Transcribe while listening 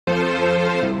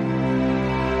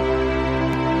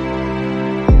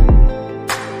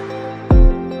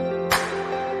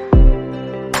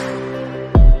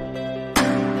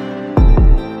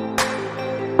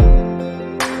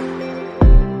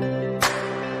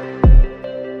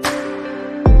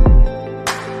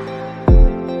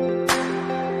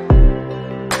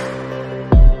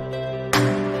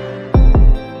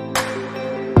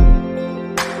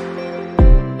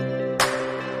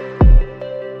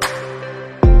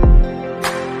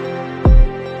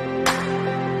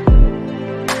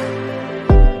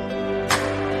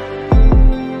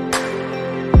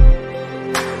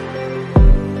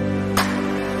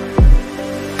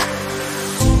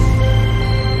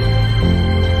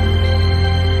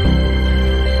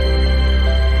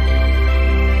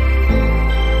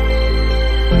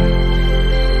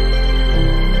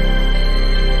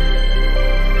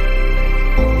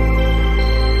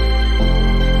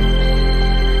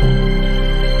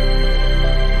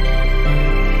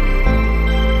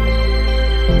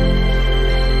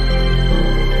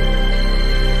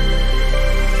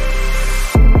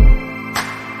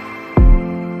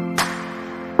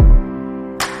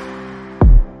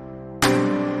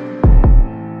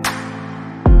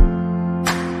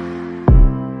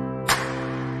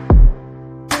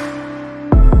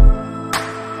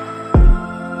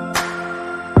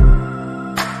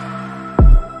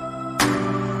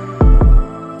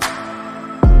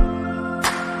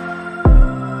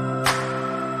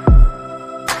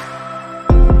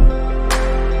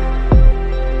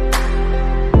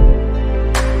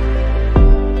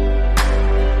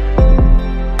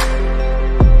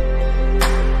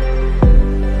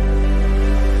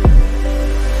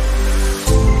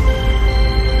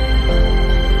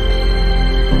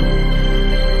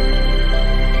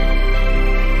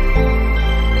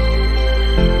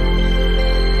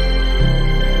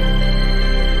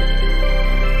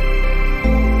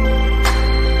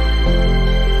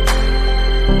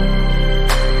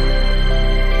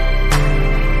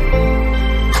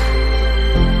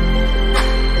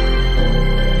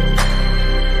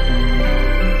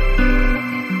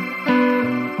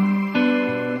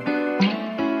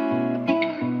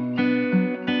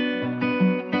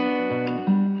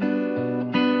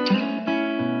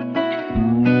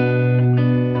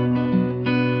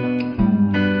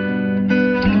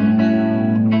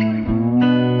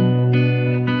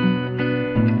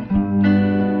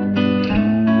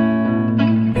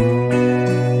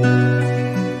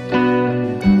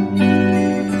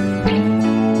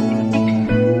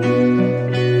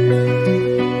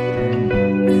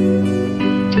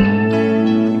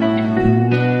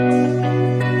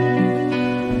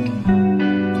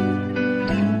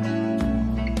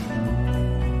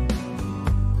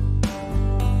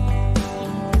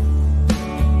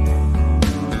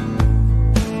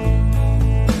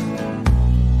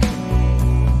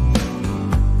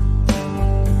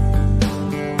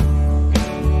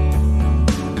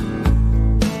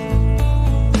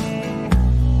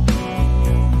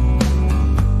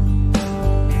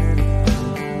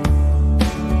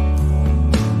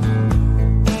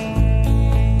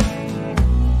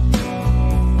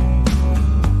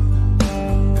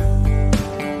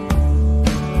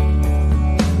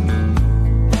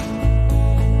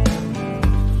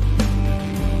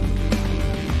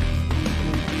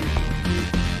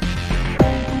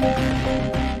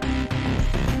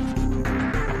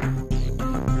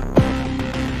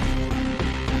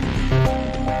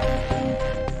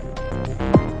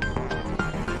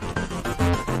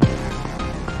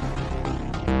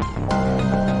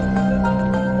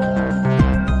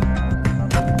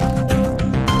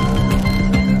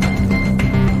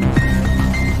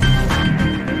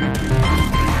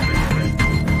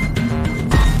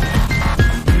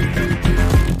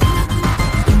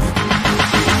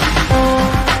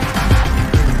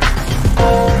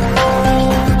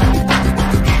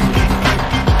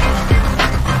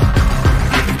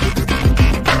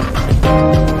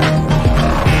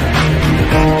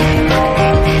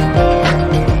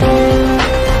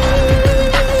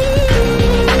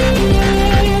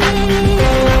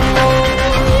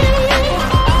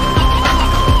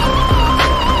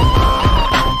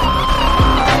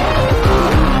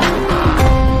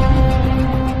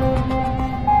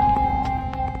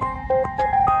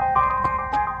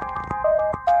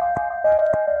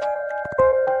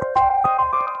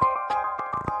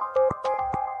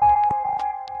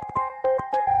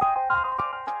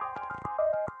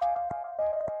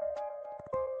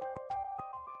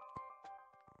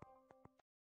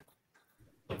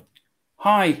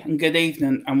Hi and good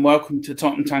evening and welcome to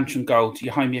Tottenham Tantrum Gold,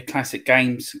 your home of your classic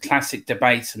games, classic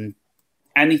debates and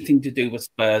anything to do with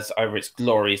Spurs over its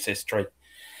glorious history.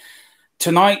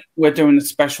 Tonight we're doing a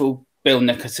special Bill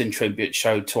Nicholson tribute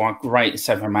show to our greatest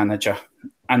ever manager.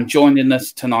 And joining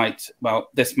us tonight, well,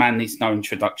 this man needs no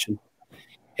introduction.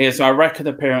 He is our record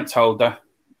appearance holder.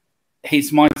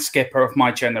 He's my skipper of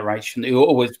my generation, who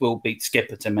always will be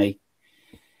skipper to me.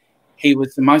 He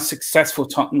was the most successful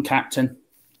Tottenham captain.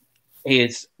 He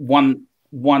is one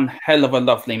hell of a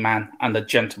lovely man and a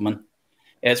gentleman.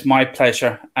 It's my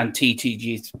pleasure and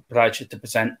TTG's pleasure to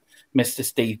present Mr.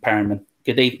 Steve Perryman.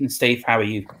 Good evening, Steve. How are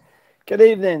you? Good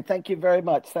evening. Thank you very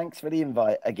much. Thanks for the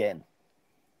invite again.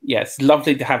 Yes,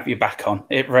 lovely to have you back on.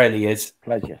 It really is.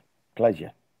 Pleasure.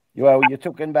 Well, you're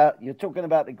talking about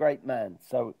the great man,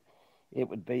 so it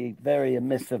would be very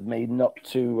amiss of me not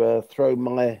to throw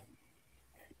my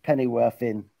pennyworth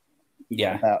in.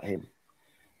 About him.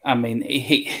 I mean,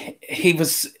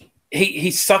 he's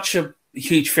such a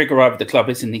huge figure over the club,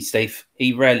 isn't he, Steve?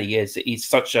 He really is. He is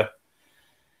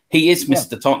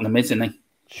Mr. Tottenham, isn't he?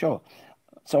 Sure.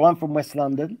 So I'm from West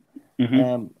London.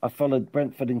 I followed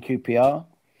Brentford and QPR.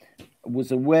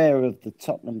 Was aware of the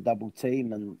Tottenham double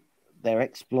team and their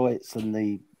exploits and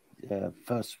the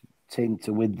first team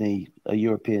to win the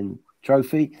European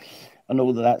trophy and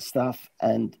all of that stuff.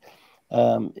 And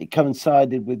it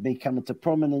coincided with me coming to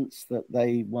prominence that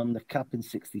they won the cup in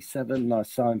 '67, and I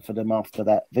signed for them after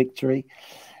that victory.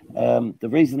 The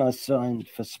reason I signed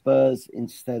for Spurs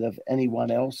instead of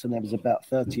anyone else, and there was about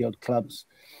 30-odd clubs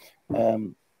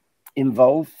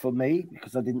involved for me,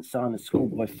 because I didn't sign a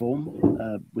schoolboy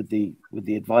form with the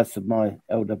advice of my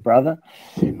elder brother.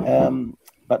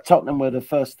 But Tottenham were the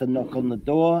first to knock on the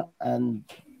door, and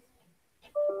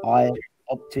I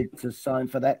opted to sign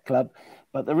for that club.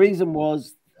 But the reason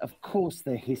was, of course,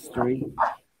 their history,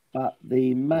 but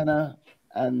the manner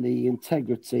and the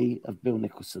integrity of Bill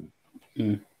Nicholson.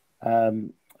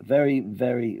 Very,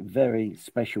 very, very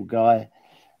special guy.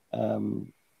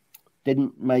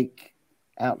 Didn't make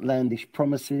outlandish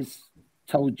promises,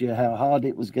 told you how hard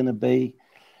it was going to be.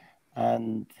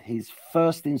 And his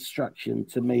first instruction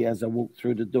to me as I walked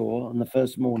through the door on the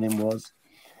first morning was,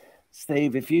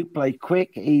 Steve, if you play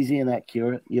quick, easy and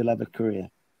accurate, you'll have a career.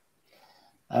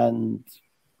 And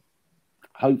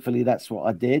hopefully that's what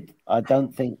I did. I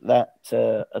don't think that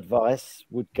advice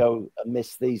would go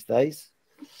amiss these days.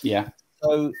 Yeah.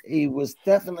 So he was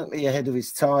definitely ahead of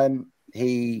his time.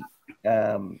 He,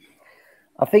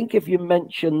 I think if you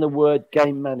mention the word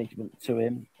game management to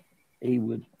him, he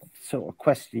would sort of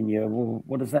question you, well,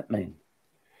 what does that mean?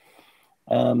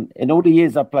 In all the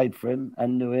years I played for him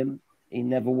and knew him, he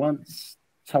never once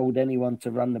told anyone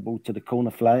to run the ball to the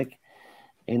corner flag.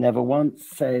 He never once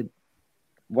said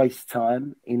waste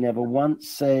time. He never once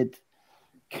said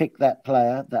kick that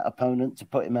player, that opponent, to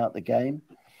put him out the game.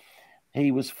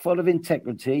 He was full of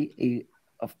integrity.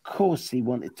 Of course, he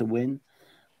wanted to win,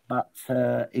 but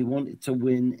he wanted to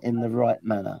win in the right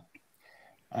manner.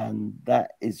 And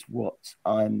that is what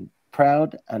I'm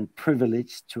proud and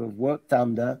privileged to have worked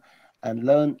under and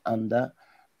learned under.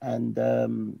 And,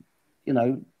 you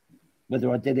know, whether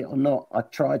I did it or not, I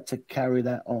tried to carry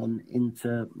that on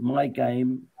into my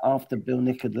game after Bill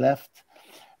Nick had left.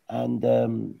 And,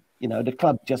 you know, the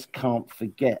club just can't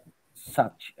forget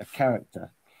such a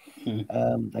character.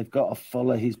 They've got to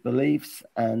follow his beliefs.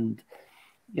 And,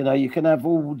 you know, you can have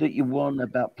all that you want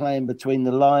about playing between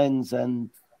the lines and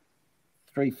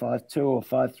 3-5-2 or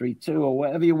 5-3-2 or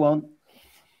whatever you want.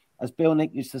 As Bill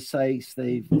Nick used to say,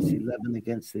 Steve, it's 11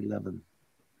 against 11.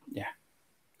 Yeah.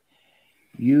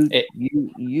 You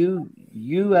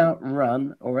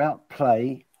outrun or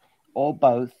outplay or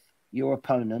both your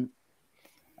opponent.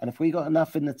 And if we got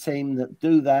enough in the team that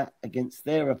do that against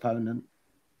their opponent,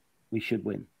 we should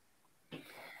win.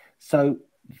 So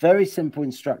very simple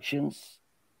instructions.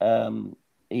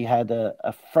 He had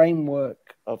a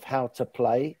framework of how to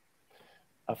play,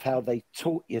 of how they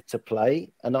taught you to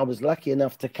play. And I was lucky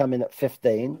enough to come in at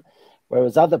 15,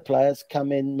 whereas other players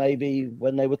come in maybe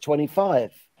when they were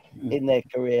 25 in their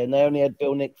career, and they only had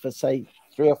Bill Nick for, say,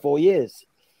 3 or 4 years.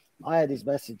 I had his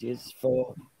messages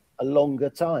for a longer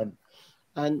time,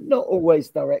 and not always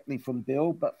directly from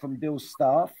Bill, but from Bill's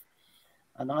staff.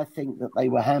 And I think that they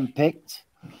were handpicked.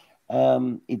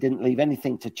 He didn't leave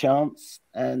anything to chance.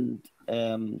 And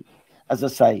as I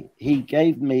say, he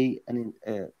gave me an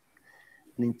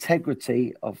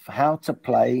integrity of how to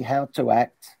play, how to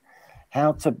act,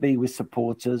 how to be with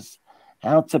supporters,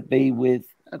 how to be with,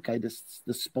 okay,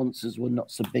 the sponsors were not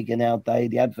so big in our day.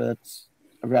 The adverts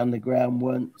around the ground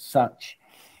weren't such.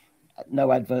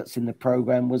 No adverts in the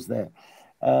program, was there?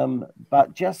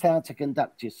 but just how to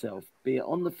conduct yourself, be it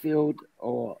on the field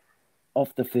or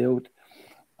off the field.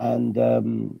 And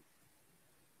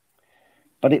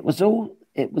but it was all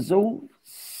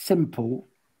simple.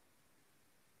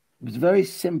 It was very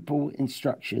simple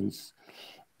instructions,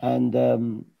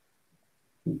 and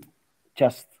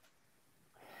just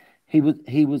he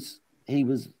was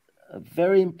a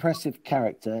very impressive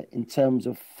character in terms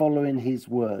of following his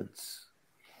words.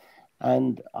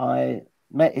 And I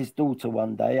met his daughter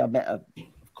one day. I met her,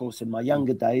 of course, in my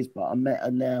younger days, but I met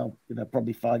her now,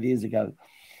 probably 5 years ago.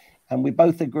 And we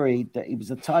both agreed that he was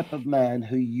the type of man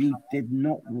who you did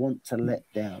not want to let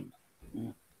down.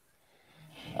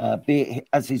 Be it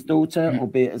as his daughter or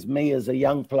be it as me as a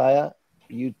young player,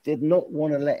 you did not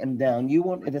want to let him down. You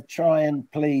wanted to try and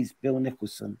please Bill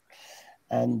Nicholson.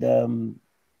 And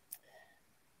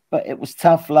but it was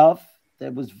tough love.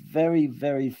 There was very,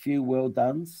 very few well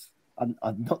dones.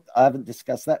 I haven't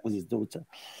discussed that with his daughter,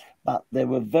 but there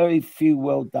were very few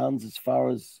well dones as far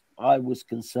as I was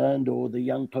concerned, or the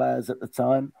young players at the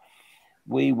time.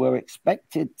 We were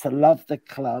expected to love the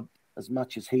club as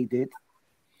much as he did.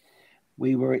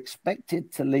 We were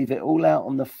expected to leave it all out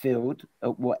on the field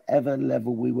at whatever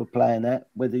level we were playing at,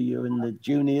 whether you're in the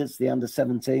juniors, the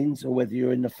under-17s, or whether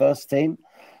you're in the first team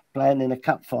playing in a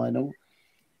cup final.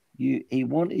 He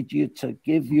wanted you to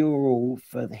give your all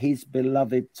for his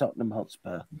beloved Tottenham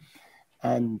Hotspur.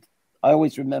 And I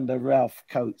always remember Ralph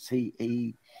Coates.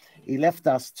 He left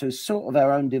us to sort of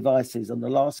our own devices on the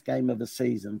last game of the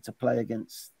season to play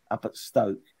against up at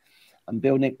Stoke. And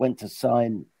Bill Nick went to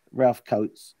sign Ralph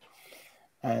Coates.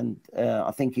 And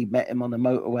I think he met him on the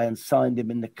motorway and signed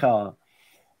him in the car.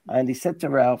 And he said to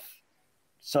Ralph,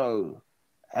 "So,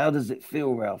 how does it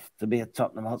feel, Ralph, to be a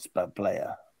Tottenham Hotspur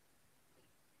player?"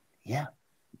 Yeah,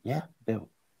 Bill.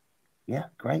 Yeah,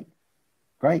 great.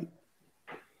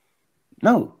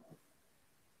 No.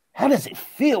 How does it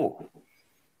feel?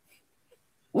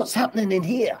 What's happening in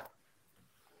here?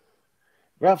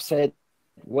 Ralph said,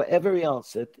 whatever he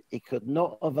answered, he could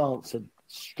not have answered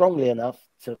strongly enough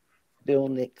to Bill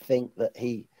Nick think that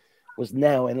he was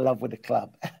now in love with the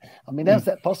club. I mean, how's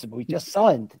that possible? He just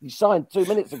signed. He signed 2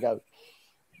 minutes ago.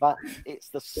 But it's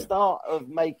the start of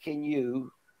making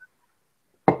you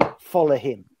follow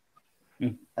him.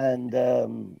 And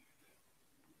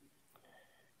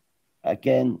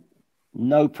again,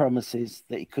 no promises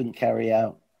that he couldn't carry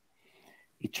out.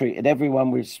 He treated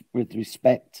everyone with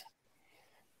respect.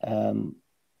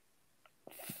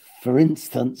 For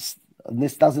instance, and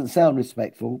this doesn't sound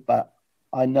respectful, but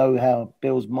I know how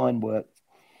Bill's mind worked.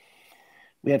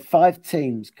 We had 5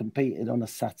 teams competed on a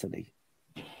Saturday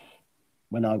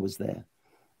when I was there.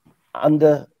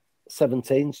 Under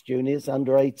 17s, juniors,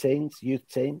 under 18s, youth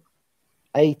team,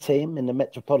 A team in the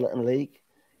Metropolitan League,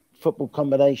 football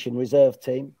combination reserve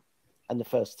team, and the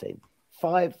first team.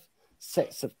 5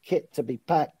 sets of kit to be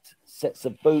packed, sets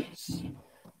of boots,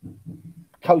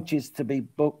 coaches to be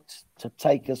booked to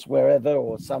take us wherever,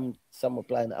 or some were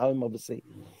playing at home, obviously.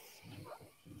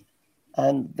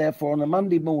 And therefore, on a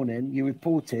Monday morning, you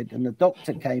reported, and the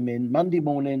doctor came in Monday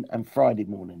morning and Friday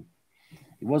morning.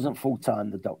 He wasn't full-time,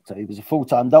 the doctor. He was a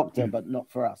full-time doctor, but not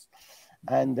for us.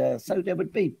 And so there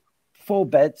would be 4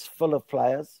 beds full of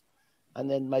players, and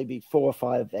then maybe 4 or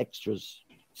 5 extras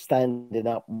standing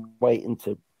up, waiting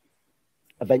to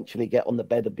eventually get on the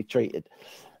bed and be treated.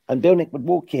 And Bill Nick would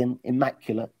walk in,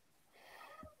 immaculate,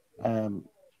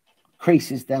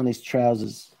 creases down his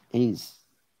trousers, his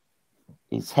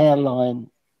hairline,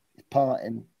 his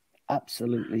parting,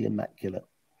 absolutely immaculate.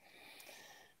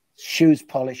 Shoes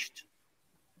polished.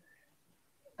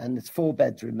 And there's 4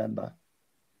 beds, remember.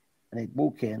 And he'd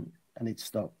walk in and he'd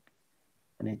stop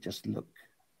and he'd just look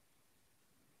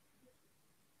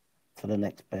to the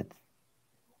next bed,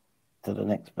 to the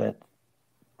next bed,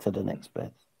 to the next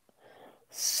bed.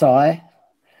 Sigh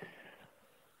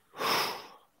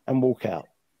and walk out.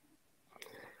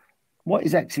 What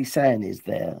he's actually saying is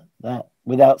there that,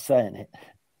 without saying it,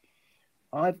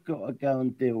 I've got to go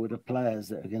and deal with the players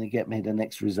that are going to get me the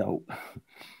next result.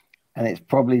 And it's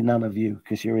probably none of you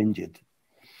because you're injured.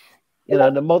 You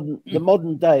know, the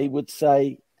modern day would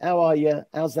say, how are you?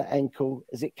 How's that ankle?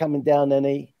 Is it coming down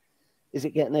any? Is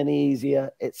it getting any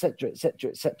easier? Etc.,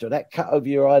 etc., etc. That cut over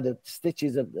your eye, the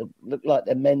stitches look like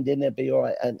they're mending. They'll be all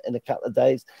right in a couple of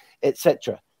days,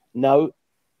 etc. No,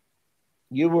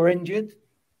 you were injured.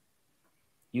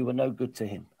 You were no good to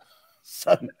him.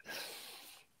 So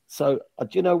do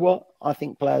you know what? I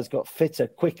think players got fitter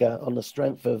quicker on the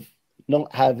strength of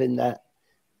not having that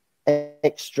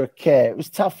extra care. It was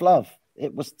tough love.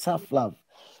 It was tough love.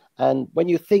 And when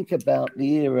you think about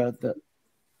the era that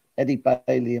Eddie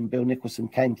Bailey and Bill Nicholson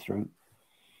came through,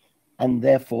 and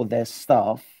therefore their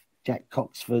staff, Jack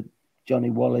Coxford, Johnny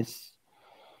Wallace,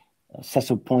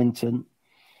 Cecil Poynton,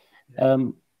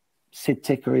 Sid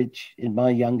Tickeridge in my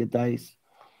younger days,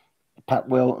 Pat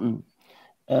Wilton.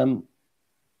 When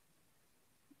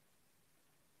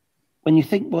you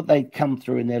think what they'd come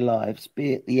through in their lives,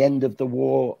 be it the end of the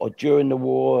war or during the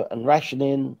war, and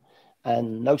rationing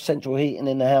and no central heating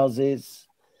in the houses,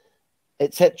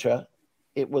 etc.,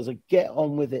 it was a get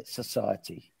on with it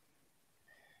society.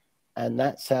 And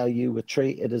that's how you were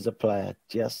treated as a player.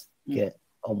 Just get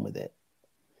on with it.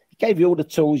 He gave you all the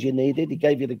tools you needed. He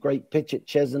gave you the great pitch at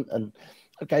Cheshunt. And,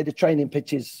 okay, the training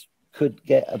pitches could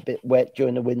get a bit wet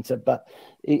during the winter, but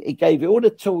he gave you all the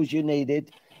tools you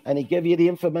needed, and he gave you the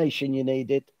information you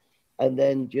needed. And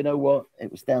then, you know what?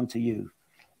 It was down to you.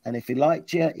 And if he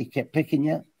liked you, he kept picking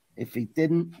you. If he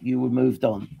didn't, you were moved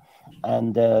on.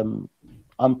 And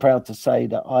I'm proud to say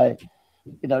that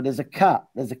there's a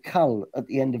cull at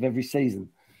the end of every season.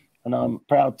 And I'm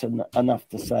proud enough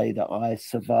to say that I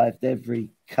survived every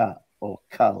cut or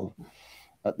cull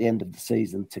at the end of the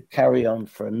season to carry on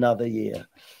for another year.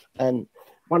 And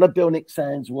one of Bill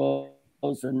Nixon's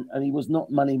was, and he was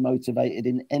not money motivated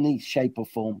in any shape or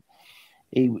form.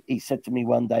 He said to me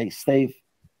one day, Steve,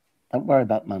 don't worry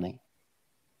about money.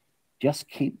 Just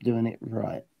keep doing it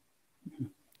right.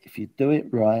 If you do it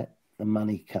right, the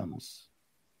money comes.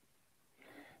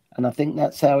 And I think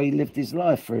that's how he lived his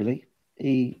life, really.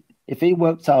 If he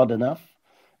worked hard enough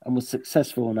and was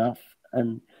successful enough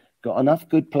and got enough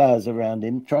good players around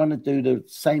him, trying to do the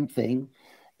same thing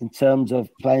in terms of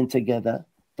playing together,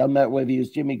 doesn't matter whether you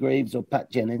use Jimmy Greaves or Pat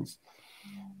Jennings,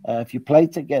 if you play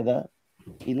together,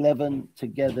 11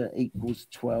 together equals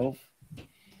 12.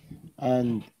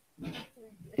 And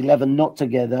 11 not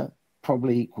together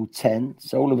probably equal 10.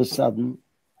 So all of a sudden,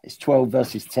 it's 12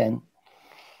 versus 10.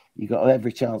 You got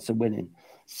every chance of winning.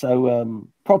 So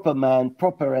proper man,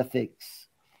 proper ethics.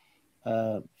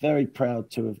 Very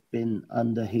proud to have been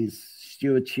under his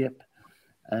stewardship.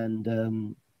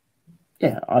 And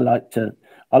I like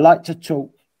to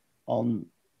talk on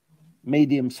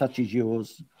mediums such as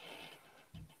yours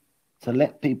to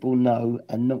let people know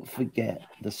and not forget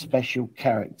the special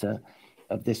character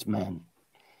of this man.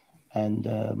 And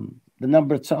the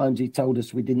number of times he told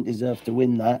us we didn't deserve to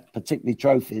win that, particularly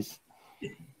trophies,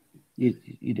 you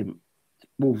didn't.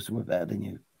 Wolves were better than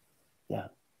you. Yeah,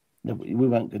 no, we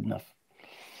weren't good enough.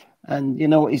 And you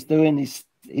know what he's doing?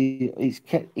 He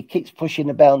keeps pushing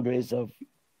the boundaries of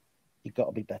you've got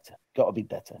to be better, got to be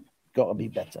better, got to be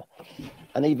better.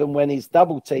 And even when his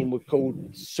double team were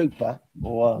called super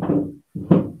or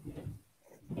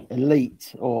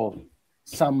elite or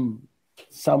some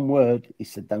word, he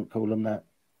said, don't call them that.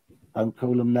 Don't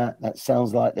call them that. That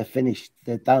sounds like they're finished.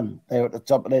 They're done. They're at the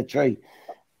top of their tree.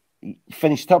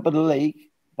 Finished top of the league,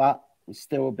 but there's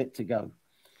still a bit to go.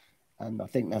 And I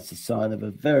think that's a sign of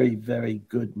a very, very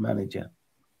good manager.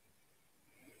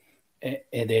 It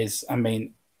is. I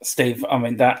mean, Steve,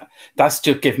 that's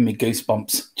just giving me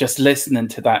goosebumps. Just listening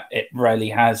to that, it really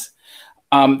has.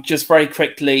 Just very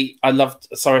quickly, I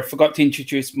forgot to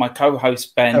introduce my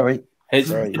co-host, Ben. Sorry.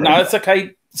 No, it's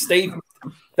okay, Steve.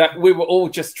 That we were all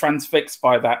just transfixed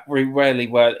by that. We really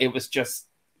were. It was just,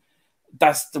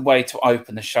 that's the way to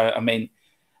open the show. I mean,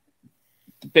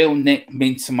 Bill Nick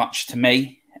means so much to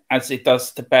me, as it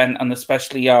does to Ben, and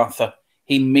especially Arthur.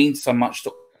 He means so much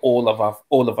to all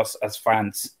of us as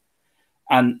fans.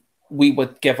 And we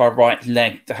would give our right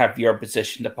leg to have your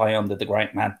position to play under the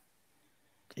great man.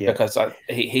 Yeah. Because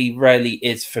he really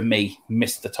is, for me,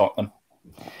 Mr. Tottenham.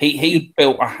 He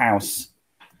built a house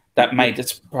that made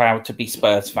us proud to be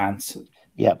Spurs fans.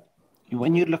 Yeah.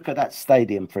 When you look at that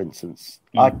stadium, for instance,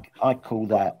 I call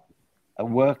that a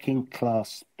working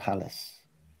class palace.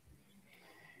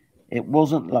 It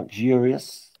wasn't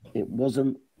luxurious. It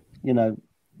wasn't,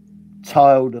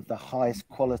 tiled of the highest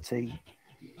quality.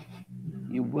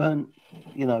 You weren't,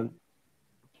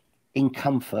 in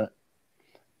comfort,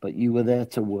 but you were there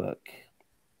to work.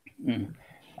 And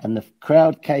the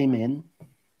crowd came in,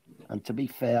 and to be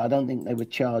fair, I don't think they were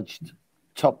charged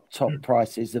top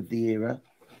prices of the era,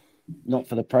 not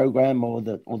for the program or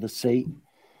the seat,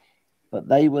 but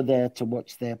they were there to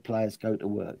watch their players go to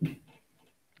work. And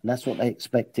that's what they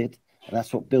expected, and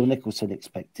that's what Bill Nicholson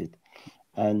expected.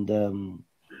 And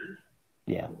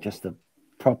just a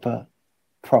proper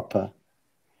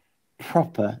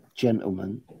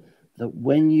gentleman, that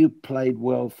when you played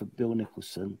well for Bill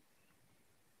Nicholson,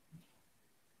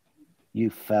 you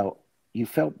felt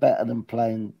better than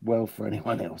playing well for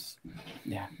anyone else.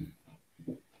 Yeah.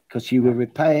 Because you were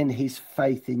repaying his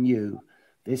faith in you.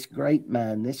 This great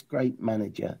man, this great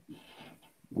manager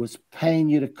was paying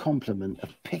you the compliment of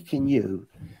picking you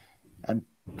and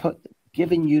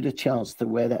giving you the chance to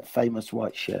wear that famous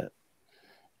white shirt.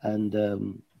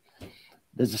 And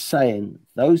there's a saying,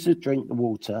 those who drink the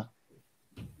water,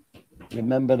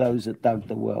 remember those that dug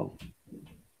the well.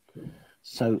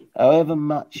 So however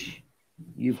much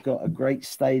you've got a great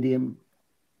stadium,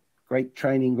 great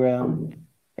training ground,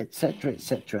 etc.,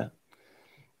 etc.,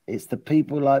 it's the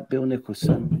people like Bill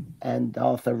Nicholson and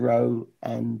Arthur Rowe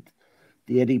and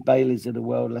the Eddie Baileys of the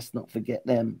world, let's not forget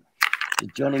them, the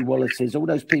Johnny Wallaces, all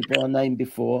those people I named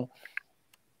before.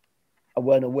 I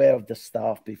weren't aware of the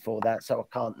staff before that, so I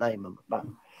can't name them. But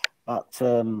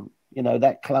you know,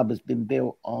 that club has been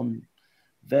built on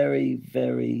very,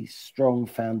 very strong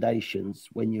foundations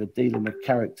when you're dealing with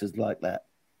characters like that.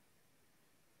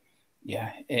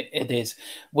 Yeah, it is.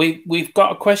 We've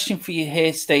got a question for you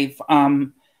here, Steve.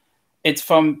 It's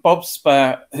from Bob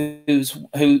Spur, who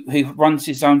runs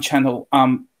his own channel.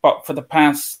 But for the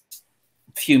past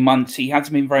few months, he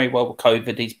hasn't been very well with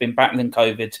COVID. He's been battling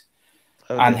COVID,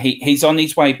 and he's on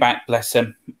his way back. Bless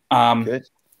him. Good.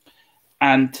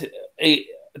 And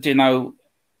you know,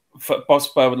 Bob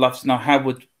Spur would love to know, how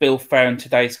would Bill fare in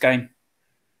today's game?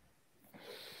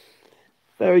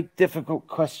 Very difficult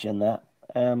question, that.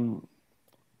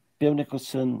 Bill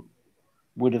Nicholson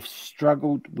would have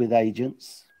struggled with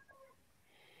agents.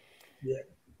 Yeah,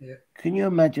 yeah. Can you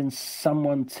imagine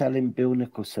someone telling Bill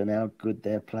Nicholson how good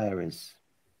their player is?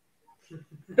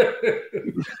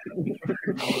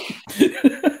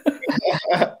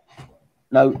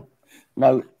 No,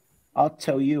 I'll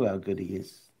tell you how good he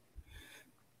is.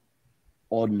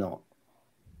 Or not.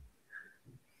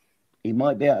 He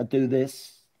might be able to do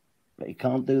this, but he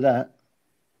can't do that.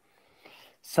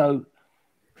 So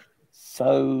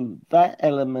that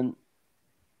element,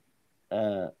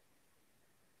 Bill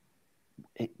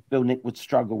Nick would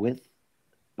struggle with.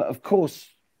 But of course,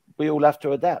 we all have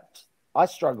to adapt. I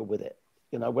struggle with it.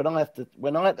 You know, when I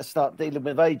had to start dealing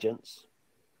with agents,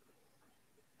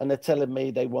 and they're telling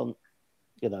me they want,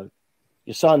 you know,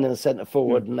 you're signing a centre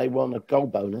forward and they want a goal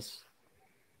bonus.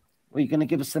 Well, you're going to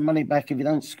give us some money back if you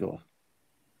don't score.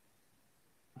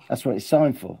 That's what you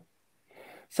signed for.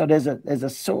 So there's a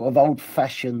sort of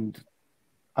old-fashioned,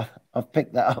 I've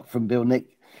picked that up from Bill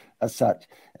Nick as such.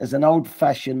 There's an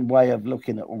old-fashioned way of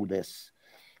looking at all this.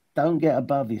 Don't get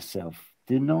above yourself.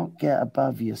 Do not get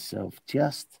above yourself.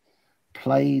 Just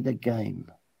play the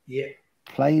game. Yeah.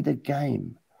 Play the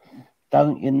game.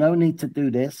 You no need to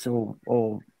do this or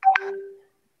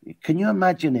can you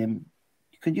imagine him?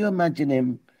 Could you imagine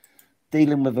him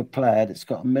dealing with a player that's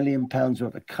got £1 million worth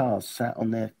of cars sat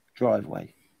on their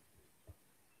driveway?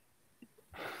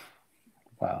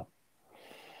 Wow.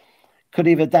 Could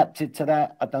he have adapted to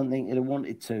that? I don't think he'd have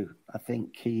wanted to. I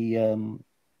think he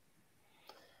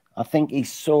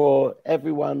saw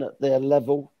everyone at their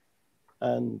level,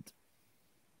 and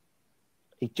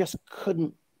he just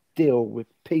couldn't deal with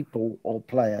people or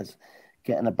players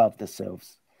getting above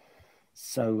themselves.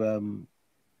 So,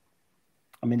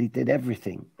 I mean, he did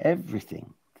everything.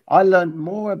 I learned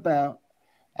more about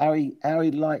how he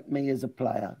liked me as a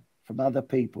player from other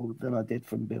people than I did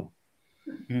from Bill.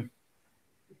 Mm-hmm.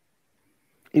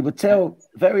 He would tell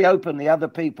very openly other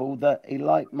people that he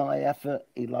liked my effort,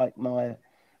 he liked my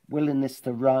willingness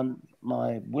to run,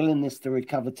 my willingness to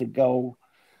recover to goal,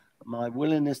 my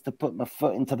willingness to put my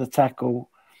foot into the tackle,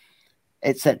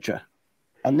 etc.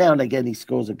 And now and again he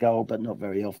scores a goal, but not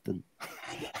very often.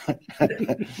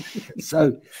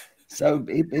 So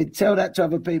he'd tell that to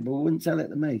other people, he wouldn't tell it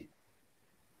to me.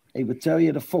 He would tell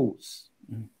you the faults.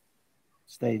 Mm.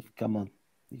 Steve, come on.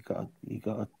 You got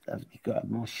to have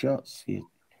more shots.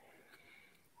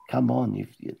 Come on,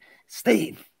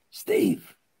 Steve,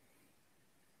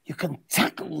 you can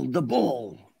tackle the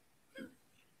ball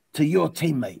to your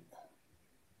teammate.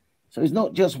 So he's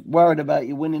not just worried about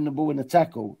you winning the ball in a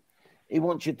tackle. He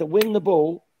wants you to win the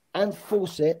ball and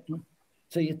force it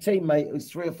to your teammate who's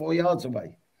 3 or 4 yards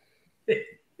away.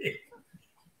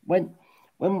 When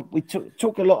we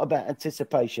talk a lot about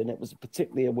anticipation, it was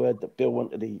particularly a word that Bill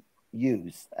wanted to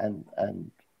use and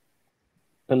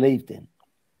believed in.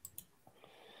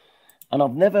 And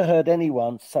I've never heard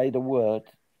anyone say the word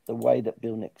the way that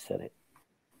Bill Nick said it.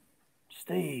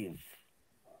 Steve,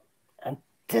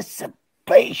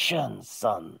 anticipation,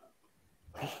 son.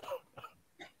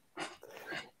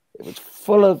 It was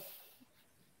full of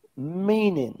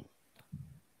meaning.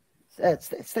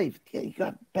 Steve, you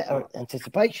got better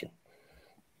anticipation.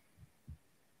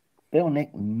 Bill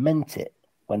Nick meant it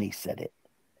when he said it.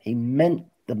 He meant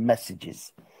the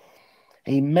messages.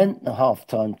 He meant the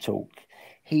halftime talk.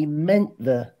 He meant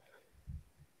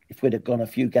if we'd have gone a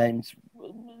few games,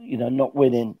 you know, not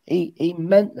winning, he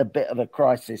meant a bit of a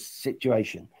crisis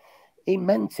situation. He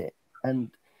meant it.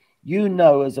 And you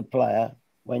know, as a player,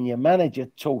 when your manager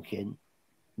talking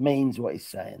means what he's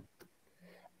saying.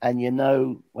 And you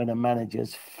know when a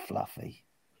manager's fluffy.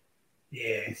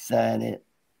 Yeah. He's saying it,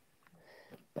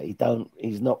 but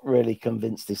he's not really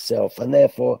convinced himself. And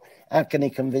therefore, how can he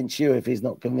convince you if he's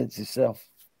not convinced himself?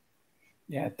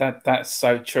 Yeah, that's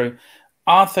so true.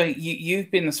 Arthur,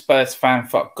 you've been a Spurs fan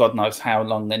for God knows how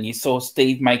long, and you saw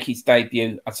Steve make his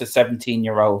debut as a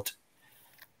 17-year-old.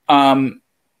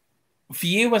 For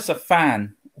you as a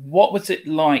fan, what was it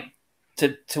like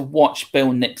to watch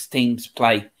Bill Nick's teams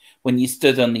play when you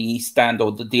stood on the East Stand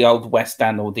or the old West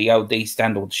Stand or the old East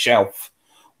Stand or the Shelf?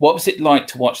 What was it like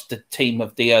to watch the team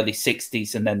of the early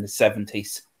 60s and then the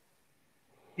 70s?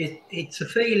 It's a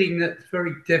feeling that's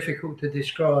very difficult to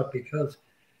describe because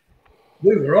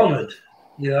we were honoured.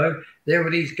 You know, there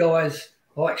were these guys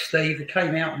like Steve that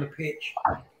came out on the pitch,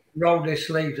 rolled their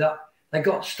sleeves up. They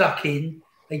got stuck in.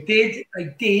 They did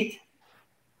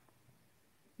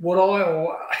what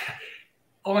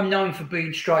I'm known for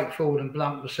being straightforward and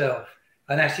blunt myself.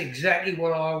 And that's exactly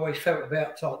what I always felt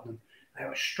about Tottenham. They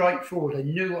were straightforward. They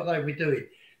knew what they were doing.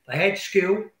 They had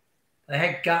skill. They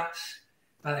had guts.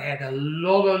 But they had a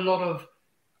lot of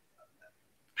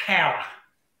power.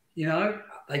 You know,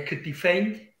 they could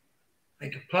defend. They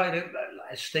could play.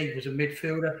 As Steve was a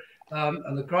midfielder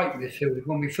and a great midfielder.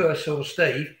 When we first saw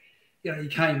Steve, you know, he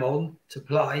came on to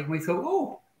play. And we thought,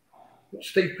 oh, got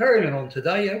Steve Perryman on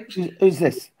today. Who's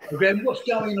this? What's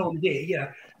going on here? You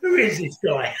know, who is this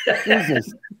guy? Who's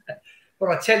this? But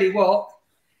I tell you what,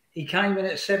 he came in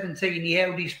at 17. He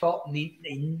held his spot and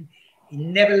he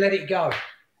never let it go.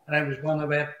 And he was one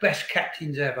of our best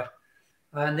captains ever.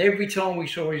 And every time we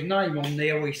saw his name on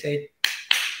there, we said,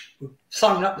 we've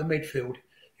summed up the midfield.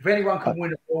 If anyone can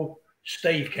win a ball,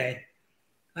 Steve can.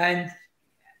 And,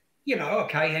 you know,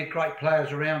 okay, he had great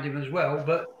players around him as well.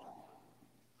 But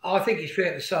I think it's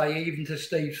fair to say, even to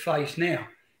Steve's face now,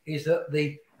 is that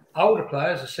the older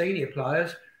players, the senior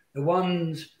players, the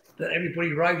ones that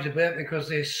everybody raves about because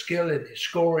their skill and their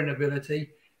scoring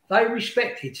ability, they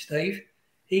respected Steve.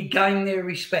 He gained their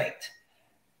respect,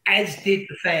 as did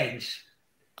the fans.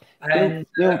 And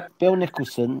Bill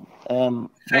Nicholson,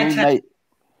 fantastic.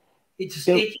 It's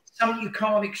something you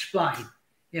can't explain,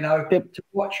 you know, to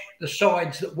watch the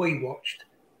sides that we watched.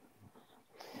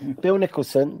 Bill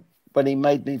Nicholson, when he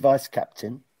made me vice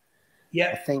captain, yeah,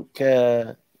 I think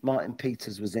Martin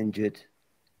Peters was injured.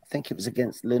 I think it was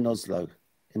against Lynn Oslo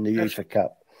in the UEFA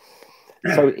Cup.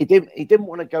 So he didn't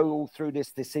want to go all through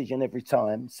this decision every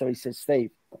time. So he said, Steve,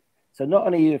 so not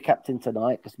only are you captain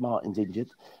tonight because Martin's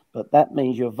injured, but that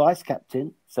means you're vice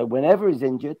captain. So whenever he's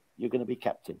injured, you're going to be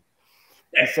captain.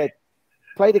 He said,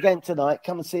 play the game tonight.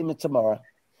 Come and see me tomorrow.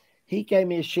 He gave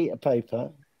me a sheet of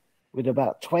paper with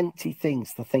about 20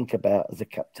 things to think about as a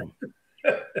captain.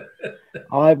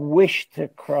 I wish to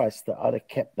Christ that I'd have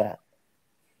kept that.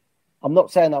 I'm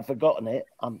not saying I've forgotten it.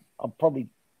 I probably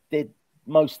did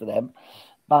most of them,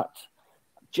 but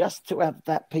just to have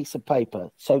that piece of paper.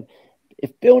 So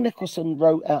if Bill Nicholson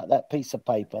wrote out that piece of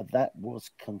paper, that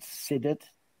was considered,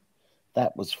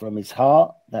 that was from his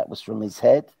heart, that was from his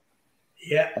head,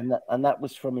 yeah, and that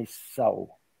was from his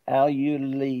soul. How you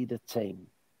lead a team.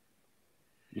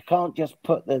 You can't just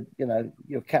put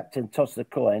your captain toss the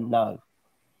coin. No,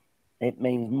 it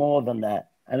means more than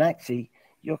that. And actually,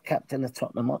 you're captain of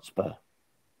Tottenham Hotspur.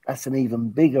 That's an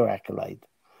even bigger accolade.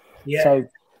 Yeah.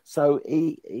 So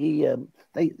I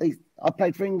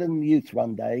played for England youth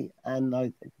one day, and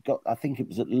I think it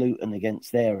was at Luton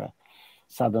against their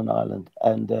Southern Ireland,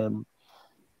 and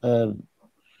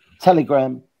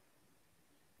telegram.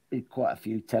 Quite a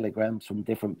few telegrams from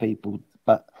different people,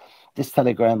 but this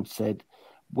telegram said,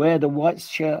 wear the white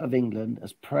shirt of England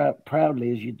as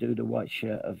proudly as you do the white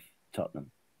shirt of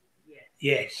Tottenham.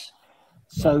 Yes.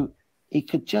 So he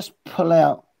could just pull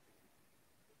out,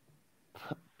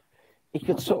 he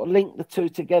could sort of link the two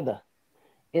together.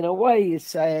 In a way, he's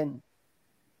saying,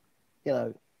 you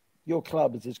know, your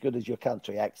club is as good as your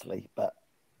country, actually, but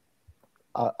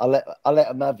I'll let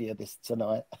him have you this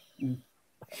tonight.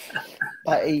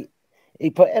 But he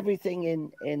put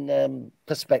everything in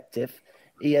perspective.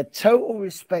 He had total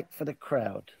respect for the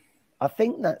crowd. I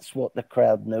think that's what the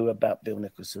crowd knew about Bill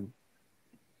Nicholson.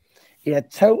 He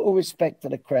had total respect for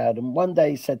the crowd. And one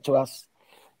day he said to us,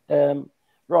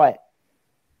 right,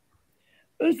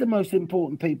 who's the most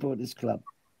important people at this club?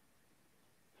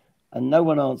 And no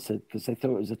one answered because they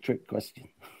thought it was a trick question.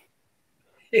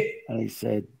 And he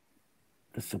said,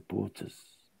 the supporters.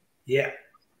 Yeah.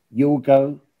 You'll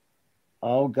go,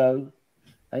 I'll go.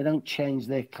 They don't change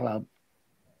their club.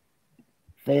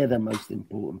 They're the most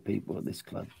important people at this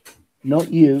club.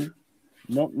 Not you,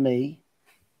 not me.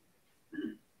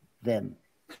 them,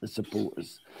 the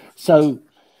supporters. So,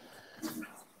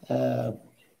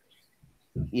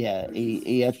 yeah,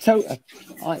 he had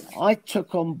I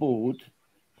took on board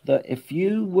that if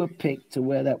you were picked to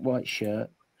wear that white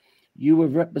shirt, you were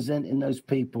representing those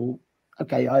people.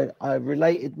 Okay, I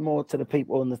related more to the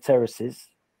people on the terraces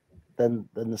than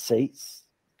the seats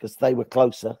because they were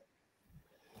closer.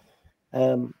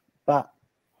 But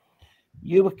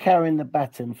you were carrying the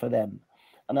baton for them.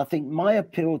 And I think my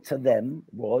appeal to them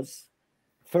was,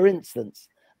 for instance,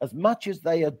 as much as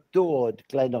they adored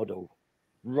Glenn Hoddle,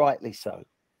 rightly so,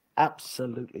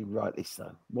 absolutely rightly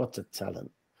so, what a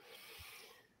talent,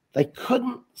 they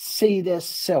couldn't see their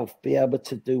self be able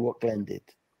to do what Glenn did.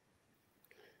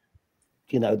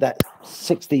 You know, that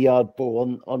 60-yard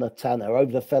ball on a Tanner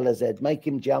over the fella's head, make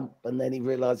him jump, and then he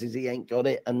realises he ain't got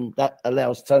it, and that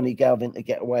allows Tony Galvin to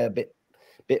get away a bit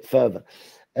further.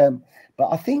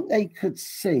 But I think they could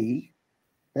see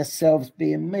themselves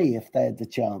being me if they had the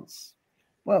chance.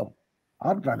 Well,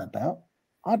 I'd run about.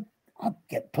 I'd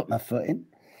put my foot in.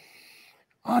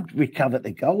 I'd recover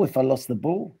the goal if I lost the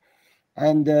ball.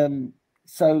 And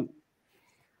so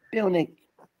Bill Nick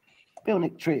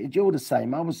treated you all the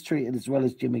same. I was treated as well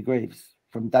as Jimmy Greaves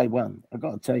from day one. I've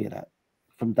got to tell you that,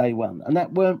 from day one. And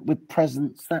that weren't with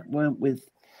presents.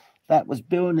 That was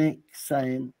Bill Nick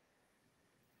saying,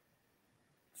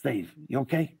 Steve, you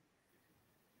okay?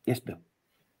 Yes, Bill.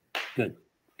 Good.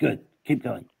 Keep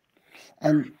going.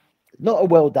 And not a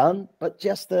well done, but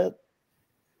just a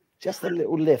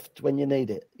little lift when you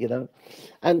need it, you know.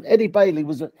 And Eddie Bailey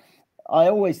I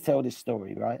always tell this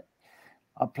story, right?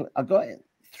 I got it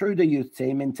through the youth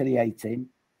team into the A team.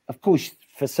 Of course,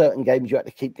 for certain games, you had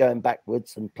to keep going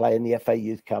backwards and play in the FA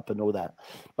Youth Cup and all that.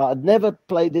 But I'd never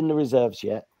played in the reserves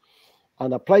yet.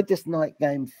 And I played this night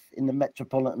game in the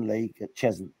Metropolitan League at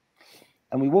Cheshunt.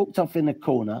 And we walked off in the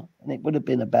corner, and it would have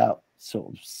been about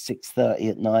sort of 6:30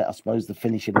 at night, I suppose, the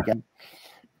finish of the game.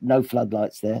 No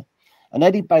floodlights there. And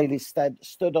Eddie Bailey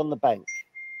stood on the bank.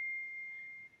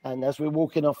 And as we're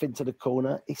walking off into the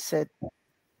corner, he said,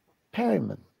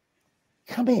 Perryman,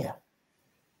 come here.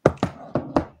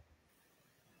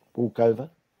 Walk over.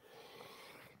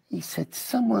 He said,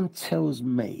 someone tells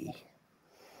me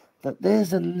that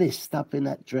there's a list up in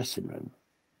that dressing room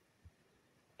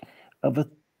of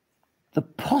the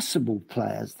possible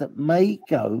players that may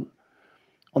go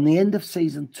on the end of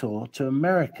season tour to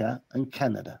America and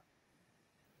Canada.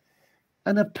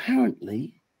 And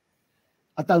apparently,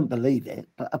 I don't believe it,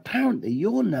 but apparently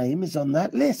your name is on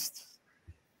that list.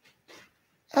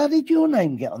 How did your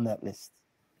name get on that list?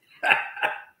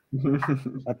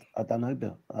 I don't know,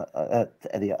 Bill.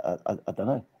 Eddie, I don't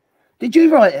know. Did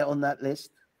you write it on that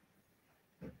list?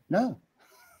 No.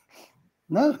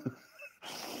 Now,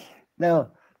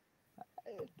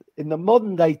 in the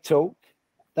modern day talk,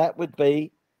 that would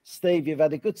be, Steve, you've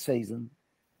had a good season.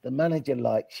 The manager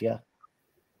likes you.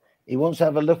 He wants to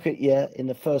have a look at you in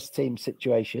the first team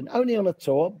situation, only on a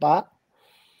tour, but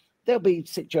there'll be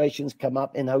situations come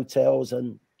up in hotels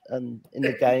and in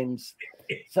the games.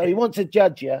 So he wants to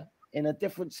judge you in a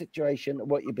different situation than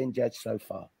what you've been judged so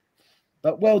far.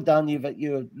 But well done,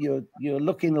 you're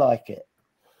looking like it.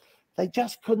 They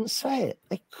just couldn't say it.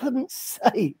 They couldn't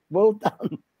say, well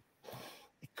done.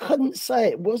 They couldn't say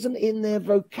it. It wasn't in their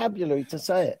vocabulary to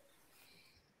say it.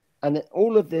 And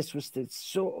all of this was to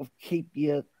sort of keep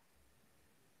you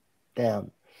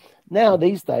down. Now,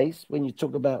 these days, when you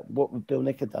talk about what Bill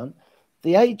Nick had done,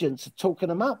 the agents are talking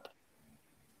them up.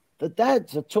 The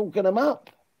dads are talking them up.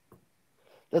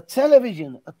 The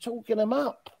television are talking them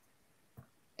up.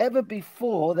 Ever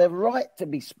before, they're right to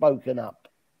be spoken up.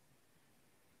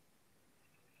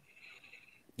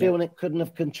 Bill Nick couldn't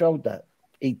have controlled that.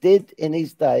 He did in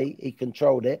his day. He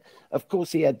controlled it. Of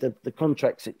course, he had the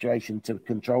contract situation to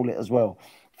control it as well.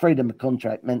 Freedom of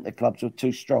contract meant the clubs were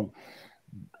too strong.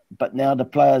 But now the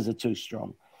players are too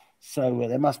strong. So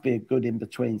there must be a good in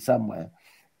between somewhere.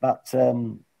 But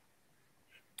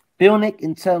Bill Nick,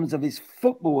 in terms of his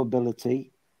football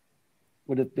ability,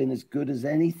 would have been as good as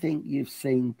anything you've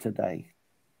seen today.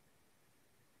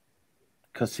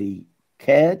 Because he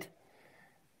cared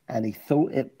and he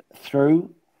thought it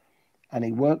through and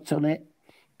he worked on it.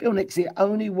 Bill Nick's the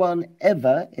only one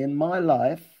ever in my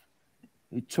life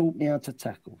who taught me how to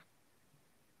tackle.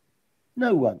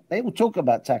 No one. They all talk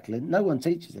about tackling. No one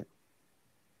teaches it.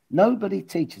 Nobody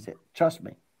teaches it. Trust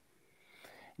me.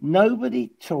 Nobody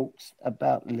talks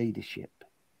about leadership.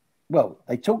 Well,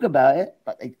 they talk about it,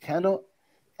 but they cannot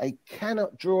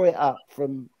draw it up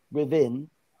from within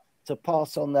to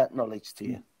pass on that knowledge to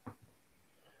you.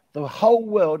 The whole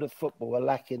world of football are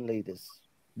lacking leaders.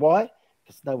 Why?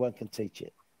 Because no one can teach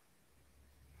it.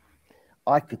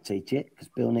 I could teach it because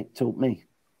Bill Nick taught me.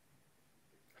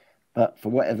 But for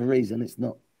whatever reason, it's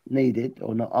not needed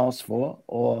or not asked for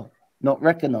or not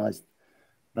recognised.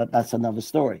 But that's another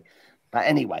story. But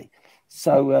anyway,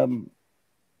 so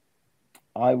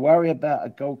I worry about a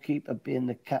goalkeeper being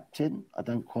the captain. I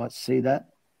don't quite see that.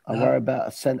 I worry about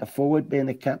a centre forward being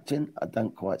the captain. I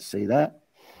don't quite see that.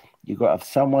 You've got to have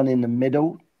someone in the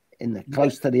middle,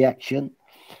 close to the action.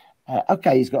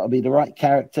 Okay, he's got to be the right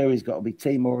character. He's got to be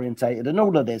team orientated and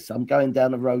all of this. I'm going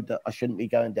down a road that I shouldn't be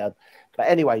going down. But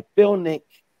anyway, Bill Nick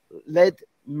led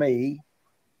me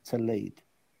to lead.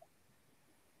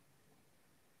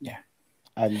 Yeah.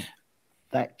 And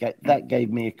that gave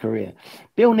me a career.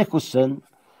 Bill Nicholson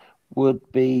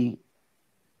would be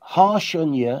harsh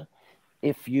on you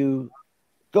if you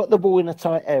got the ball in a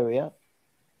tight area,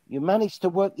 you managed to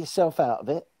work yourself out of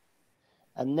it,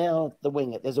 and now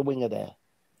there's a winger there.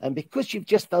 And because you've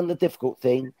just done the difficult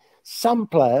thing, some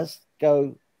players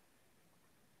go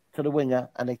to the winger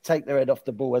and they take their head off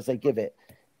the ball as they give it.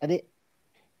 And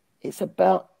it's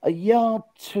about a yard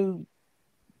too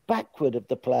backward of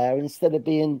the player instead of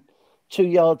being 2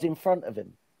 yards in front of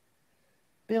him.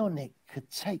 Bill Nick could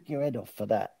take your head off for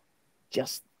that.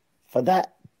 Just for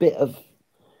that bit of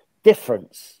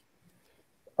difference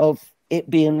of it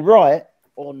being right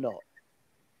or not.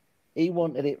 He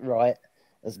wanted it right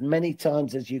as many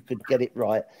times as you could get it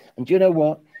right. And do you know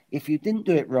what? If you didn't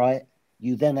do it right,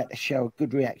 you then had to show a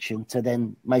good reaction to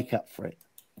then make up for it.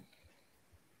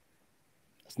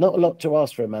 It's not a lot to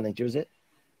ask for a manager, is it?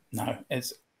 No,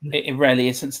 it really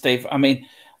isn't, Steve. I mean,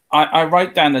 I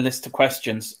wrote down a list of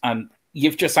questions and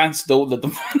you've just answered all of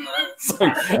them. So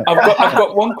I've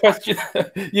got one question.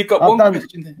 You've got one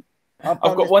question. I've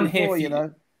got one here for you.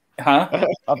 Know. Huh?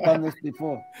 I've done this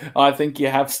before. I think you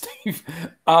have, Steve.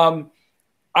 I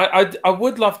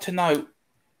would love to know,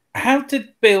 how did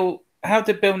Bill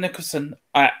Nicholson,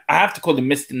 I have to call him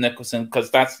Mr. Nicholson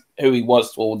because that's who he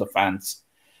was to all the fans.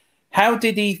 How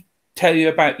did he tell you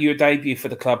about your debut for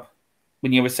the club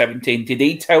when you were 17? Did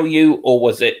he tell you, or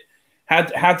was it,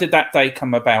 how did that day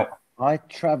come about? I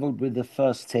travelled with the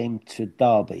first team to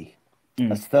Derby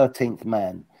as 13th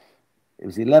man. It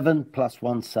was 11 plus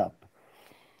 1 sub.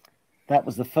 That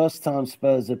was the first time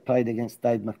Spurs had played against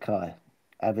Dave Mackay,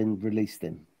 having released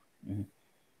him. Mm-hmm.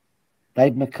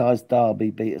 Dave Mackay's Derby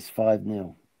beat us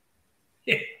 5-0.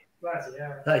 Yeah,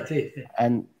 they did.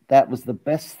 And that was the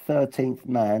best 13th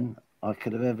man I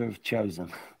could have ever have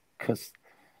chosen, because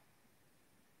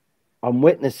I'm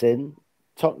witnessing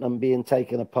Tottenham being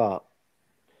taken apart.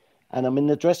 And I'm in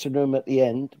the dressing room at the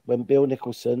end when Bill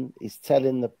Nicholson is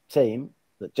telling the team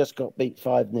that just got beat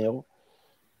 5-0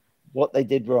 what they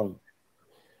did wrong.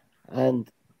 And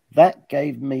that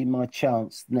gave me my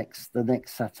chance the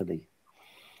next Saturday.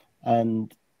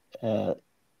 And the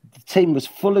team was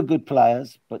full of good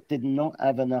players, but did not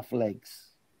have enough legs.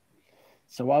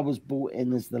 So I was brought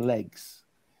in as the legs.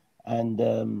 And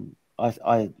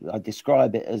I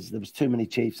describe it as there was too many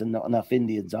Chiefs and not enough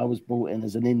Indians. I was brought in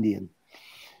as an Indian.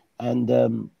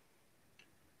 And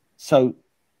so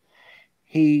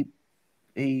he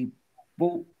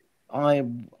brought,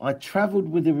 I travelled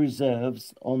with the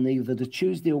reserves on either the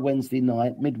Tuesday or Wednesday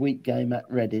night midweek game at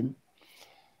Reading,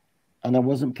 and I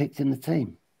wasn't picked in the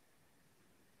team.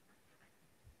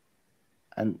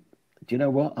 And do you know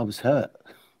what? I was hurt.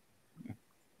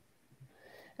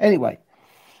 Anyway,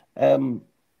 the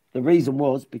reason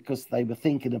was because they were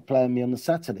thinking of playing me on the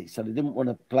Saturday, so they didn't want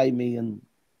to play me and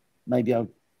maybe I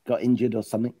got injured or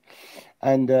something.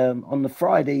 And on the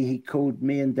Friday, he called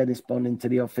me and Dennis Bond into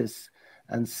the office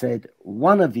and said,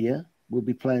 one of you will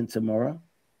be playing tomorrow,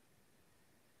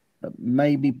 but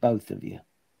maybe both of you.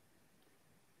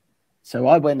 So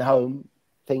I went home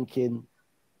thinking,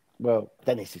 well,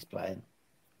 Dennis is playing.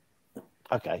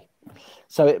 Okay.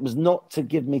 So it was not to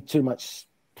give me too much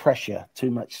pressure, too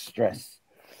much stress.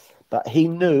 But he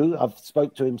knew, I've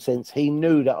spoke to him since, he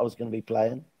knew that I was going to be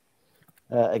playing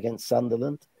against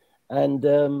Sunderland. And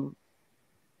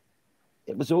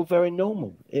it was all very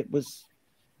normal. It was,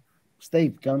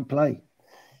 Steve, go and play.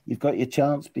 You've got your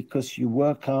chance because you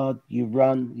work hard, you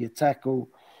run, you tackle,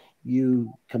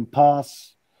 you can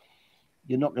pass.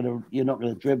 You're not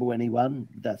gonna dribble anyone.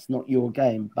 That's not your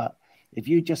game. But if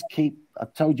you just keep, I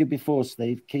told you before,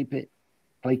 Steve, keep it,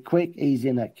 play quick, easy,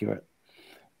 and accurate.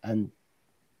 And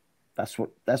that's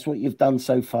what you've done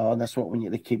so far, and that's what we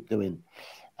need to keep doing.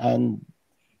 And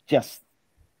just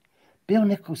Bill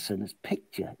Nicholson has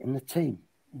picked you in the team.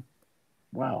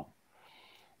 Wow.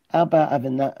 How about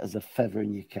having that as a feather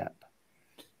in your cap?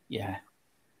 Yeah.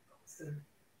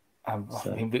 I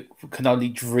mean, we can only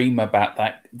dream about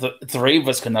that. The three of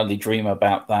us can only dream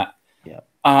about that. Yeah.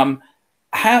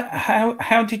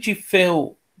 How did you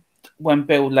feel when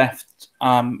Bill left?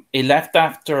 He left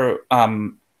after I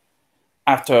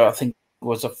think it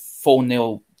was a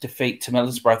 4-0 defeat to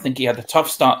Middlesbrough. I think he had a tough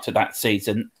start to that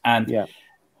season. And yeah,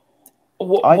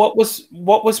 what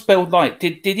was Bill like?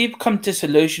 Did he become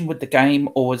disillusioned with the game,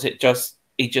 or was it just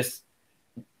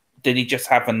did he just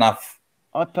have enough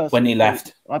when he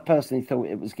left? I personally thought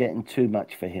it was getting too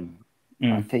much for him.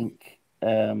 Mm. I think,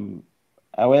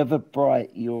 however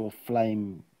bright your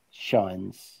flame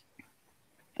shines,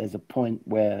 there's a point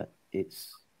where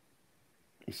it's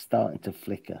starting to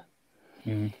flicker.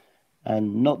 Mm.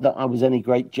 And not that I was any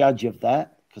great judge of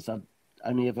that, because I've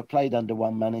only ever played under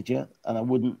one manager, and I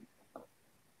wouldn't.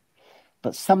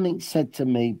 But something said to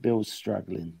me, Bill's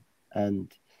struggling,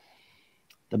 and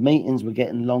the meetings were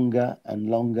getting longer and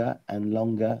longer and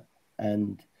longer,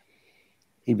 and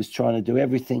he was trying to do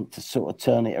everything to sort of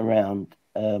turn it around.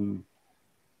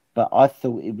 But I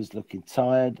thought he was looking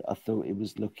tired. I thought he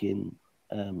was looking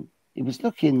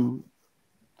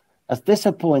as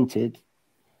disappointed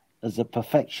as a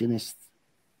perfectionist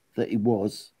that he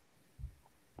was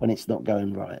when it's not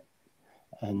going right.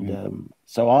 And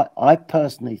so I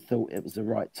personally thought it was the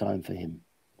right time for him.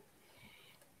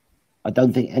 I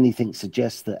don't think anything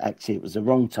suggests that actually it was the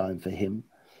wrong time for him.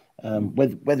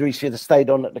 Whether he should have stayed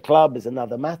on at the club is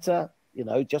another matter. You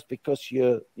know, just because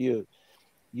you're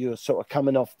sort of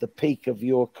coming off the peak of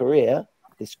your career,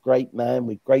 this great man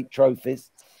with great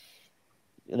trophies,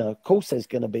 you know, of course there's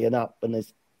going to be an up and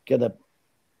there's going to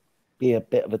be a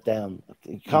bit of a down.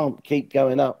 You can't keep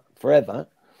going up forever.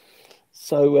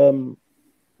 So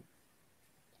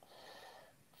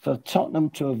for Tottenham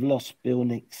to have lost Bill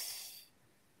Nick's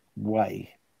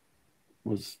way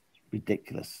was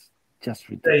ridiculous. Just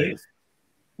ridiculous.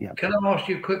 Yeah. Can I ask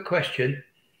you a quick question?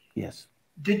 Yes.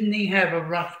 Didn't he have a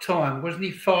rough time? Wasn't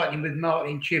he fighting with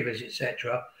Martin Chivers,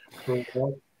 etc., for a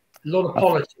while? A lot of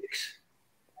politics.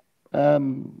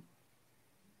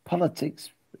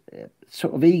 Politics,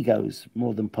 sort of egos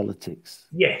more than politics.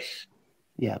 Yes.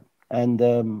 Yeah. And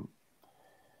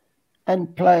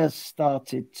players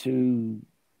started to.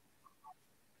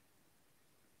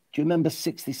 Do you remember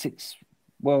 66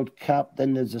 World Cup?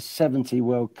 Then there's a 70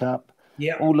 World Cup.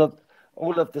 Yeah. All of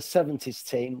the 70s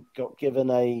team got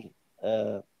given a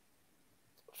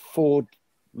Ford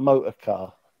motor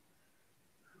car,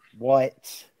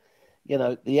 white. You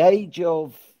know, the age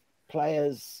of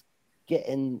players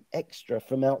getting extra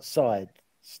from outside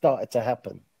started to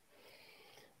happen.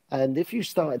 And if you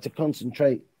started to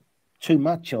concentrate too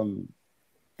much on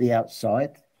the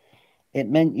outside, it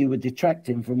meant you were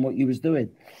detracting from what you was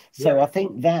doing. So I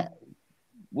think that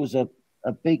was a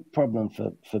big problem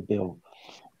for Bill.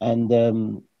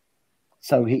 And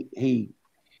so he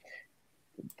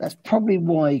that's probably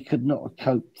why he could not have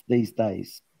coped these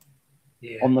days.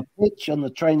 Yeah. On the pitch, on the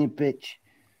training pitch,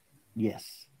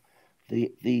 yes.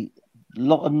 The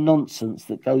lot of nonsense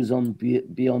that goes on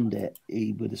beyond it,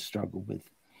 he would have struggled with.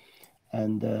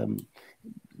 And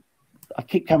I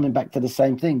keep coming back to the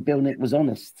same thing. Bill Nick was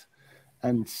honest.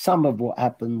 And some of what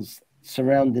happens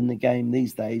surrounding the game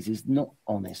these days is not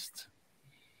honest.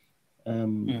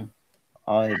 I'm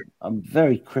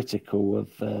very critical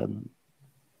of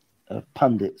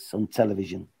pundits on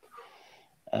television.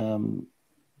 I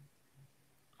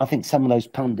think some of those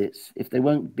pundits, if they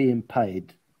weren't being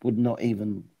paid, would not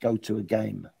even go to a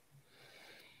game.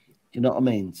 Do you know what I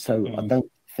mean? So I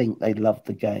don't think they love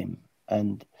the game.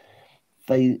 And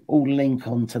they all link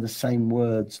on to the same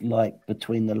words like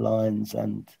between the lines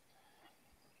and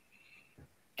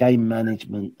game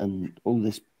management and all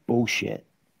this bullshit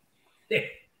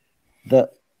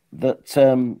that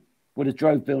would have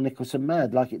drove Bill Nicholson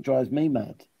mad, like it drives me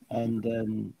mad.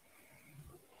 And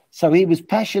so he was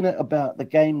passionate about the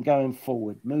game going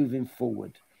forward, moving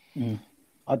forward.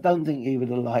 I don't think he would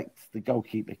have liked the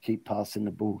goalkeeper keep passing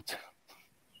the ball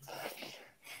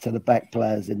to the back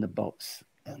players in the box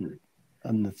and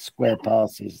the square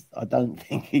passes. I don't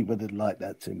think he would have liked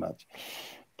that too much.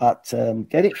 But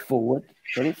get it forward,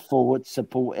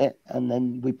 support it, and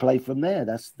then we play from there.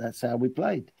 That's how we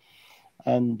played.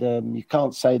 And you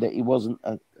can't say that he wasn't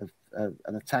an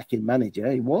attacking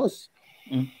manager. He was.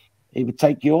 He would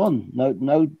take you on,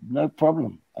 no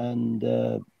problem. And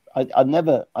I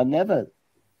never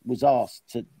was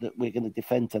asked that we're going to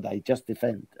defend today, just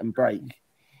defend and break.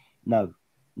 No,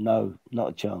 not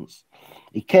a chance.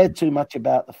 He cared too much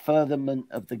about the furtherment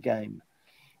of the game.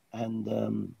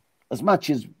 And as much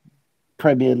as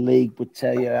Premier League would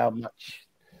tell you how much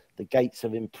the gates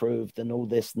have improved and all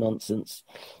this nonsense,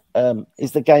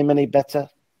 is the game any better?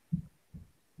 I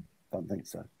don't think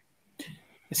so.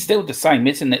 It's still the same,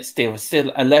 isn't it? Still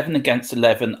 11 against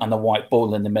 11 and a white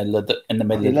ball in the middle of the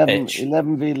pitch.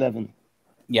 11 v 11.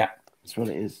 Yeah, that's what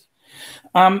it is.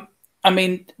 I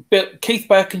mean, Keith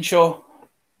Birkinshaw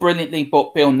brilliantly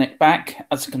brought Bill Nick back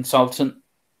as a consultant.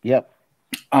 Yep.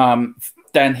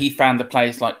 Then he found the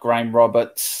players like Graham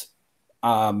Roberts,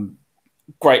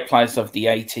 great players of the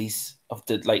 80s, of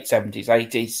the late 70s,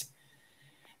 80s.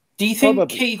 Do you think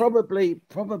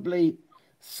probably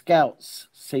scouts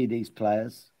see these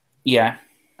players? Yeah.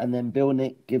 And then Bill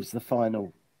Nick gives the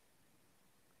final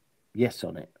yes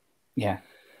on it. Yeah.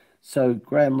 So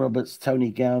Graham Roberts,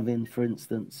 Tony Galvin, for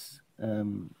instance,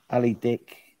 Ali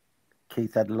Dick,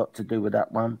 Keith had a lot to do with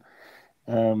that one.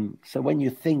 So when you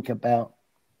think about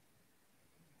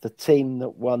the team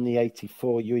that won the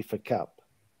 84 UEFA Cup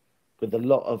with a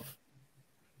lot of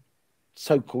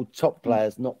so-called top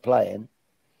players not playing,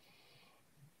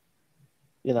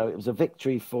 you know, it was a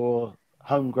victory for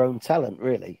homegrown talent,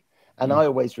 really. And I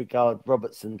always regard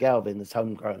Roberts and Galvin as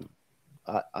homegrown.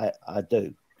 I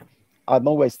do. I'm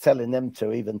always telling them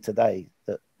to, even today,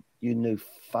 that you knew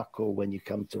fuck all when you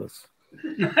come to us.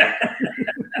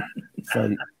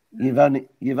 So you've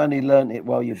only learned it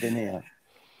while you've been here.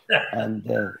 And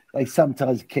they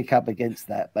sometimes kick up against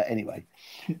that. But anyway,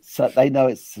 so they know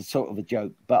it's a sort of a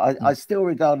joke. But I still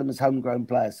regard them as homegrown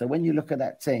players. So when you look at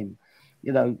that team,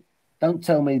 you know, don't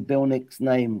tell me Bill Nick's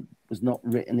name was not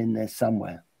written in there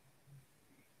somewhere.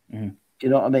 Do you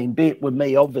know what I mean? Be it with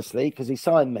me, obviously, because he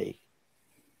signed me.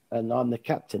 And I'm the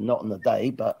captain, not on the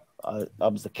day, but I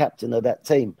was the captain of that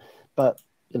team. But,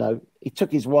 you know, he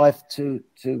took his wife to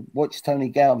watch Tony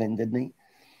Galvin, didn't he?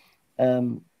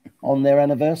 On their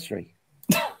anniversary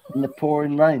in the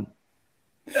pouring rain.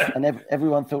 And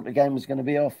everyone thought the game was going to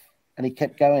be off. And he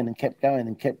kept going and kept going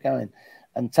and kept going.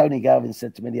 And Tony Galvin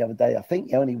said to me the other day, I think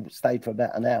he only stayed for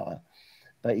about an hour,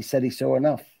 but he said he saw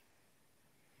enough.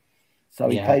 So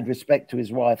he paid respect to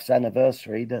his wife's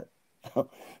anniversary that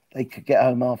they could get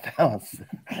home half hours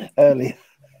earlier.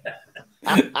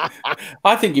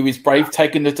 I think he was brave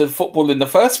taking her to football in the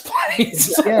first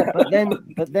place. Yeah,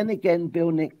 but then again,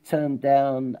 Bill Nick turned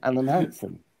down Alan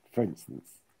Hansen, for instance,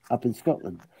 up in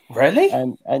Scotland. Really?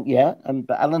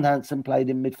 But Alan Hansen played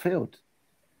in midfield,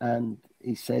 and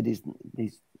he said he's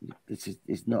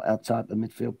not our type of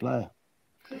midfield player.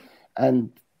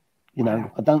 And you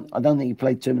know, I don't think he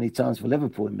played too many times for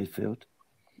Liverpool in midfield.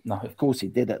 No, of course he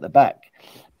did at the back,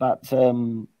 but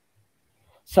so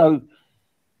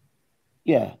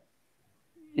yeah,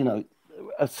 you know,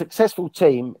 a successful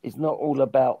team is not all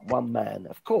about one man.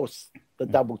 Of course, the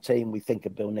double team, we think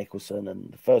of Bill Nicholson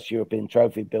and the first European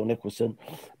trophy, Bill Nicholson,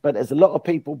 but there's a lot of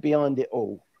people behind it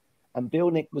all. And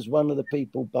Bill Nick was one of the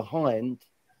people behind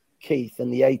Keith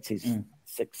and the 80s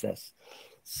success.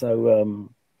 So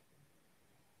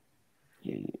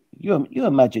you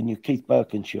imagine you're Keith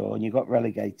Birkinshaw and you got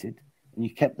relegated and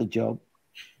you kept the job,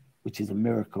 which is a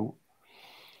miracle.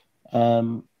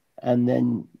 And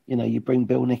then, you know, you bring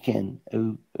Bill Nick in,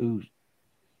 who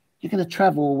you're going to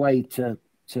travel away to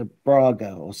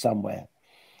Braga or somewhere.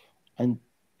 And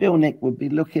Bill Nick would be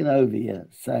looking over you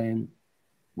saying,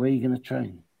 where are you going to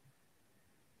train?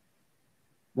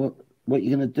 What are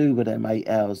you going to do with them 8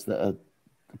 hours that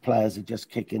the players are just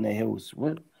kicking their heels?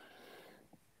 What?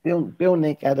 Bill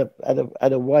Nick had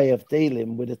a way of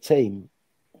dealing with a team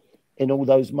in all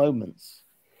those moments.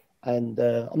 And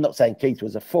I'm not saying Keith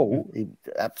was a fool. He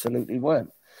absolutely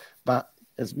weren't. But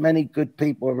as many good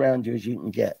people around you as you can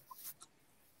get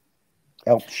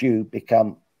helps you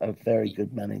become a very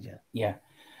good manager. Yeah.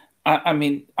 I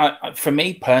mean, for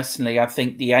me personally, I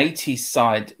think the 80s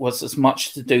side was as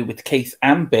much to do with Keith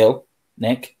and Bill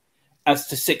Nick as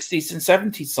the 60s and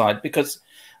 70s side, because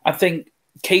I think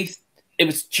Keith, it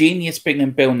was genius bringing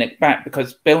Bill Nick back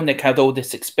because Bill Nick had all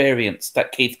this experience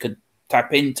that Keith could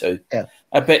tap into. Yeah.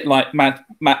 A bit like Matt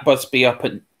Busby up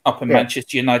in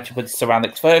Manchester United with Sir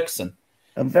Alex Ferguson.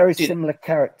 And very similar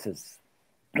characters.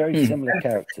 Very similar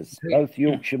characters. Both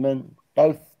Yorkshiremen,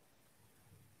 both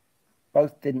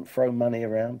didn't throw money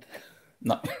around.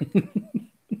 No.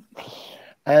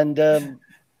 And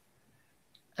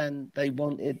they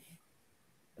wanted,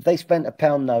 if they spent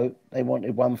 £1 note, they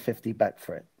wanted 150 back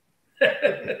for it.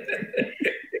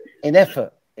 in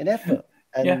effort.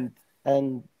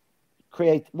 And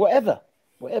create whatever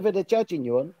they're judging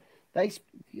you on. They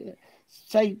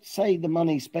say the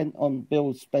money spent on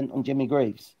Bill spent on Jimmy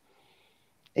Greaves.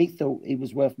 He thought he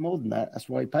was worth more than that. That's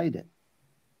why he paid it.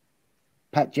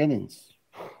 Pat Jennings,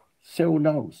 Cyril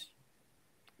Knowles,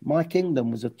 Mike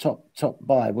England was a top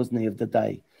buy, wasn't he, of the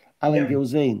day? Alan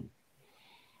Gilzine.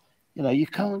 You know, you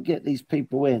can't get these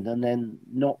people in and then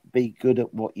not be good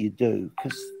at what you do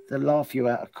because they'll laugh you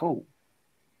out of court.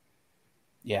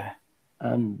 Yeah.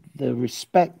 And the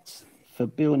respect for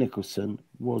Bill Nicholson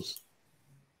was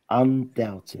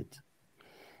undoubted.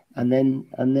 And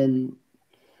then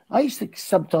I used to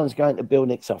sometimes go into Bill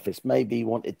Nick's office. Maybe he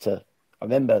wanted to. I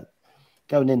remember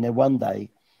going in there one day.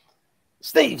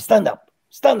 Steve, stand up,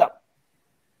 stand up.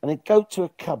 And he'd go to a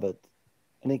cupboard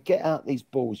and he'd get out these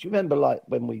balls. You remember, like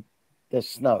when there's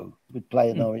snow, we'd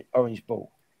play an orange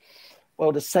ball.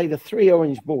 Well, to say the 3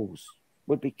 orange balls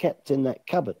would be kept in that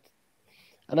cupboard.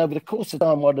 And over the course of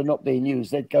time, while they're not being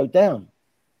used, they'd go down.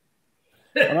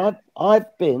 And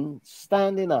I've been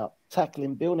standing up,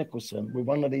 tackling Bill Nicholson with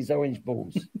one of these orange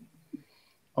balls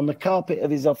on the carpet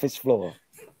of his office floor.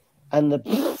 And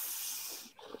the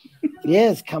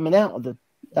air's coming out of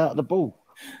the ball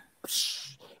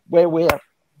where we're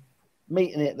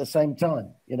meeting it at the same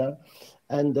time, you know.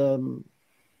 And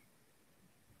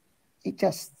it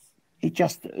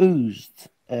just oozed.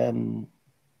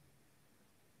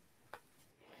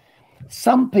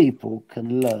 Some people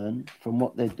can learn from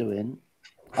what they're doing.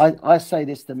 I say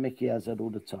this to Mickey Hazard all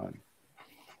the time.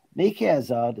 Mickey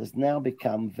Hazard has now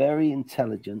become very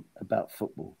intelligent about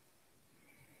football.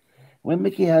 When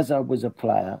Mickey Hazard was a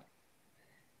player,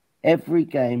 every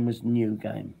game was new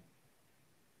game.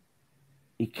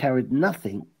 He carried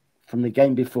nothing from the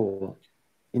game before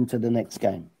into the next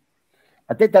game.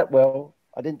 I did that well.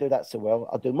 I didn't do that so well.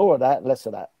 I'll do more of that, less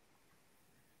of that.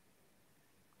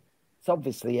 It's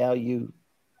obviously how you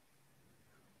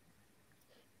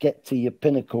get to your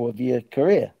pinnacle of your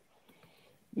career.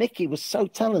 Mickey was so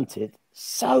talented,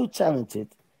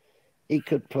 he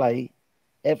could play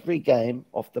every game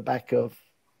off the back of,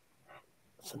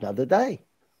 it's another day.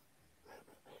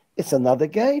 It's another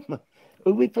game.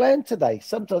 Who are we playing today?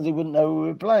 Sometimes he wouldn't know who we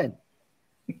were playing.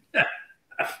 Do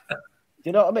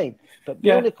you know what I mean? But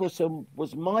Bill Nicholson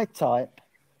was my type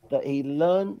that he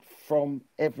learned from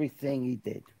everything he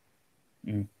did.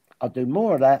 I'll do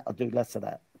more of that, I'll do less of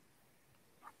that.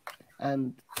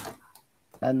 And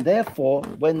therefore,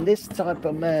 when this type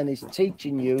of man is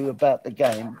teaching you about the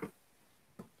game,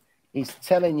 he's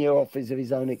telling you off of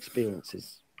his own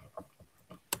experiences.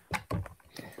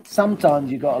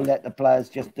 Sometimes you've got to let the players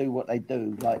just do what they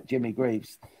do, like Jimmy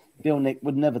Greaves. Bill Nick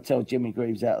would never tell Jimmy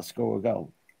Greaves how to score a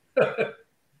goal.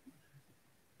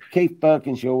 Keith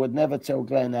Birkinshaw would never tell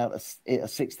Glenn how to hit a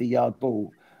 60-yard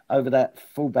ball over that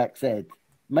fullback's head.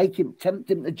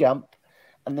 Tempt him to jump,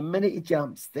 and the minute he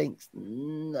jumps, thinks,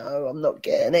 no, I'm not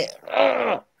getting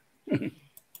it.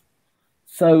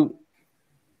 So,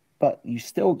 but you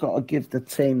still got to give the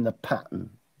team the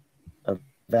pattern of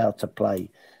how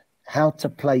to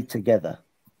play together.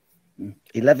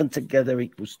 11 together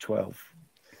equals 12.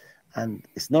 And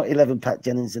it's not 11 Pat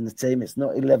Jennings in the team. It's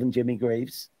not 11 Jimmy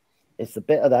Greaves. It's a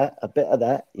bit of that, a bit of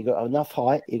that. You got enough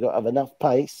height. You got to have enough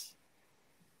pace.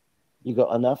 You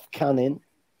got enough cunning.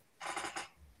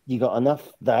 You got enough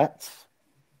that.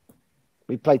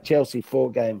 We played Chelsea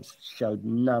 4 games, showed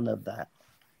none of that.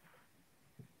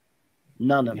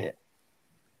 None of it.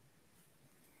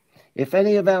 If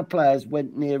any of our players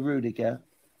went near Rudiger,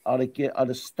 I'd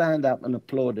have stand up and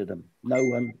applauded them. No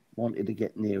one wanted to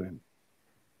get near him.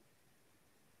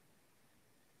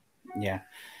 Yeah.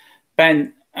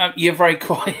 Ben, you're very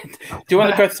quiet. Do you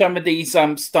want to go through some of these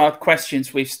start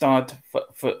questions we've started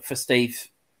for Steve?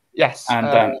 Yes.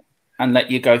 And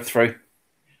let you go through.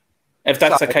 If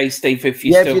that's okay, Steve, if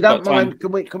you if still you don't got mind,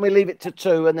 time. can we leave it to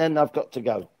 2 and then I've got to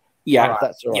go? Yeah. If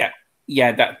that's all right.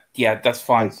 Yeah, that's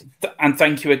fine. And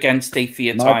thank you again, Steve, for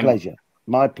your time.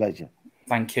 My pleasure.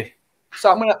 Thank you. So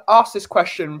I'm going to ask this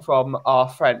question from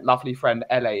our lovely friend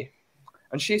Ellie.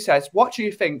 And she says, what do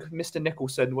you think Mr.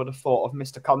 Nicholson would have thought of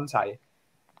Mr. Conte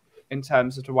in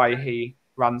terms of the way he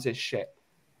runs his ship?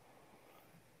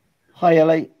 Hi,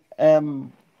 Ellie.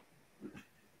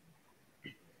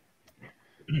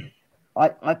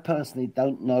 I personally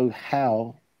don't know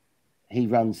how he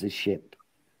runs his ship.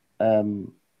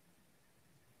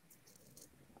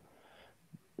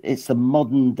 It's a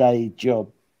modern day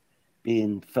job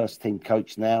being first team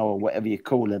coach now, or whatever you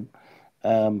call him.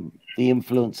 The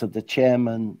influence of the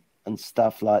chairman and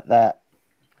stuff like that.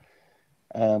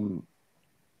 Bill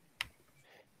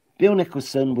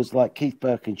Nicholson was like Keith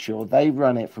Birkinshaw. They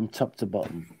run it from top to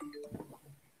bottom.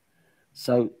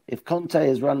 So if Conte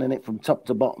is running it from top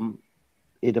to bottom,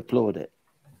 he'd applaud it.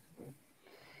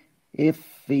 If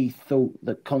he thought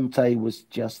that Conte was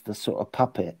just a sort of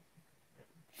puppet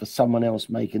for someone else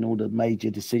making all the major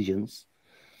decisions,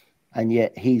 and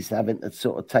yet he's having to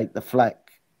sort of take the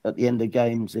flack at the end of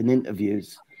games in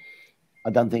interviews,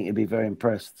 I don't think he'd be very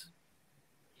impressed.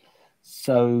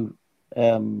 So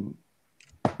I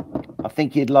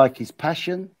think he'd like his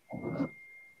passion.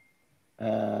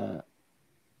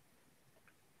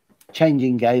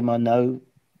 changing game, I know,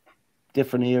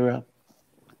 different era,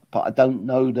 but I don't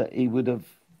know that he would have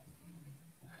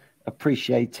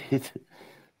appreciated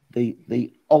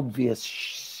the obvious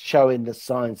showing the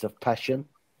signs of passion.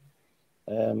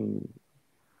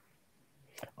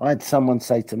 I had someone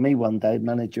say to me one day,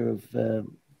 manager of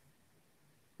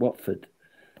Watford,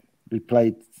 we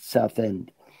played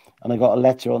Southend, and I got a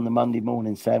letter on the Monday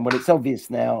morning saying, well, it's obvious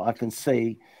now, I can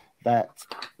see that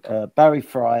Barry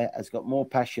Fry has got more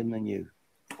passion than you.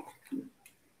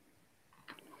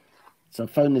 So I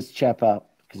phoned this chap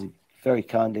up, because he very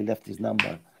kindly left his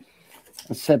number,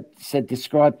 and said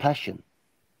describe passion.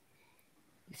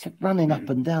 He said, running up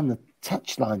and down the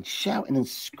touchline, shouting and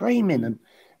screaming,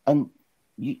 and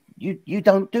you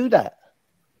don't do that.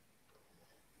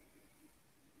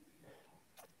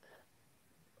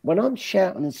 When I'm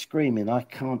shouting and screaming, I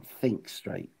can't think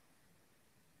straight.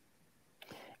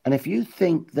 And if you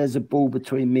think there's a ball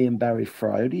between me and Barry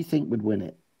Fry, who do you think would win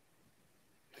it?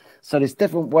 So there's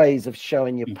different ways of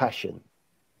showing your passion,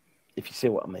 if you see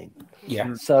what I mean.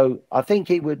 Yeah. So I think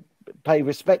he would pay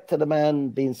respect to the man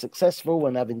being successful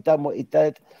and having done what he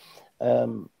did. He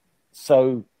would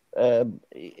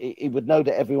know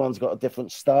that everyone's got a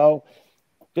different style.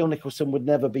 Bill Nicholson would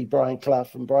never be Brian Clough,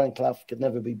 and Brian Clough could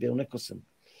never be Bill Nicholson.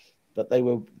 But they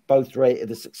were both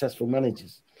rated as successful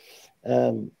managers.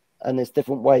 And there's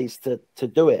different ways to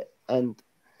do it. And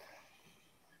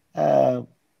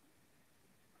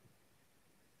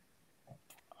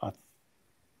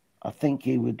I think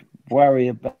he would worry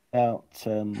about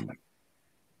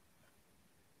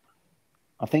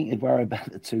I think he'd worry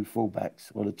about the two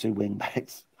fullbacks or the two wing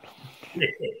backs.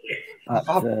 But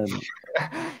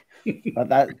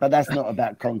that's not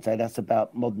about Conte. That's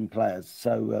about modern players.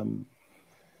 So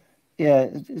yeah,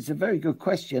 it's a very good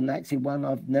question. Actually, one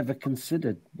I've never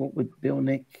considered. What would Bill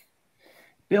Nick?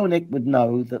 Bill Nick would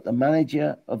know that the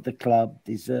manager of the club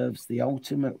deserves the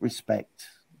ultimate respect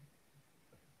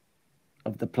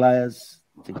of the players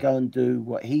to go and do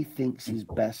what he thinks is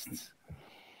best.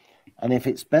 And if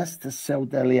it's best to sell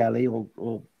Dele Alli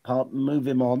or move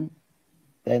him on,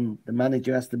 then the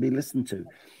manager has to be listened to.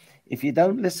 If you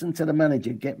don't listen to the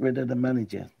manager, get rid of the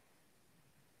manager.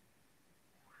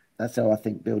 That's how I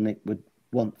think Bill Nick would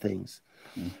want things.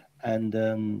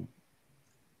 And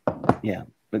yeah,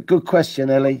 but good question,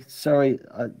 Ellie. Sorry,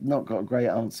 I've not got a great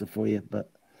answer for you,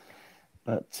 but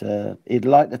he'd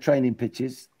like the training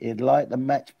pitches. He'd like the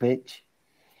match pitch.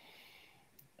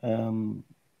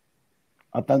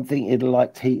 I don't think he'd have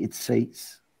liked heated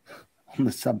seats on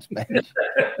the subs bench.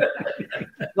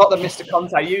 Not that Mr.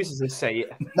 Conte uses his seat.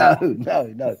 No.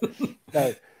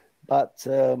 But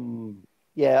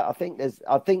yeah, I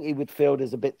think he would feel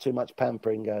there's a bit too much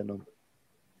pampering going on.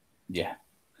 Yeah.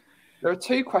 There are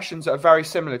two questions that are very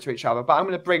similar to each other, but I'm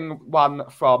going to bring one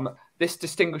from this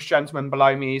distinguished gentleman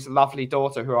below me's lovely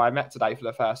daughter, who I met today for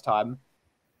the first time.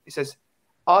 He says,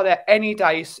 are there any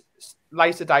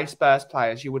later day Spurs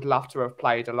players you would love to have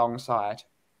played alongside?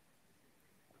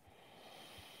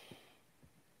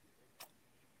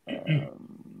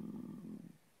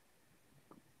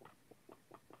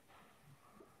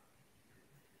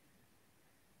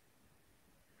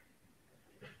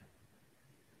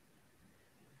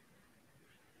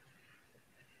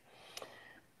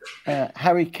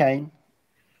 Harry Kane,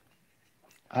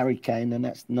 and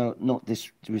that's not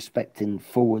disrespecting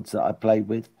forwards that I played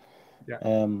with.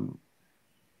 Yeah.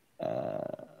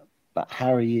 But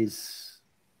Harry is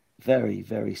very,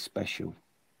 very special.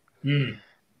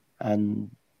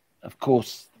 And of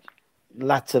course,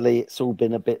 latterly it's all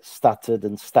been a bit stuttered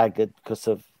and staggered because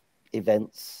of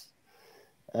events.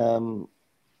 But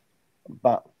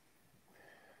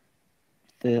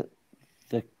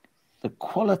the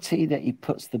quality that he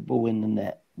puts the ball in the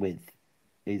net with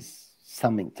is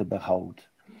something to behold.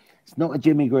 It's not a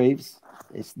Jimmy Greaves.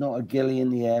 It's not a Gilly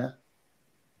in the air.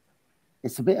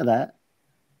 It's a bit of that,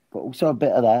 but also a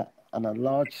bit of that and a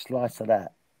large slice of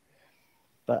that.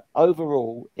 But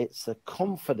overall, it's a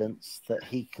confidence that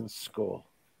he can score.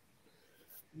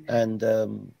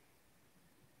 And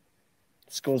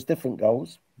scores different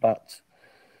goals, but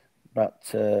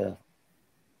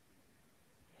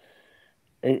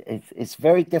it's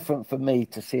very different for me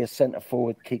to see a centre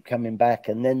forward keep coming back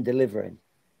and then delivering.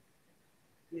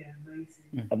 Yeah,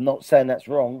 amazing. I'm not saying that's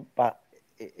wrong, but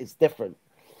it's different.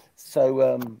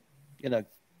 So,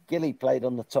 Gilly played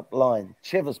on the top line.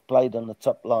 Chivers played on the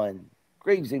top line.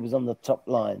 Greavesy was on the top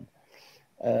line.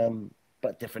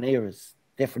 But different eras.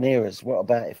 What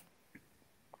about if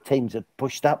teams had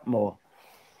pushed up more?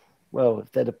 Well,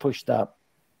 if they'd have pushed up,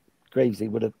 Greavesy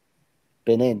would have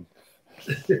been in.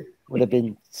 Would have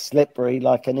been slippery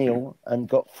like an eel and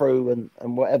got through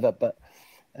and whatever. But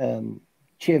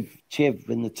Chiv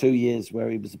in the 2 years where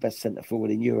he was the best centre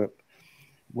forward in Europe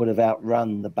would have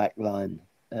outrun the back line.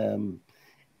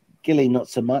 Gilly, not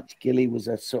so much. Gilly was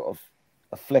a sort of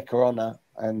a flicker on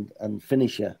and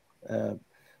finisher,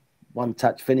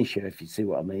 one-touch finisher, if you see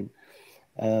what I mean.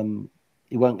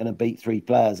 He weren't going to beat 3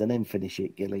 players and then finish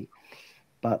it, Gilly.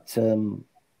 But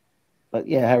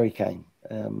yeah, Harry Kane.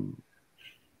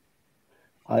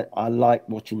 I like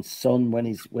watching Son when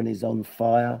he's on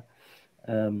fire.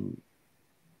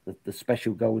 The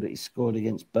special goal that he scored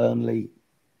against Burnley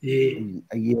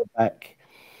a year back.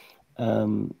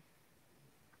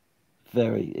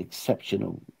 Very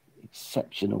exceptional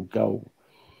goal.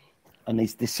 And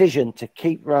his decision to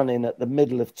keep running at the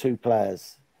middle of 2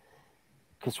 players.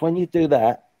 Because when you do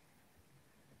that,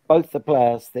 both the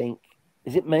players think,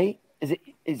 is it me? Is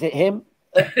it him?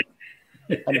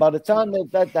 And by the time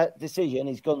they've had that decision,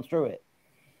 he's gone through it.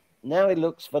 Now he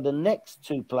looks for the next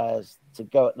 2 players to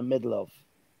go at the middle of.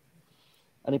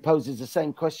 And he poses the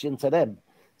same question to them.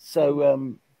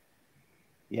 So,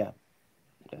 yeah.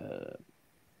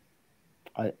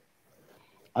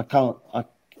 I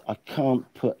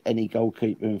can't put any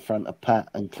goalkeeper in front of Pat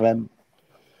and Clem.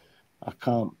 I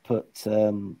can't put...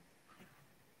 it'd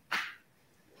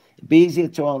be easier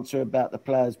to answer about the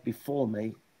players before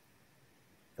me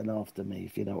than after me,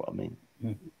 if you know what I mean.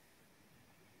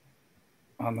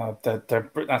 I know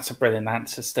that's a brilliant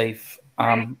answer, Steve.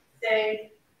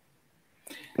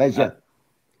 Pleasure.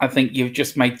 I think you've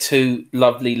just made 2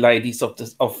 lovely ladies of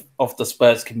the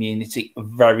Spurs community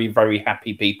very, very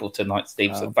happy people tonight,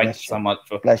 Steve. So thank you so much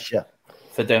for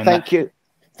doing that.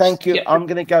 Thank you. Yeah. I'm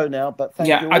going to go now, but thank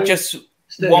you. I just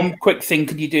one quick thing.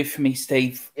 Could you do for me,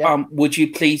 Steve? Yeah. Would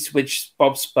you please wish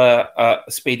Bob Spur a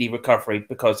speedy recovery,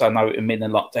 because I know it would mean a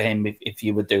lot to him if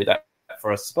you would do that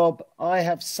for us. Bob, I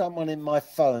have someone in my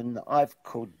phone that I've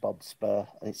called Bob Spur.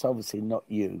 It's obviously not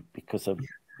you because of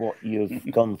what you've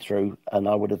gone through, and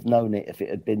I would have known it if it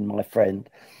had been my friend.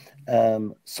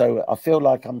 So I feel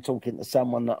like I'm talking to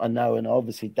someone that I know, and I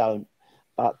obviously don't.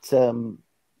 But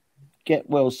get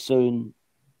well soon.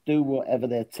 Do whatever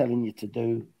they're telling you to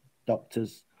do,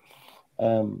 doctors.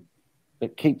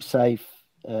 But keep safe.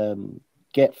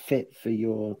 Get fit for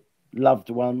your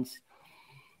loved ones,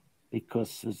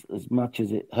 because as much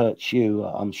as it hurts you,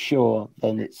 I'm sure,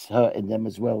 then it's hurting them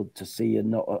as well to see you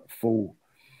not at full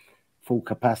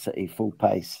capacity, full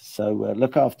pace. So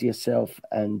look after yourself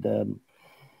and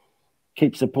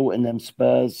keep supporting them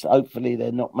Spurs. Hopefully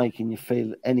they're not making you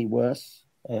feel any worse.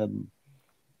 I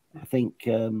think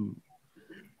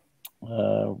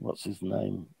what's his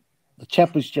name? The chap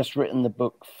who's just written the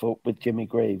book with Jimmy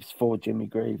Greaves, for Jimmy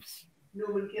Greaves.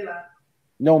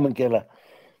 Norman Giller.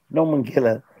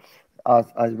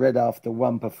 I read after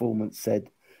one performance said,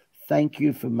 "Thank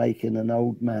you for making an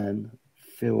old man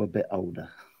feel a bit older."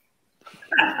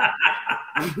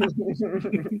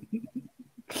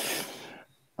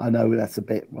 I know that's a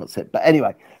bit what's it, but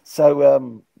anyway.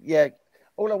 So yeah,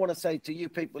 all I want to say to you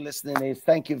people listening is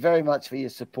thank you very much for your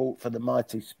support for the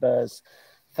mighty Spurs.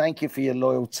 Thank you for your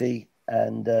loyalty,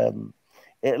 and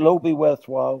it'll all be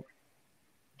worthwhile.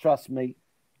 Trust me.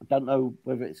 I don't know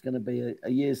whether it's going to be a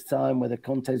year's time, whether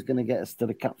Conte's going to get us to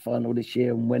the cup final this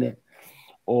year and win it,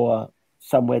 or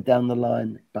somewhere down the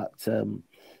line. But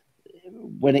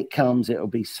when it comes, it'll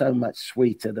be so much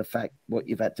sweeter, the fact what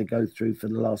you've had to go through for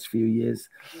the last few years.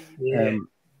 Yeah.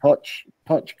 Poch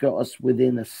got us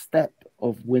within a step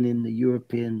of winning the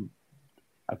European.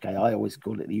 Okay, I always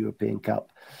call it the European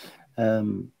Cup.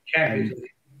 Champions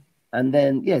League. And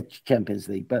then, yeah, Champions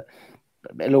League. But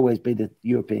it'll always be the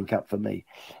European Cup for me.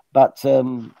 But,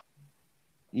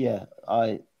 yeah,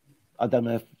 I don't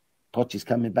know if Poch is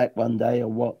coming back one day or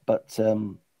what. But,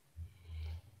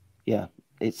 yeah,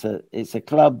 it's a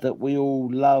club that we all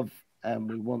love and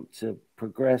we want to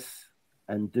progress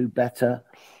and do better.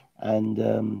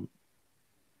 And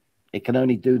it can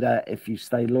only do that if you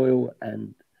stay loyal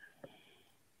and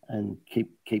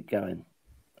keep going.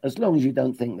 As long as you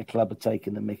don't think the club are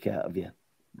taking the mick out of you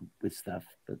with stuff.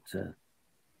 But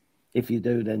if you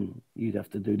do, then you'd have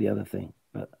to do the other thing.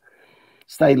 But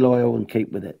stay loyal and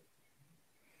keep with it.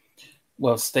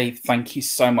 Well, Steve, thank you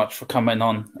so much for coming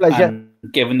on. Pleasure. And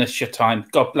giving us your time.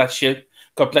 God bless you.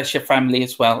 God bless your family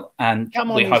as well. And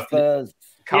come on, you Spurs.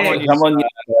 Come on, you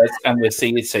Spurs. And we'll see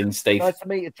you soon, Steve. Nice to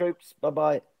meet you, troops.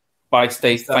 Bye-bye. Bye,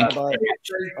 Steve. Thank you.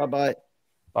 Bye-bye.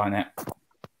 Bye now.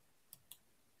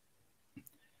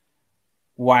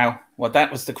 Wow. Well,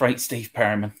 that was the great Steve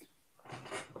Perryman.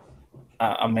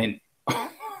 I mean,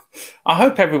 I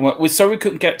hope everyone... We're sorry we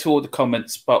couldn't get to all the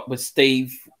comments, but with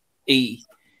Steve, we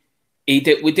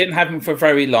didn't have him for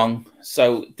very long.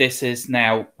 So this is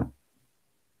now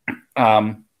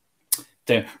Right,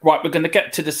 we're going to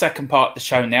get to the second part of the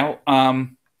show now.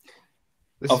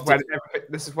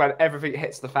 This is when everything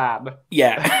hits the fan.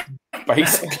 Yeah,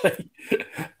 basically.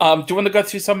 Do you want to go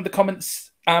through some of the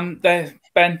comments there,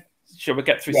 Ben? Shall we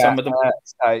get through some of them?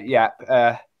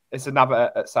 It's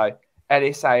another. So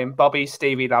Eddie's saying, Bobby,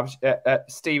 Stevie loves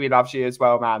you as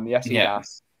well, man. Yes, he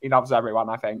does. He loves everyone,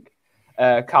 I think.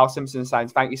 Carl Simpson saying,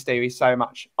 thank you, Stevie, so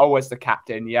much. Always the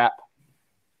captain. Yep.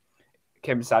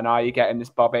 Kim saying, are you getting this,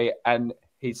 Bobby? And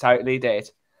he totally did.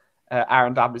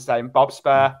 Aaron W saying, Bob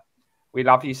Spur, we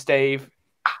love you, Steve.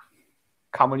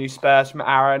 Come on, you Spurs from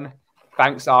Aaron.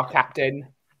 Thanks, our captain.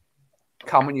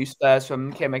 Come on, you Spurs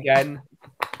from Kim again.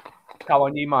 Come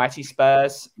on, you mighty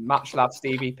Spurs. Much love,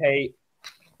 Stevie P.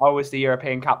 Always the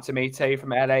European Cup to me too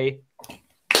from Ellie.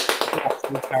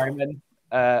 Perryman.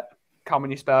 Come on,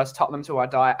 you Spurs. Tottenham till I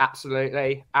die.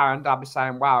 Absolutely. Aaron Dub is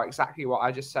saying, wow, exactly what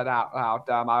I just said out loud.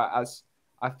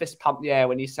 I fist pumped the air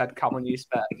when you said, come on, you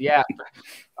Spurs. Yeah,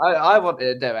 I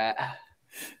wanted to do it.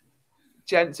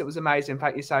 Gents, it was amazing.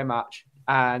 Thank you so much.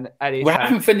 And Eddie, we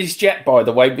haven't finished yet, by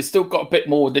the way. We've still got a bit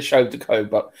more of the show to go.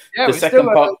 But yeah, the second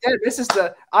part. This is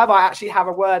I might actually have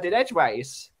a word in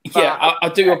edgeways. Yeah, I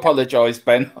do apologise,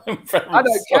 Ben. I don't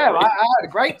care. I had a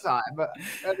great time, but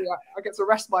I get to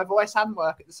rest my voice and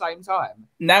work at the same time.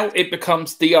 Now it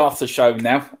becomes the Arthur show.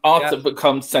 Now Arthur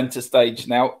becomes centre stage.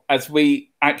 Now, as we're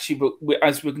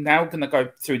now going to go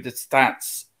through the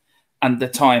stats and the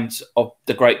times of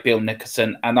the great Bill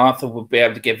Nicholson, and Arthur will be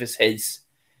able to give us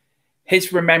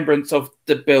his remembrance of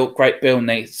the great Bill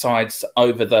Nick sides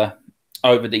over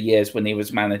the years when he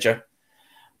was manager.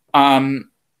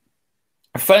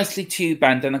 Firstly to you,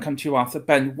 Ben, then I come to you, Arthur.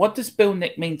 Ben, what does Bill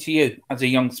Nick mean to you as a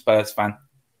young Spurs fan?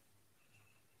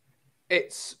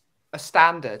 It's a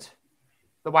standard,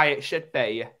 the way it should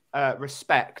be.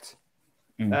 Respect,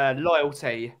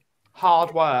 loyalty,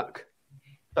 hard work.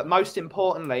 But most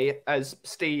importantly, as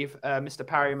Steve, Mr.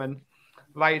 Perryman,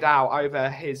 laid out over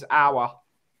his hour,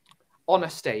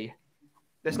 honesty.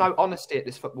 There's no honesty at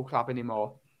this football club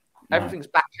anymore. No. Everything's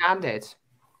backhanded.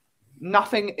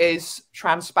 Nothing is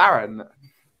transparent.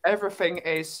 Everything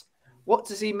is, what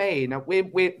does he mean?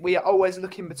 We are always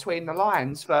looking between the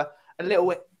lines for a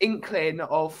little inkling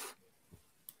of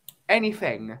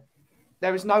anything.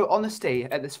 There is no honesty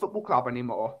at this football club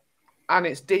anymore. And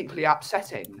it's deeply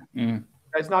upsetting.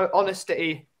 There's no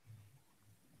honesty.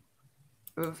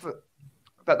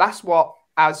 But that's what,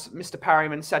 as Mr.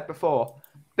 Perryman said before,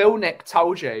 Bill Nick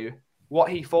told you what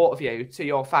he thought of you to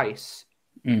your face.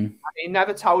 And he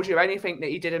never told you anything that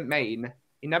he didn't mean.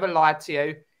 He never lied to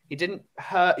you. He didn't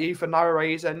hurt you for no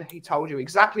reason. He told you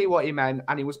exactly what he meant,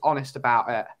 and he was honest about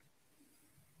it.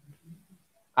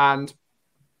 And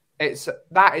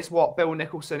that is what Bill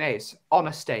Nicholson is.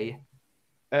 Honesty,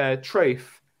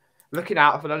 truth, looking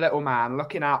out for the little man,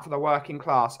 looking out for the working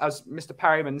class. As Mr.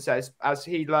 Perryman says, as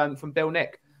he learned from Bill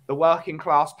Nick, the working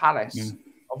class palace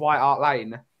of White Hart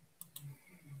Lane.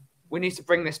 We need to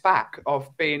bring this back of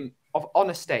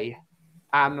honesty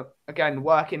and, again,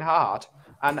 working hard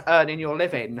and earning your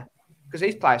living, because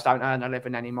these players don't earn a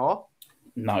living anymore.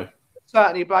 No.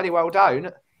 Certainly bloody well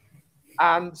don't.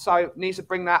 And so needs to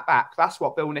bring that back. That's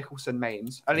what Bill Nicholson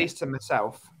means, at least to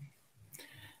myself.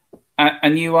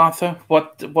 And you, Arthur,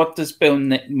 what does Bill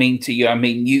mean to you? I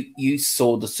mean, you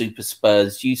saw the Super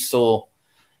Spurs, you saw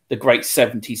the great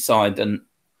 70s side and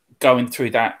going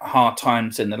through that hard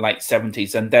times in the late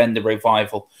 70s and then the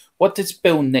revival. What does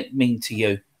Bill Nick mean to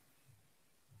you?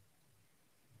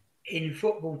 In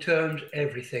football terms,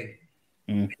 everything.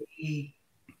 He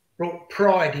brought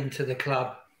pride into the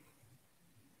club.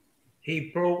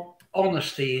 He brought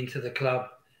honesty into the club.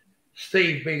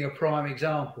 Steve being a prime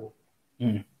example.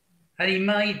 And he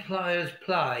made players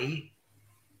play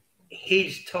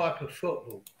his type of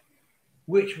football,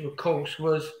 which, of course,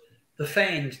 was the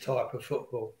fans' type of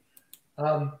football.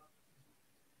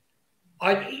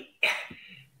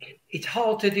 It's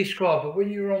hard to describe, but when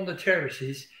you were on the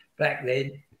terraces back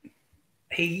then,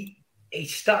 he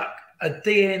stuck a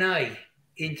DNA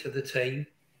into the team,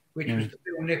 which was the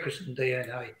Bill Nicholson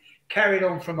DNA. Carried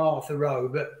on from Arthur Rowe,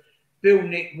 but Bill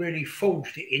Nick really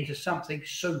forged it into something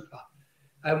super.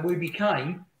 And we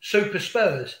became Super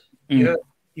Spurs.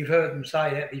 You've heard them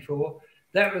say that before.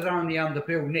 That was only under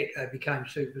Bill Nick they became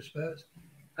Super Spurs.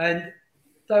 And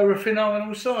they were a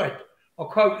phenomenal side. I'll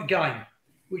quote the game,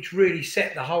 which really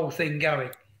set the whole thing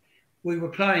going. We were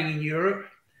playing in Europe.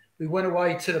 We went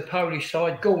away to the Polish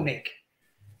side, Gornik,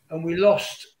 and we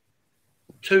lost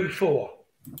 2-4 or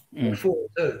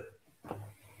 4-2.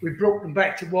 We brought them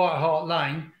back to White Hart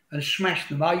Lane and smashed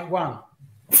them 8-1.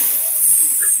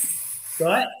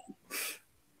 Right?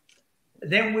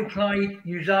 Then we played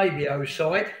Eusebio's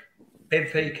side,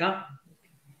 Benfica.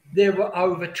 There were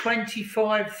over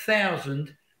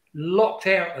 25,000 locked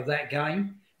out of that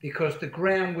game because the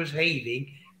ground was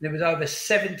heaving. There was over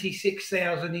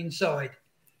 76,000 inside.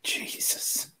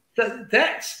 Jesus. So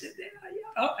that's...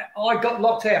 I got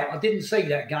locked out. I didn't see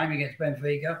that game against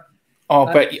Benfica. Oh,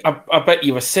 I bet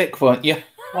you were sick, weren't you?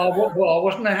 Well, I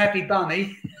wasn't a happy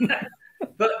bunny.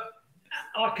 But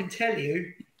I can tell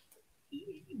you,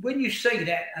 when you see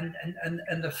that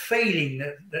and the feeling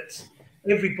that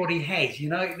everybody has, you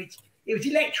know, it was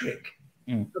electric.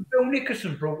 But Bill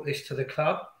Nicholson brought this to the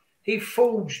club. He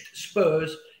forged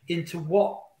Spurs into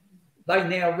what they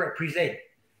now represent.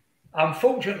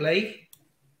 Unfortunately,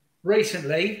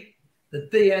 recently, the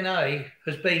DNA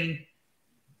has been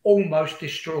almost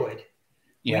destroyed.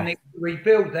 Yeah. We need to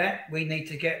rebuild that. We need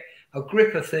to get a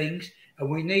grip of things, and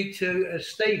we need to, as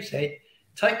Steve said,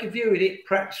 take a view at it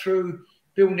perhaps through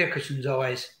Bill Nicholson's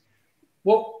eyes.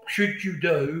 What should you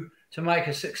do to make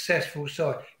a successful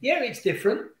side? Yeah, it's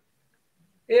different.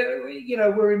 You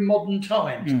know, we're in modern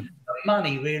times.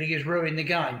 Money really has ruined the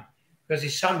game because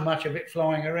there's so much of it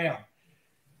flying around.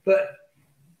 But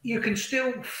you can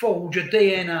still forge a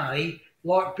DNA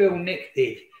like Bill Nick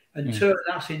did and turn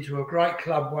us into a great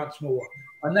club once more.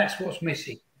 And that's what's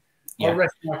missing. Yeah. I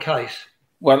rest my case.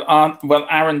 Well,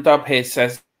 Aaron Dubb here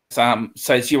says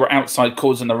you were outside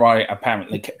causing a riot,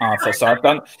 apparently, Arthur. So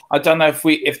I don't know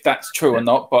if that's true or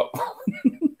not, but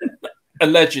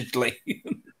allegedly.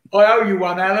 I owe you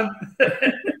one, Alan.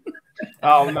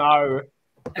 Oh no!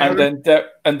 And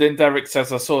then Derek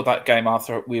says, "I saw that game,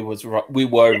 Arthur. We were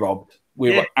robbed.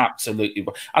 We were absolutely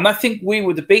robbed. And I think we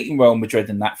would have beaten Real Madrid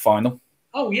in that final.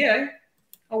 Oh yeah,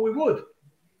 we would.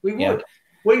 We would. Yeah.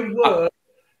 We were,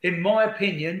 in my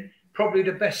opinion, probably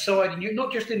the best side in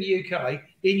not just in the UK,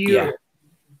 in Europe.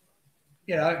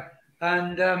 You know,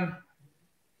 and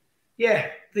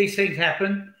these things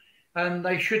happen, and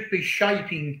they should be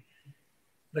shaping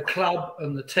the club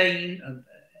and the team and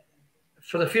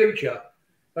for the future.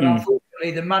 But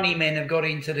unfortunately, the money men have got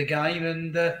into the game,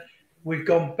 and we've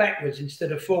gone backwards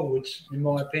instead of forwards, in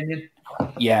my opinion.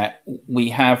 Yeah,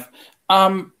 we have.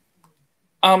 Ben,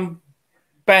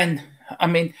 I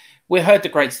mean, we heard the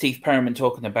great Steve Perryman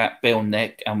talking about Bill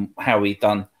Nick and how he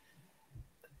done.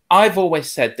 I've always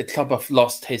said the club have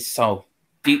lost his soul.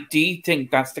 Do you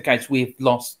think that's the case? We've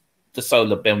lost the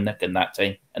soul of Bill Nick in that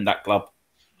team and that club.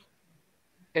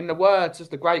 In the words of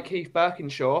the great Keith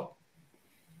Birkinshaw,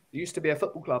 there used to be a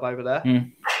football club over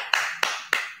there.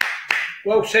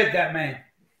 Well said, that man.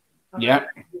 Yeah.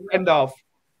 End of.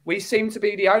 We seem to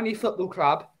be the only football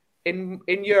club in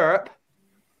Europe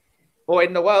or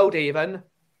in the world even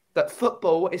that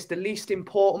football is the least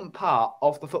important part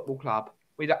of the football club.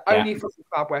 We're the only football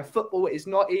club where football is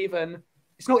not even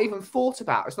thought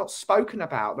about. It's not spoken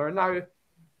about. There are no...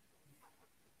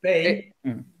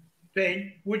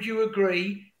 Ben, would you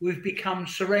agree we've become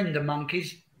surrender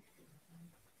monkeys?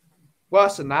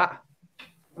 Worse than that.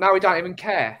 Now we don't even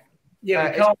care.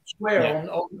 Yeah, we can't swear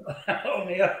on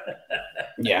here.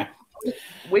 Yeah.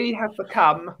 We have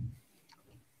become,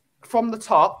 from the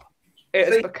top, it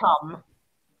has become,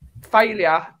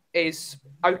 failure is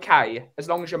okay as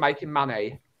long as you're making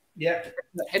money. Yeah.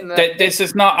 This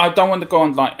is not, I don't want to go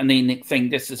on like an Enoch thing.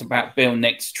 This is about Bill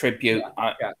Nick's tribute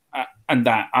and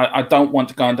that. I don't want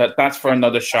to go on that. That's for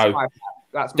another show.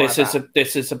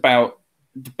 This is about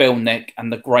Bill Nick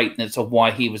and the greatness of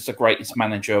why he was the greatest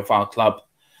manager of our club.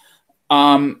 He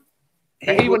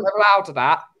wouldn't have allowed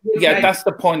that. Yeah, that's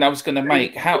the point I was going to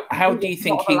make. How do you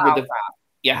think he would have?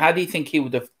 Yeah, how do you think he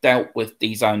would have dealt with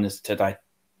these owners today?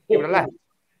 He would have left.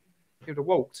 He would have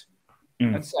walked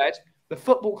and said, "The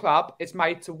football club is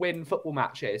made to win football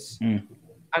matches, and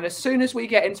as soon as we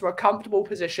get into a comfortable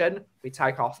position, we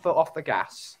take our foot off the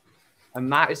gas."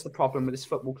 And that is the problem with this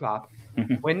football club.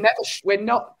 We're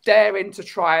not daring to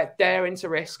try it, daring to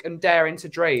risk, and daring to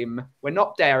dream. We're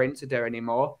not daring to do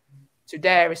anymore. To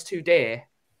dare is too dear.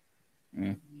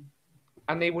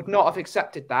 And he would not have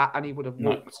accepted that, and he would have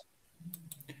walked.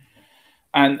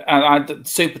 And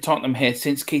Super Tottenham here,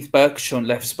 since Keith Birkinshaw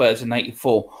left Spurs in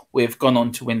 '84, we've gone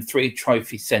on to win 3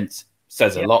 trophies since.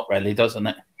 Says a lot, really, doesn't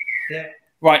it? Yeah.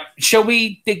 Right. Shall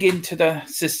we dig into the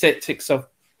statistics of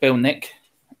Bill Nick?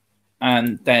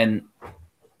 And then,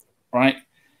 right.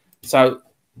 So,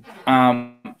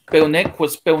 Bill Nick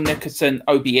was Bill Nicholson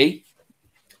OBE.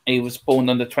 He was born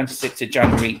on the 26th of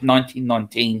January,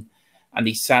 1919, and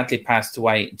he sadly passed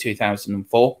away in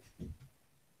 2004.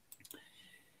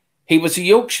 He was a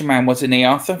Yorkshire man, wasn't he,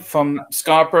 Arthur, from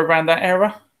Scarborough around that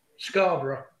era?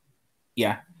 Scarborough.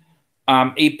 Yeah.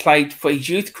 He played for his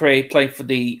youth career. He played for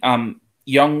the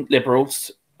Young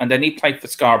Liberals, and then he played for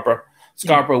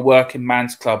Scarborough Working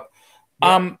Man's Club.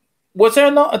 Was there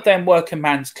a lot of them working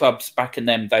man's clubs back in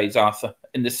them days, Arthur,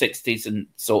 in the 60s and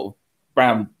sort of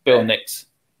around Bill Nicks?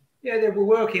 Yeah, there were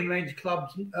working men's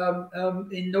clubs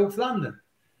in North London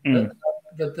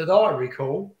that I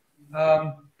recall.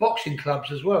 Boxing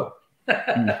clubs as well.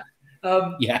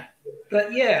 Yeah.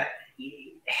 But yeah,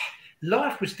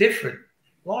 life was different.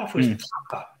 Life was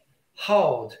tougher,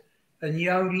 hard, and you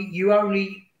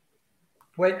only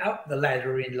went up the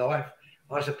ladder in life,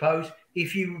 I suppose,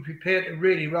 if you were prepared to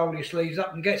really roll your sleeves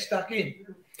up and get stuck in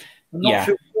and not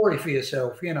feel sorry for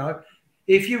yourself. You know,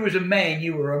 if you was a man,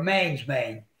 you were a man's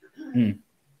man.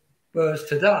 Whereas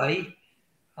today,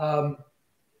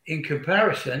 in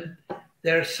comparison,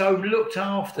 they're so looked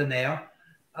after now.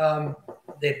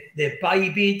 They're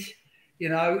babied. You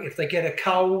know, if they get a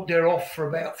cold, they're off for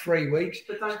about 3 weeks.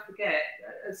 But don't forget,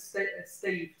 as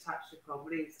Steve touched upon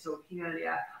when he was talking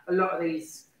earlier, a lot of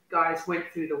these guys went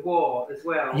through the war as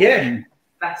well. Yeah.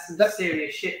 That's some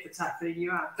serious shit for toughening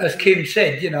you up. As Kim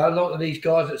said, you know, a lot of these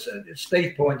guys, that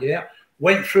Steve pointed out,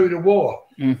 went through the war.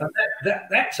 And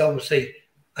that's obviously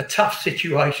a tough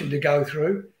situation to go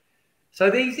through.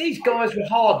 So these guys were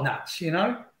hard nuts, you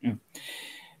know.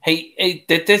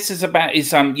 This is about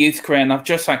his youth career, and I've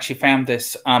just actually found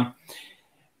this.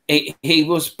 He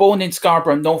was born in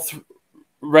Scarborough, North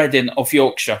Reading of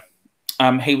Yorkshire.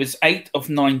 He was 8 of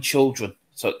 9 children,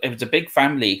 so it was a big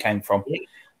family he came from.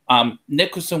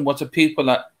 Nicholson was a pupil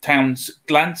at town's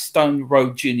Gladstone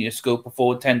Road Junior School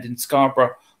before attending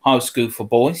Scarborough High School for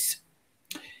Boys.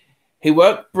 He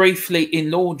worked briefly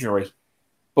in laundry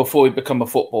before he became a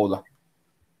footballer.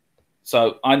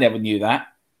 So I never knew that.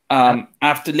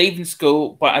 After leaving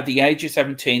school, but at the age of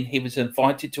 17, he was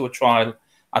invited to a trial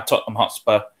at Tottenham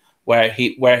Hotspur, where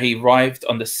he arrived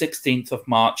on the 16th of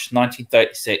March,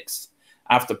 1936,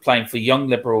 after playing for Young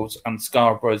Liberals and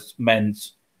Scarborough's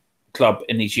men's club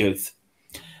in his youth.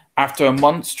 After a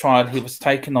month's trial, he was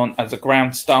taken on as a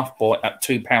ground staff boy at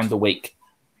 £2 a week.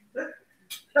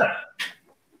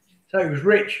 So he was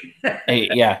rich.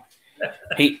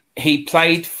 He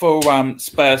played for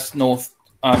Spurs North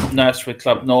Nursery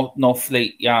Club,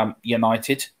 Northfleet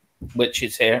United, which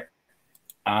is here.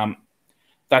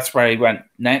 That's where he went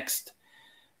next.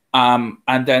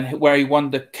 And then where he won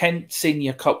the Kent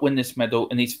Senior Cup Winners' Medal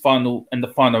in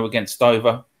the final against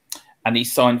Dover. And he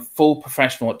signed full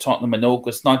professional at Tottenham in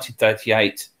August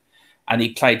 1938. And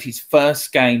he played his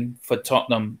first game for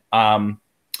Tottenham,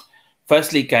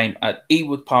 first league game at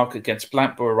Ewood Park against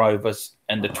Blackburn Rovers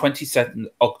on the 22nd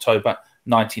October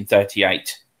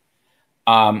 1938.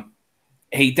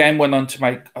 He then went on to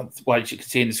make, well, as you can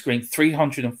see on the screen,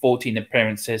 314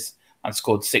 appearances and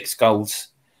scored 6 goals.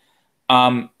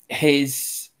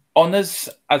 His honours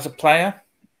as a player,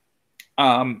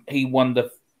 he won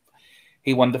the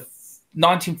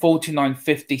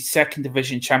 1949-50 Second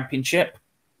Division Championship.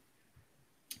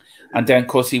 And then, of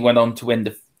course, he went on to win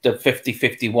the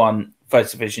 50-51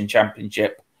 First Division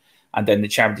Championship and then the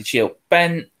Charity Shield.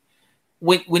 Ben,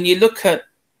 when you look at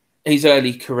his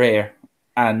early career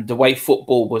and the way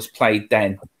football was played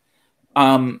then,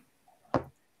 do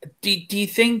you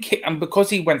think, and because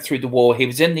he went through the war, he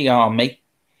was in the army,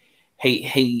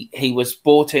 he was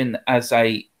brought in as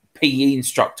a PE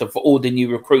instructor for all the new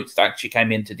recruits that actually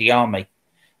came into the army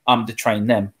to train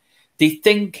them. Do you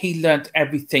think he learned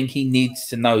everything he needs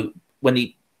to know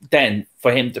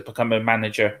for him to become a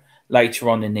manager later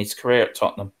on in his career at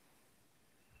Tottenham?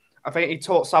 I think he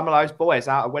taught some of those boys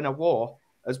how to win a war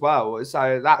as well.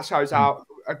 So that shows how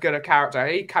good a character.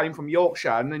 He came from Yorkshire,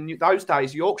 and in those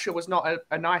days, Yorkshire was not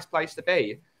a nice place to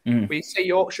be. We see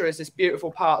Yorkshire as this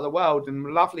beautiful part of the world and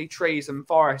lovely trees and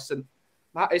forests, and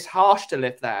that is harsh to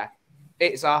live there.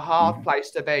 It's a hard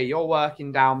place to be. You're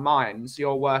working down mines,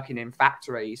 you're working in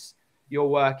factories, you're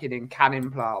working in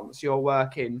canning plants,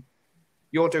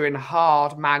 you're doing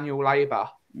hard manual labour.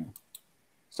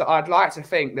 So I'd like to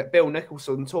think that Bill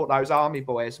Nicholson taught those army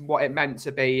boys what it meant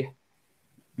to be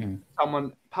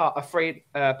someone part of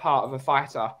a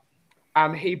fighter.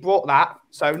 And he brought that.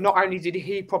 So not only did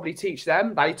he probably teach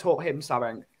them, they taught him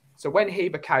something. So when he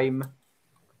became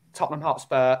Tottenham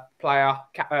Hotspur player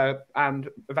and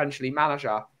eventually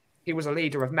manager, he was a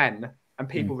leader of men and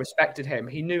people respected him.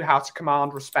 He knew how to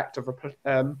command respect of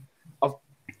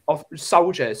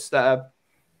soldiers that are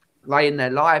laying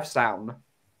their lives down.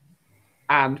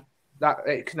 And that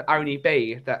it can only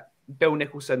be that Bill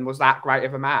Nicholson was that great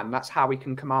of a man. That's how he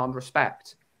can command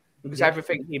respect. Because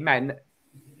everything he meant,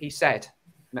 he said.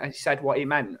 And he said what he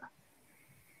meant.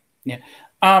 Yeah.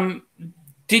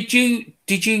 Did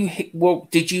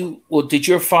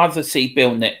your father see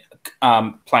Bill Nick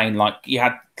playing? Like you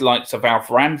had likes of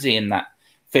Alf Ramsey in that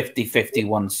 50-50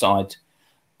 one side.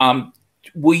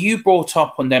 Were you brought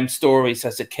up on them stories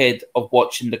as a kid of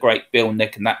watching the great Bill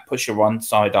Nick and that pusher run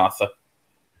side, Arthur,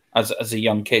 as a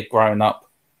young kid growing up?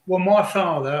 Well, my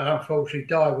father unfortunately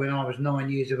died when I was 9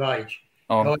 years of age.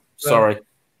 Oh, sorry.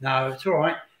 No, it's all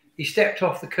right. He stepped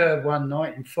off the curb one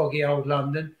night in foggy old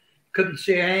London, couldn't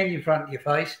see a hand in front of your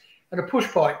face, and a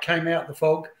push bike came out the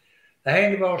fog. The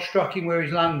handlebar struck him where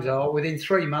his lungs are. Within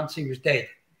 3 months, he was dead.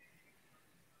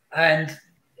 And,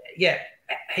 yeah,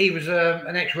 he was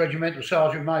an ex-regimental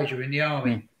sergeant major in the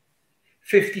army.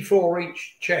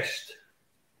 54-inch chest.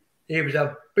 He was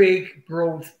a big,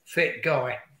 broad, fit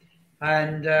guy.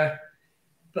 And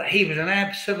but he was an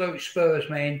absolute Spurs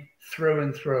man through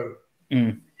and through.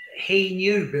 He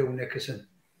knew Bill Nicholson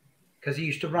because he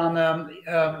used to run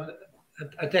a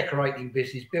decorating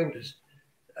business, builders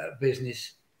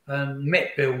business, and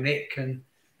met Bill Nick and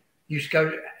used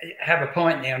to go have a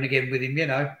pint now and again with him, you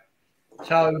know.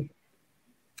 So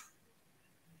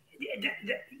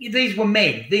these were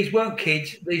men. These weren't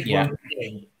kids. These were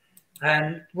men.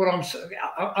 And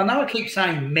I know I keep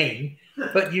saying men,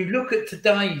 but you look at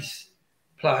today's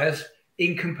players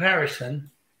in comparison,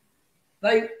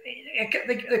 they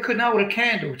couldn't hold a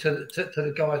candle to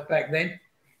the guys back then.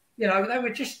 You know, they were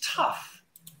just tough.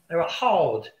 They were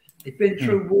hard. They'd been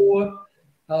through war.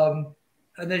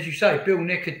 And as you say, Bill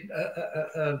Nick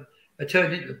had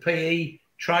turned into the PE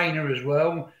trainer as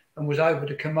well and was able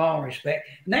to command respect.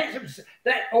 And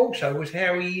that also was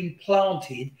how he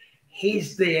implanted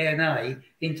his DNA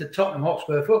into Tottenham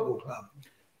Hotspur Football Club.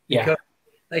 Because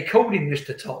they called him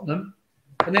Mr. Tottenham,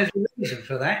 and there's a reason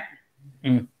for that.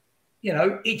 You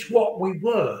know, it's what we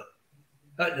were.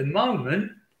 At the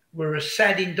moment, we're a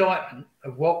sad indictment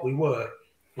of what we were.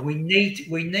 We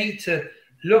need to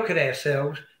look at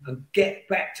ourselves and get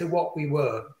back to what we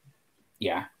were.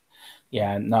 Yeah.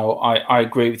 No, I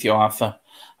agree with you, Arthur.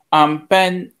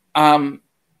 Ben,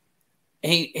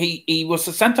 he was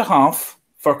a centre half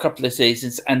for a couple of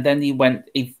seasons, and then he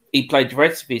played the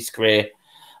rest of his career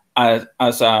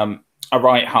as a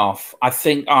right half. I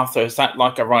think, Arthur, is that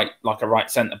like a right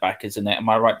centre back, isn't it? Am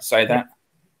I right to say that?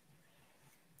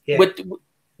 Yeah.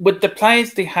 With the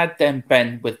players they had then,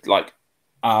 Ben, with like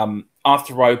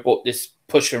Arthur Rowe brought this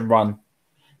push and run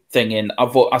thing in.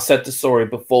 I said the story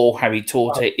before how he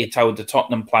taught it. He told the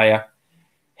Tottenham player,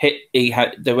 they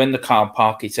were in the car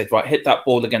park. He said, right, hit that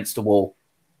ball against the wall,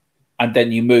 and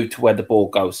then you move to where the ball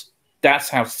goes. That's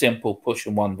how simple push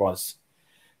and run was.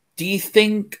 Do you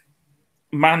think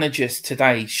managers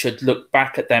today should look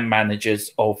back at their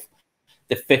managers of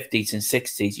the 50s and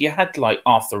 60s? You had like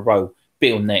Arthur Rowe,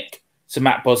 Bill Nick, Sir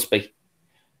Matt Busby,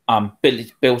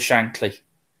 Bill Shankly,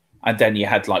 and then you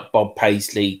had like Bob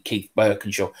Paisley, Keith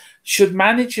Birkinshaw. Should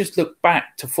managers look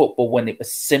back to football when it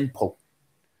was simple?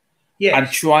 Yes.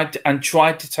 And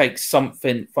try to take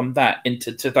something from that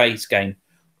into today's game?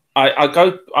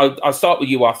 I'll start with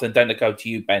you, Arthur, and then I go to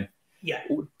you, Ben. Yeah.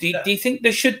 Do you think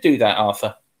they should do that,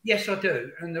 Arthur? Yes, I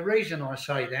do. And the reason I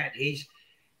say that is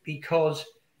because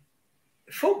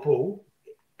football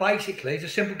basically is a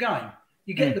simple game.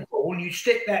 You get the ball and you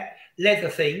stick that leather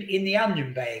thing in the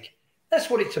onion bag. That's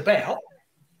what it's about,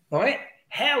 right?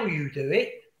 How you do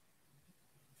it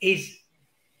is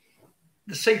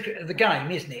the secret of the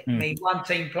game, isn't it? I mean, one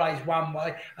team plays one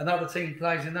way, another team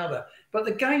plays another. But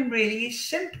the game really is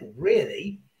simple,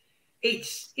 really.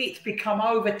 It's become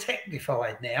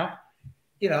over-technified now.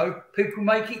 You know, people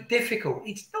make it difficult.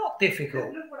 It's not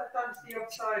difficult. Look what I've done to the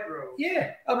offside rules.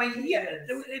 Yeah, I mean,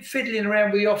 they're fiddling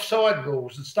around with the offside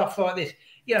rules and stuff like this.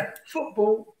 You know,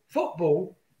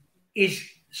 football is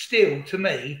still, to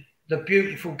me, the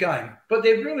beautiful game. But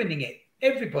they're ruining it.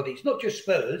 Everybody. It's not just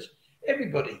Spurs.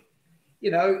 Everybody.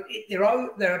 You know,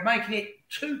 they're making it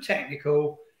too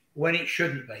technical when it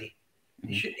shouldn't be.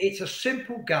 It's a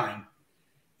simple game.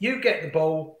 You get the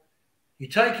ball, you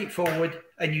take it forward,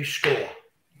 and you score.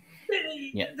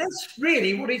 Yeah. That's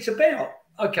really what it's about.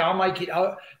 Okay,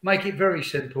 I'll make it very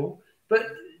simple. But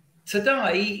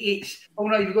today, it's, oh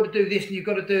no, you've got to do this and you've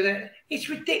got to do that. It's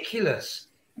ridiculous.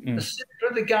 The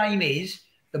simpler the game is,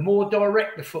 the more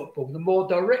direct the football. The more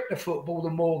direct the football, the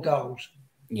more goals.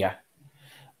 Yeah.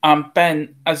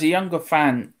 Ben, as a younger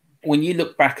fan, when you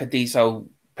look back at these old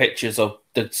pictures of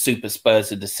the Super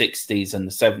Spurs of the 60s and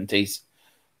the 70s,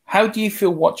 how do you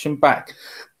feel watching back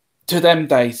to them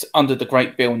days under the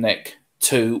great Bill Nick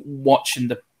to watching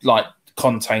the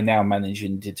Conte now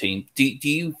managing the team? Do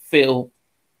you feel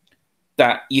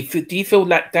that do you feel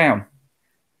let down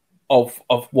of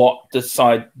what the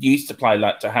side used to play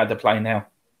like to how they play now?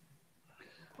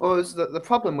 Well, the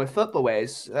problem with football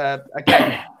is,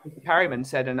 again, Perryman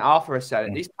said and Arthur has said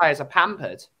it, these players are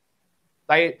pampered.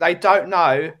 They don't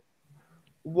know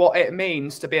what it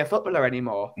means to be a footballer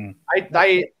anymore.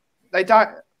 They don't.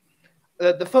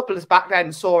 The footballers back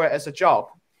then saw it as a job,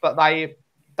 but they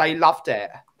loved it.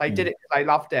 They did it because they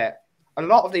loved it. A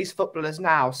lot of these footballers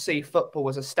now see football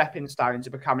as a stepping stone to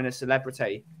becoming a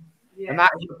celebrity. Yeah. And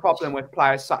that is the problem with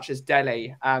players such as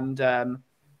Dele and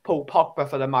Paul Pogba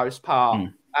for the most part.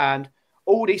 And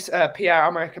all these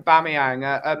Pierre-Emerick Aubameyang,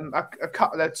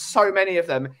 there's so many of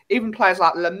them. Even players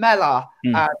like Lamela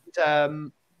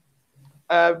and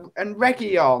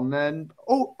Reguilon and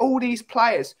all these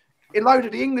players, a load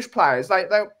of the English players, they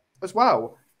as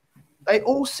well. They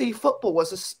all see football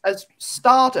as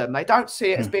stardom. They don't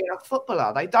see it as being a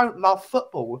footballer. They don't love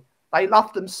football. They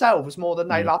love themselves more than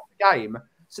they love the game.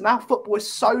 So now football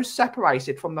is so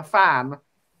separated from the fan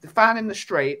in the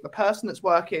street, the person that's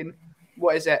working,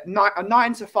 what is it, a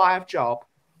 9-to-5 job,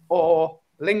 or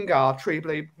Lingard,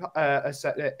 Trebley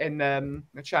in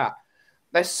the chat.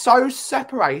 They're so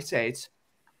separated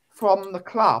from the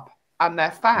club and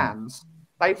their fans.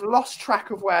 They've lost track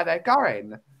of where they're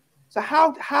going. So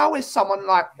how is someone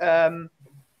like,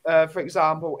 for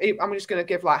example, I'm just going to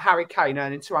give like Harry Kane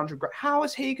earning 200 grand. How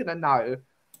is he going to know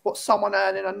what someone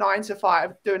earning a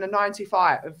 9-to-5, doing a 9 to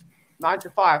 5,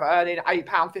 earning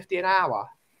 £8.50 an hour?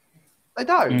 They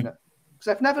don't, because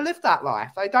they've never lived that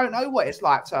life. They don't know what it's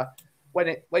like to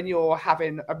when you're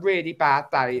having a really bad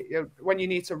day, when you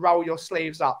need to roll your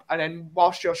sleeves up, and then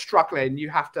whilst you're struggling, you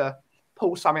have to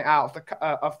pull something out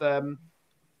of the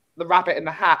rabbit in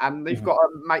the hat, and you've got to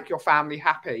make your family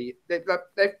happy. They've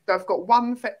got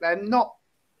one thing.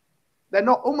 They're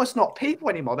almost not people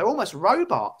anymore. They're almost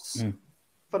robots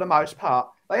for the most part.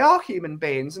 They are human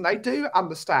beings, and they do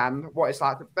understand what it's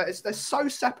like, but they're so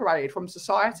separated from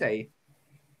society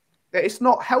that it's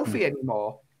not healthy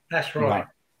anymore. That's right.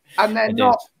 And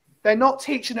they're not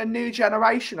teaching a new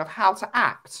generation of how to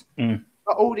act.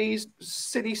 But all these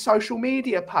silly social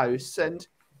media posts, and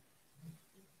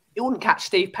you wouldn't catch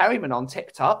Steve Perryman on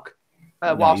TikTok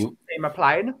whilst the team are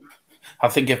playing. I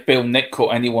think if Bill Nick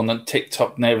caught anyone on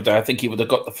TikTok nowadays, I think he would have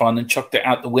got the phone and chucked it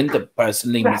out the window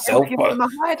personally myself. Give them a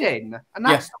hiding, and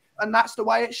that's the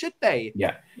way it should be.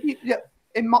 Yeah.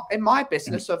 In my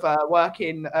business of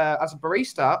working as a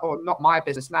barista, or not my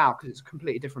business now because it's a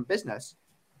completely different business,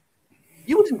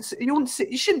 you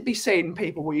shouldn't be seeing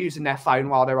people using their phone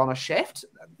while they're on a shift.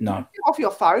 No. Get off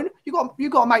your phone. You got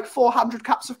to make 400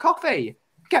 cups of coffee.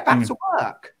 Get back to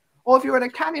work. Or if you're in a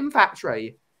canning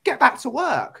factory, get back to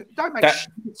work. Don't make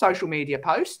social media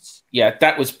posts. Yeah,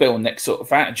 that was Bill Nick's sort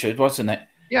of attitude, wasn't it?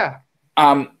 Yeah.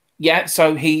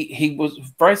 So he was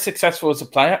very successful as a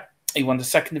player. He won the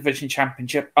second division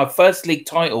championship, our first league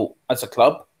title as a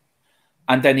club.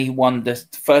 And then he won the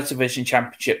first division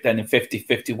championship then in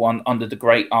 50-51 under the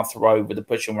great Arthur Rowe with the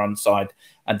push and run side.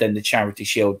 And then the Charity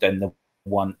Shield, then the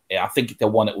one. I think the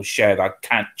one it was shared. I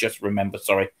can't just remember.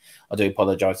 Sorry. I do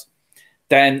apologise.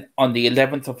 Then on the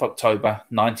 11th of October,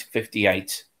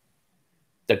 1958,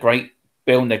 the great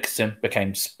Bill Nicholson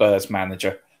became Spurs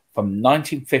manager from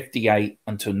 1958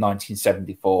 until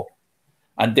 1974.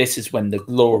 And this is when the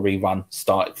glory run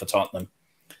started for Tottenham.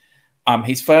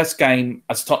 His first game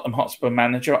as Tottenham Hotspur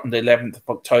manager on the 11th of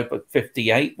October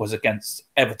 58 was against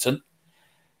Everton.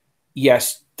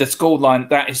 Yes, the scoreline,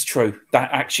 that is true.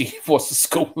 That actually was the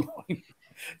scoreline.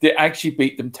 They actually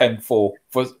beat them 10-4.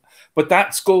 But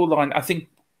that scoreline, I think,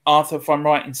 Arthur, if I'm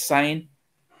right in saying,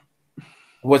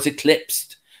 was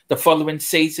eclipsed the following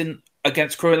season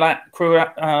against Crew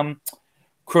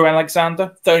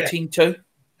Alexander, 13-2. Yeah.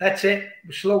 That's it.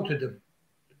 We slaughtered them.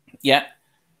 Yeah.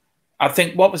 I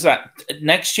think, what was that?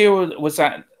 Next year, or was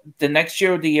that the next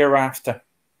year or the year after?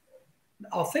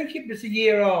 I think it was the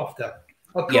year after.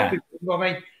 I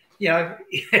mean,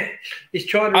 it's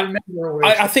trying to remember all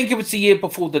this. I think it was the year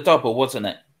before the double, wasn't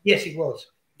it? Yes, it was.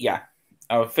 Yeah.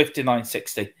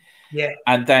 59-60. Yeah.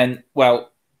 And then,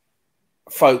 well,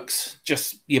 folks,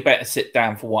 just you better sit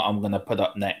down for what I'm going to put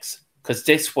up next, because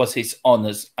this was his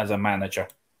honours as a manager.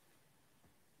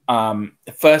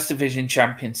 First division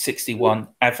champion 61,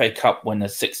 FA Cup winner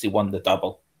 61, the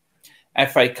double.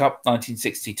 FA Cup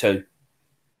 1962.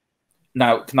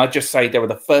 Now, can I just say they were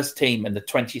the first team in the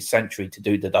 20th century to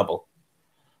do the double.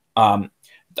 I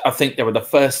think they were the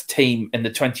first team in the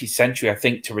 20th century, I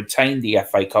think, to retain the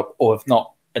FA Cup, or if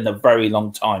not, in a very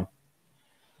long time.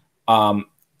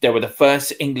 They were the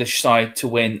first English side to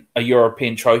win a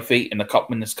European trophy in the Cup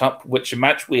Winners' Cup, which a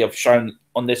match we have shown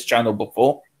on this channel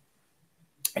before.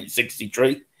 In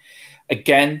 63,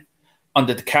 again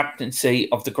under the captaincy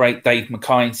of the great Dave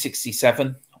Mackay in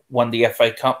 67, won the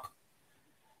FA Cup,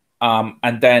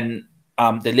 and then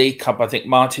the League Cup. I think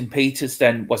Martin Peters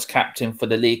then was captain for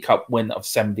the League Cup win of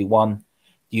 71,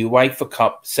 the UEFA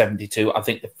Cup 72. I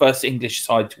think the first English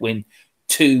side to win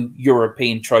 2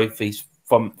 European trophies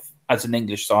as an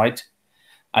English side.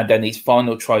 And then his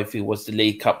final trophy was the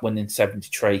League Cup win in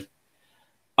 73.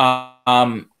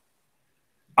 I'll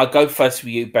go first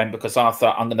with you, Ben, because Arthur,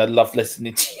 I'm going to love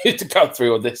listening to you to go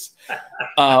through all this.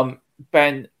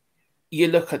 Ben, you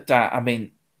look at that. I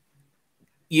mean,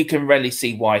 you can really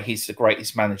see why he's the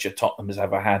greatest manager Tottenham has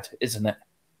ever had, isn't it?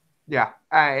 Yeah,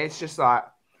 it's just like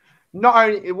not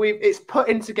only it's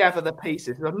putting together the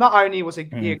pieces. Not only was he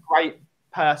a great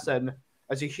person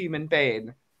as a human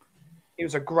being, he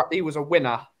was a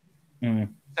winner. So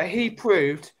he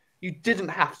proved you didn't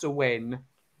have to win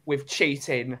with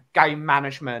cheating, game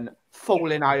management,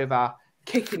 falling over,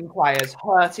 kicking players,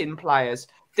 hurting players,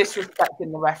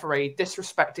 disrespecting the referee,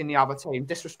 disrespecting the other team,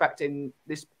 disrespecting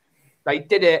this. They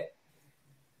did it.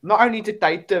 Not only did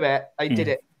they do it, they did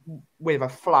it with a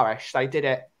flourish. They did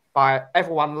it by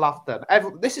everyone loved them.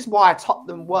 This is why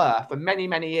Tottenham were for many,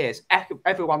 many years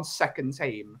everyone's second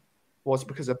team was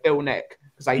because of Bill Nick,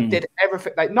 because they did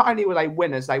everything. Not only were they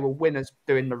winners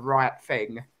doing the right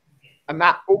thing, and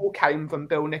that all came from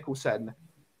Bill Nicholson.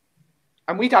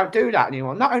 And we don't do that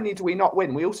anymore. Not only do we not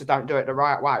win, we also don't do it the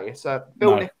right way. So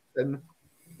Bill Nicholson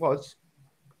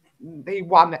he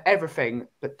won everything,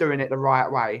 but doing it the right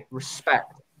way.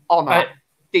 Respect, honour,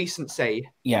 decency.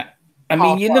 Yeah. I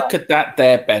mean, you look at that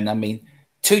there, Ben. I mean,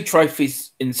 2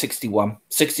 trophies in 61,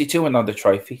 62, another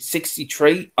trophy,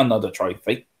 63, another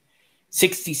trophy,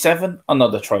 67,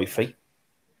 another trophy,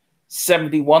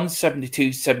 71,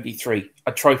 72, 73,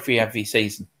 a trophy every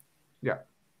season. Yeah.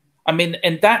 I mean,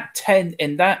 in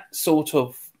that sort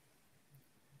of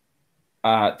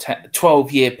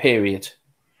 12-year period,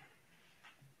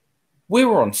 we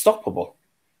were unstoppable.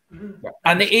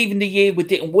 And even the year we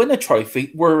didn't win a trophy,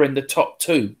 we were in the top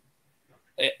 2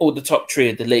 or the top 3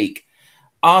 of the league.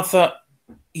 Arthur,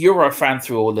 you're a fan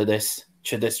through all of this,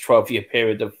 to this 12-year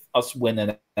period of us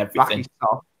winning everything.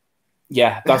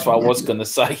 Yeah, that's what I was going to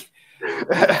say.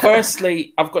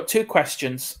 Firstly, I've got 2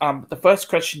 questions. The first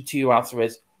question to you, Arthur,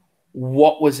 is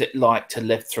what was it like to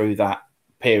live through that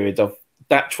period of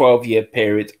that 12-year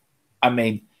period? I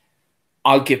mean,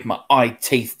 I'll give my eye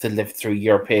teeth to live through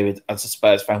your period as a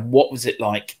Spurs fan. What was it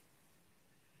like?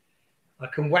 I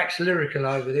can wax lyrical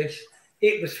over this.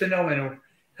 It was phenomenal.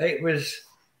 It was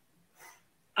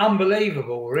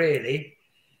unbelievable, really,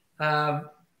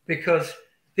 because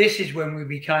this is when we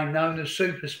became known as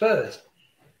Super Spurs.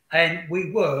 And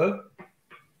we were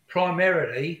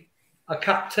primarily a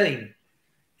cup team.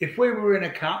 If we were in a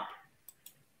cup,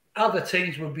 other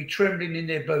teams would be trembling in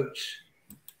their boots.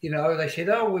 You know, they said,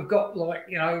 oh, we've got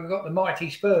we've got the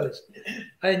mighty Spurs.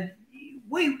 And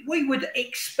we would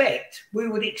expect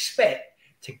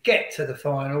to get to the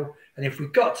final. And if we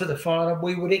got to the final,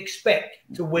 we would expect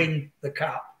to win the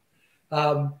cup.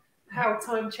 How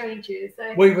time changes.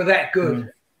 Eh? We were that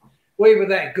good. We were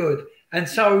that good. And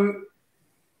so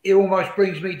it almost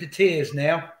brings me to tears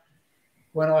now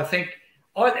when I think,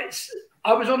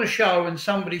 I was on a show and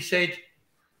somebody said,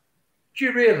 do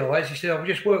you realise, he said, I've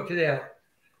just worked it out.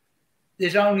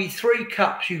 There's only 3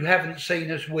 cups you haven't seen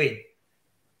us win.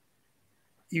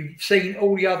 You've seen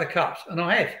all the other cups, and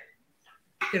I have.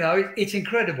 You know, it's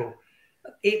incredible.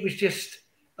 It was just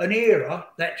an era,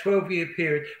 that 12-year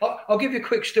period. I'll give you a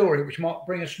quick story, which might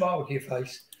bring a smile to your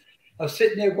face. I was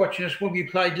sitting there watching us when we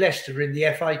played Leicester in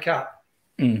the FA Cup.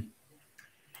 And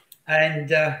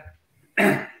I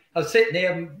was sitting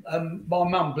there, and my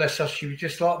mum, bless her, she was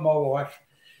just like my wife.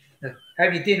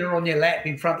 Have your dinner on your lap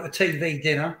in front of the TV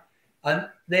dinner. And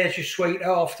there's your sweet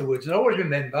afterwards. And I always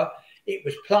remember it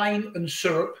was plain and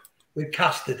syrup with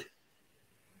custard.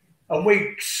 And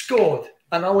we scored.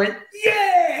 And I went,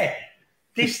 yeah!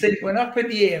 This thing went up in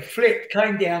the air, flipped,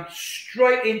 came down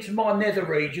straight into my nether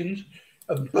regions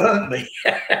and burnt me.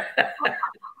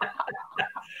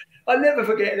 I'll never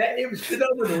forget that. It was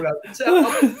phenomenal.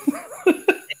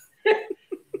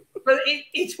 But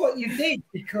it's what you did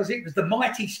because it was the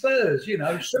mighty Spurs, you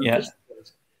know, Super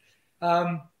Spurs.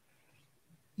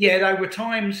 Yeah, there were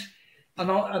times, and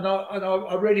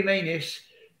I really mean this,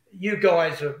 you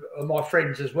guys are my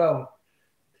friends as well.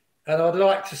 And I'd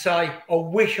like to say, I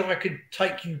wish I could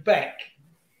take you back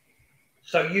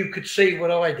so you could see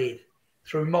what I did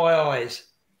through my eyes.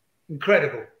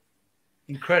 Incredible.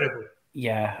 Incredible.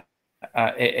 Yeah,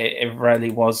 it really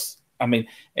was. I mean,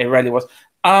 it really was.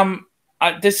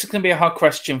 This is going to be a hard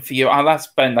question for you. I'll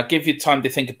ask Ben. I'll give you time to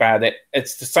think about it.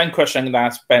 It's the same question I'm going to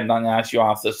ask Ben. I'm going to ask you,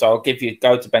 Arthur. So I'll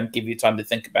go to Ben, give you time to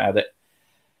think about it.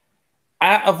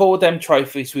 Out of all them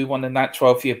trophies we won in that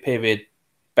 12-year period,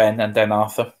 Ben and then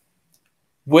Arthur,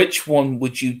 which one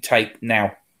would you take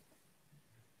now?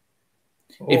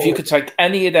 If you could take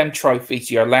any of them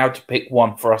trophies, you're allowed to pick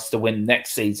one for us to win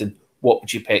next season. What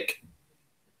would you pick?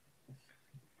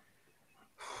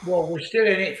 Well, we're still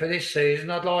in it for this season.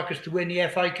 I'd like us to win the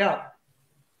FA Cup.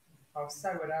 Oh,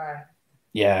 so would I.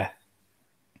 Yeah.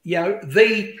 You know,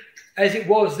 as it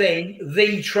was then,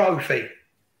 the trophy.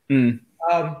 Mm.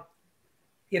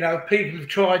 You know, people have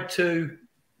tried to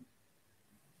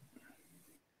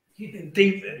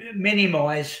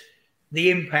minimise the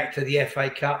impact of the FA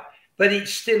Cup, but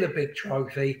it's still a big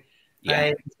trophy. Yeah.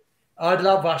 And I'd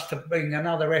love us to bring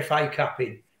another FA Cup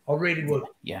in. I really would.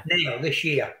 Yeah. Now, this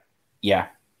year. Yeah.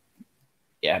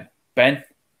 Yeah. Ben?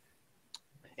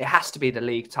 It has to be the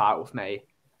league title for me.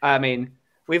 I mean,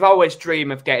 we've always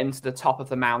dreamed of getting to the top of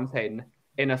the mountain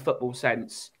in a football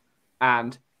sense.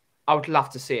 And I would love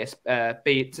to see us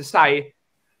say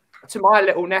to my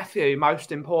little nephew,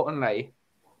 most importantly,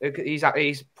 he's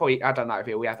probably, I don't know if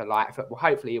he'll ever like football.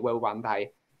 Hopefully he will one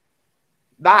day.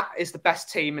 That is the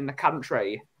best team in the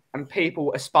country, and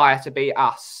people aspire to be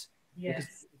us. Yes.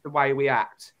 Because of the way we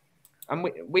act. And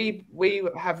we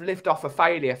have lived off a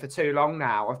failure for too long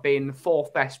now of being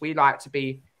fourth best. We like to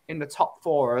be in the top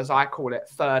four, or as I call it,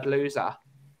 third loser.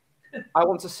 I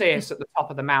want to see us at the top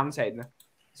of the mountain.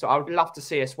 So I would love to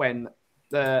see us win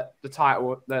the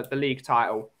title, the league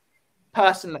title.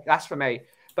 Personally, that's for me.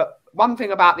 But one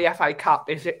thing about the FA Cup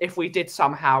is if we did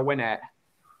somehow win it,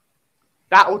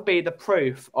 that would be the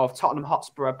proof of Tottenham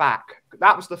Hotspur are back.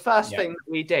 That was the first thing that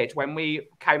we did when we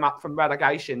came up from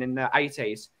relegation in the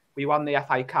 80s. We won the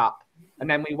FA Cup, and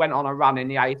then we went on a run in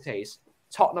the 80s.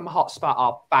 Tottenham Hotspur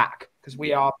are back because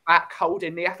we are back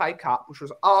holding the FA Cup, which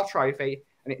was our trophy,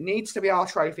 and it needs to be our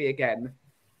trophy again.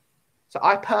 So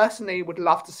I personally would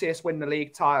love to see us win the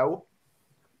league title,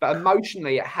 but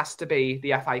emotionally it has to be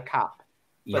the FA Cup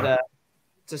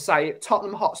to say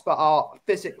Tottenham Hotspur are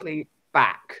physically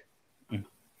back,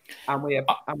 and we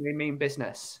mean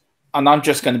business. And I'm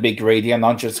just going to be greedy, and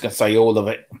I'm just going to say all of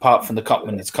it, apart from the Cup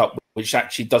Winners' Cup, which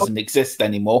actually doesn't exist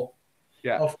anymore.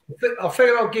 Yeah, I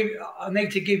feel I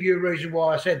need to give you a reason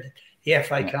why I said the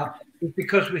FA Cup is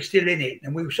because we're still in it,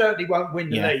 and we certainly won't win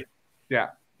the league. Yeah,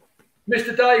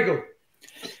 Mr. Daigle.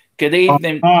 Good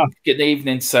evening, good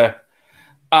evening, sir.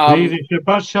 Good evening,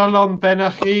 Shabbat Shalom, Ben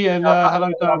Achi, and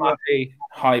hello, Dara.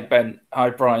 Hi, Ben. Hi,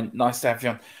 Brian. Nice to have you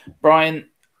on, Brian.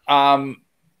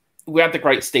 We had the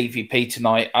great Stevie P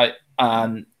tonight.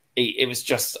 It was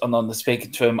just an honor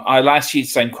speaking to him. I'll ask you the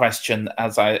same question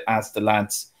as I asked the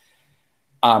lads.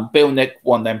 Bill Nick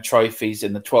won them trophies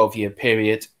in the 12-year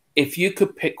period. If you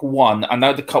could pick one, I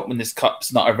know the Cup Winners'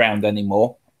 Cup's not around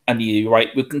anymore, and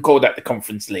we can call that the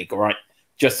Conference League, all right?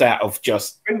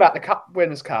 Bring back the Cup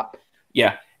Winners' Cup.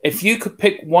 Yeah. If you could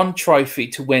pick one trophy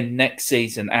to win next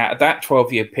season out of that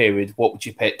 12-year period, what would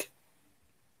you pick?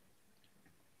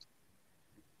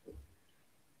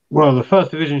 Well, the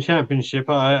First Division Championship,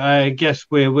 I guess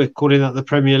we're calling that the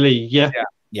Premier League, yeah?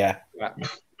 Yeah.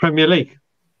 Premier League.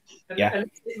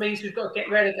 And it means we've got to get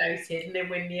relegated and then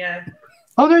win the...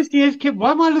 Oh, there's Kim.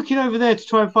 Why am I looking over there to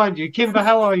try and find you? Kimber,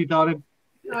 how are you, darling?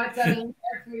 Right, darling,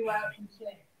 very well, thank you.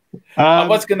 I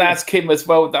was going to ask Kim as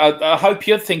well. I hope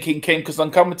you're thinking, Kim, because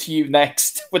I'm coming to you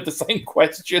next with the same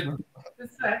question.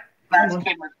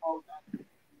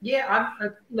 Yeah,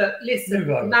 look, listen,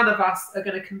 none of us are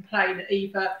going to complain at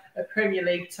either a Premier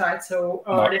League title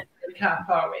or an FA Cup,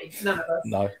 are we? None of us.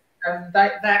 No.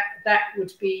 That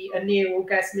would be a near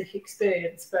orgasmic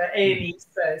experience for any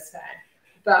Spurs fan.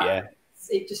 But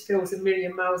it just feels a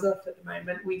million miles off at the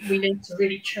moment. We need to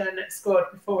really churn that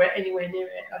squad before we're anywhere near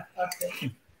it, I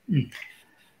think.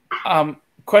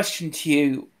 Question to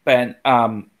you, Ben,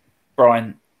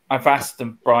 Brian. I've asked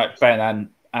them, Ben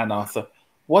and Arthur,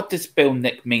 what does Bill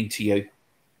Nick mean to you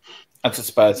as a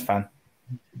Spurs fan?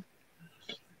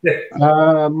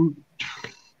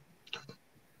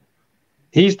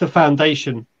 He's the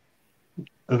foundation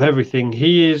of everything.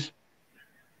 He is.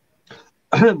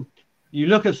 You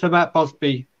look at Sir Matt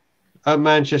Busby at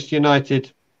Manchester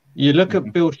United. You look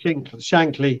at Bill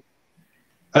Shankly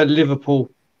at Liverpool.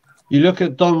 You look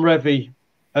at Don Revie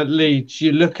at Leeds.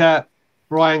 You look at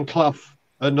Brian Clough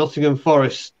at Nottingham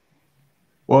Forest.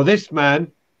 Well, this man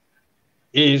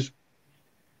is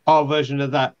our version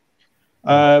of that.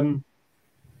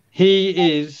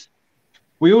 He is.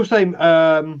 We all say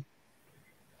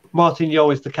Martin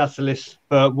Yeo is the catalyst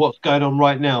for what's going on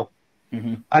right now.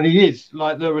 And he is,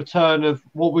 like the return of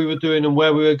what we were doing and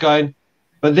where we were going.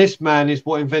 But this man is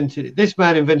what invented it. This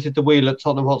man invented the wheel at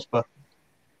Tottenham Hotspur.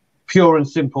 Pure and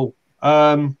simple.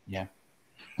 The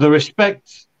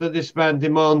respect that this man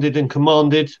demanded and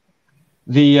commanded.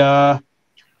 Listen,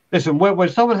 when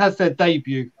someone has their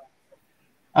debut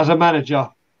as a manager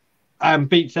and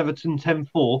beats Everton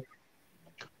 10-4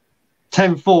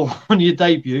 on your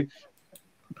debut,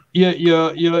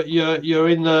 you're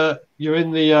in the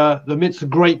midst of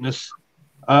greatness.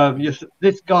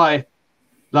 This guy,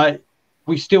 like,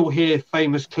 we still hear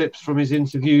famous clips from his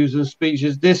interviews and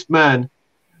speeches. This man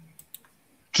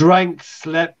drank,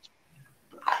 slept,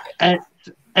 ate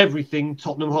everything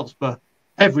Tottenham Hotspur,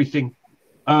 everything.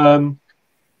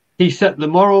 He set the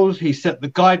morals, he set the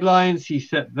guidelines, he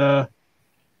set the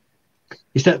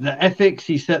ethics,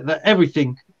 he set the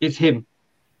everything. It's him.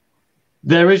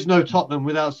 There is no Tottenham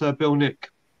without Sir Bill Nick.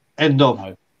 End of.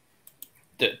 No,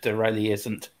 there really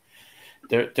isn't.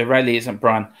 There really isn't,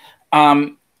 Brian.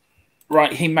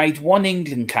 Right, he made one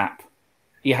England cap.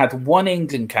 He had one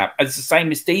England cap. It's the same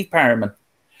as Steve Perryman.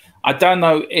 I don't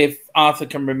know if Arthur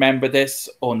can remember this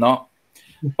or not,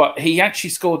 but he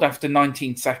actually scored after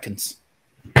 19 seconds.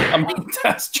 I mean,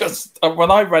 that's just...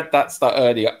 When I read that stat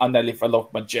earlier, I nearly fell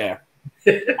off my chair.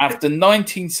 After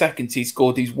 19 seconds, he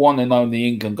scored his one and only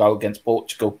England goal against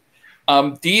Portugal.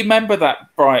 Do you remember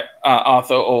that, Brian,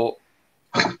 Arthur, or...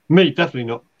 Me, definitely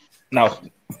not. No.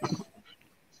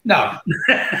 No.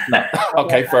 No.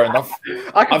 Okay, fair enough.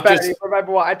 I can barely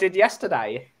remember what I did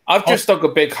yesterday. I've just dug a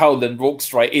big hole and walked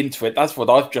straight into it. That's what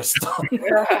I've just done.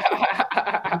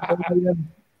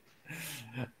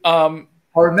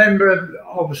 I remember,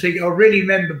 obviously, I really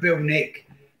remember Bill Nick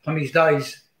from his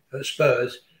days at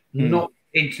Spurs, not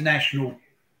international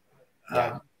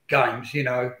games, you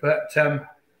know. But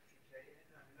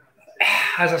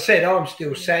as I said, I'm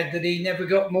still sad that he never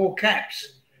got more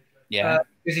caps. Yeah.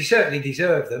 Because he certainly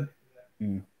deserved them.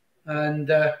 And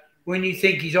when you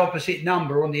think his opposite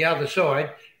number on the other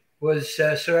side was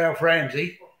Sir Alf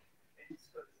Ramsey.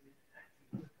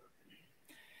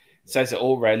 Says it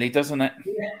all, really, doesn't it?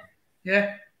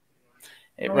 Yeah.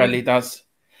 It really does.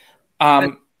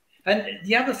 And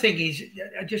the other thing is,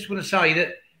 I just want to say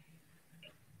that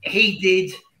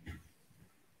he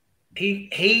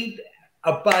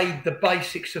obeyed the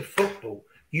basics of football.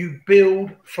 You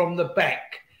build from the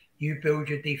back. You build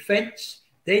your defence,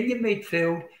 then your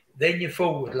midfield, then your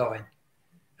forward line.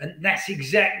 And that's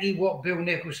exactly what Bill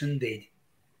Nicholson did.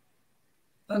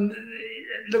 And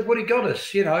look what he got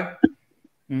us, you know.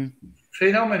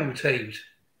 Phenomenal teams.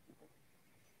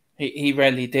 He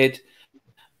really did.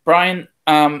 Brian,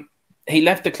 he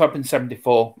left the club in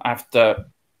 74 after,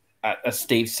 as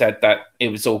Steve said, that it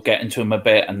was all getting to him a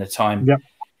bit and the time. Yep.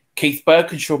 Keith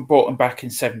Birkinshaw brought him back in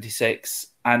 76.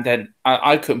 And then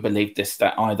I couldn't believe this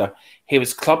stat either. He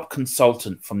was club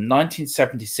consultant from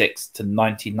 1976 to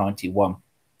 1991.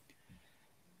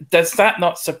 Does that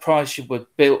not surprise you with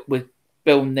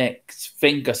Bill Nick's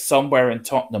finger somewhere in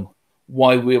Tottenham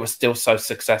why we were still so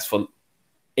successful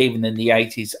even in the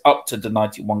 80s up to the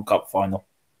 91 Cup final?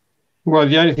 Well,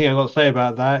 the only thing I've got to say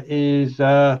about that is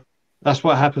that's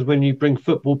what happens when you bring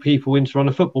football people in to run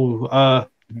a football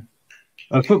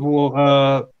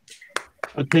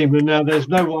team, and now there's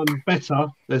no one better.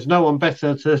 There's no one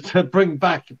better to bring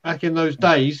back in those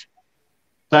days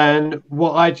than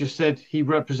what I just said he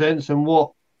represents and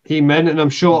what he meant. And I'm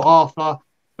sure Arthur,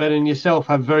 Ben, and yourself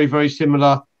have very, very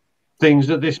similar things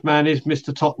that this man is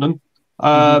Mr. Tottenham.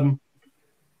 And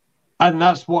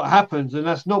that's what happens. And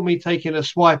that's not me taking a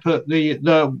swipe at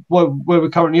the where we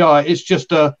currently are. It's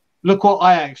just look what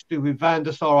Ajax do with Van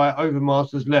der Sar,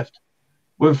 Overmars left.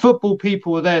 When football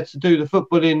people are there to do the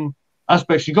footballing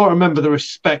aspects, you've got to remember the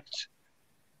respect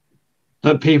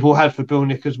that people had for Bill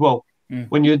Nick as well.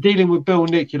 When you're dealing with Bill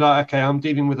Nick, you're like, okay, I'm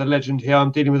dealing with a legend here.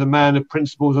 I'm dealing with a man of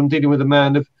principles. I'm dealing with a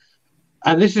man of...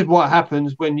 And this is what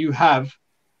happens when you have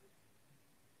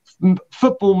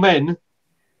football men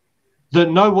that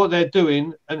know what they're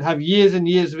doing and have years and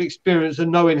years of experience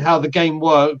and knowing how the game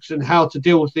works and how to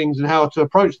deal with things and how to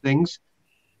approach things,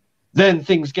 then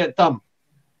things get done.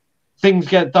 Things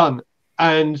get done.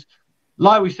 And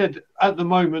like we said, at the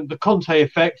moment, the Conte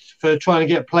effect for trying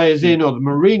to get players in, or the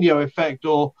Mourinho effect,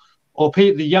 or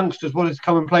the youngsters wanted to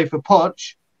come and play for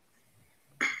Poch,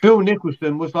 Bill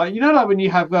Nicholson was like, you know, like when you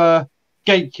have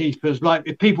gatekeepers, like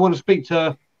if people want to speak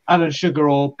to Alan Sugar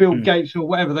or Bill Gates or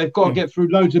whatever, they've got to get through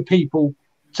loads of people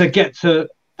to get to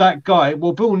that guy.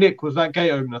 Well, Bill Nick was that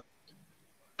gate opener.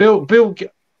 Bill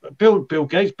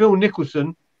Gates, Bill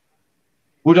Nicholson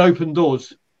would open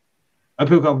doors. And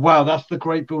people go, wow, that's the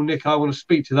great Bill Nick. I want to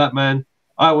speak to that man.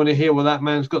 I want to hear what that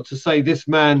man's got to say. This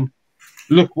man,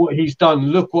 look what he's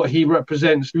done. Look what he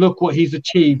represents. Look what he's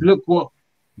achieved. Look what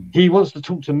he wants to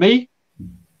talk to me.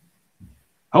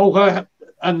 Oh,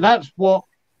 and that's what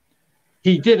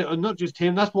he did. And not just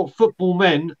him. That's what football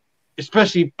men,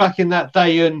 especially back in that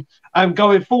day and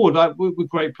going forward, like with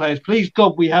great players. Please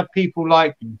God, we have people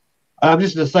like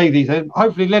Just to say these, and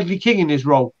hopefully Ledley King in his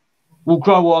role will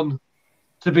grow on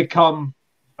to become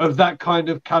of that kind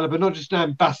of caliber, not just an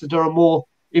ambassador, a more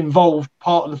involved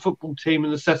part of the football team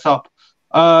and the setup.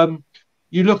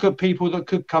 You look at people that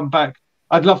could come back.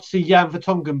 I'd love to see Jan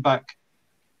Vertonghen back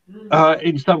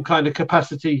in some kind of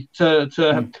capacity. But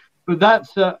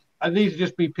that's and these are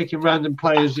just me picking random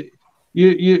players.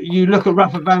 You look at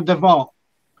Rafa van der Vaart.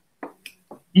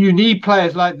 You need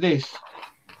players like this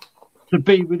to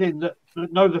be within that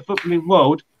know the footballing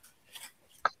world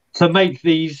to make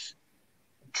these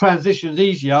transitions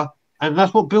easier, and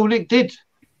that's what Bill Nick did.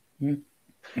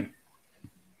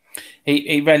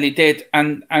 He really did,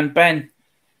 and Ben,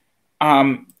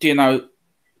 you know,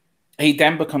 he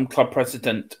then became club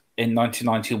president in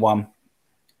 1991,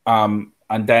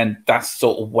 and then that's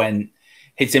sort of when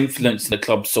his influence in the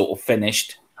club sort of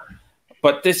finished.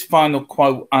 But this final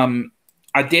quote,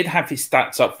 I did have his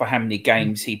stats up for how many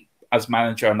games he as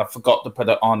manager, and I forgot to put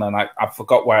it on, and I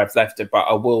forgot where I've left it, but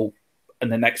I will in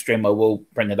the next stream. I will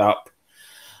bring it up.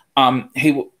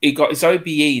 He got his OBE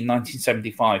in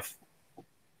 1975.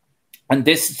 And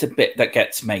this is the bit that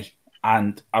gets me.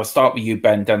 And I'll start with you,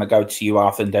 Ben, then I'll go to you,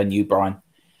 Arthur, and then you, Brian.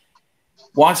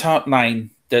 White Hart Lane,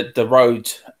 the road,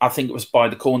 I think it was by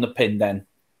the corner pin then,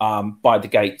 by the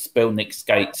gates, Bill Nick's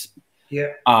gates,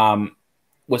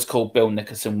 was called Bill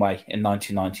Nicholson Way in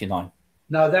 1999.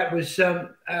 No, that was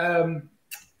not the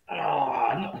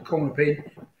corner pin,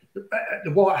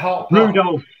 the White Hart Park.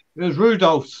 Rudolph. It was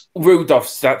Rudolph's.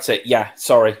 Rudolph's, that's it. Yeah,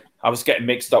 sorry. I was getting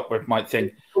mixed up with my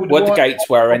thing. Where the gates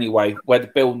were anyway, where the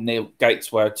Bill Neal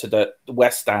gates were to the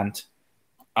west stand.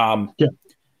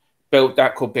 Built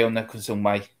that called Bill Nicholson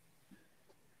Way.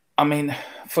 I mean,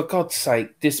 for God's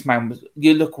sake, this man was,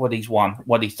 you look what he's won,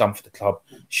 what he's done for the club.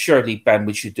 Surely, Ben,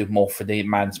 we should do more for the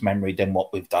man's memory than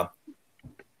what we've done.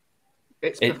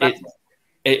 It's pathetic.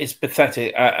 It's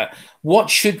pathetic. What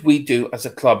should we do as a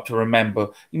club to remember?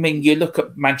 I mean, you look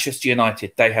at Manchester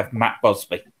United, they have Matt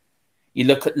Busby. You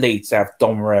look at Leeds, they have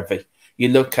Don Revie. You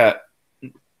look at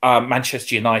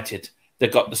Manchester United,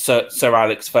 they've got the Sir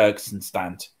Alex Ferguson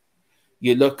stand.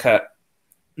 You look at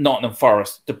Nottingham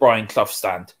Forest, the Brian Clough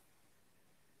stand.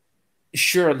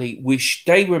 Surely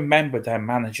they remember their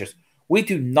managers. We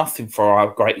do nothing for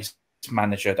our greatest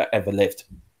manager that ever lived.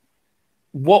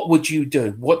 What would you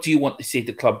do? What do you want to see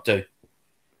the club do?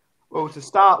 Well, to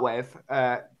start with,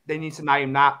 they need to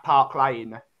name that Park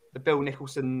Lane the Bill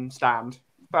Nicholson stand,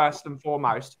 first and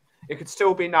foremost. It could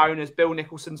still be known as Bill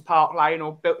Nicholson's Park Lane,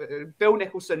 or Bill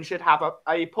Nicholson should have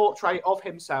a portrait of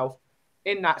himself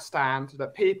in that stand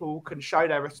that people can show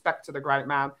their respect to the great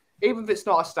man, even if it's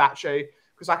not a statue,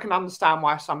 because I can understand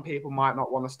why some people might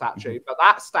not want a statue. But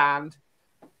that stand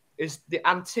is the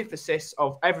antithesis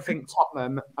of everything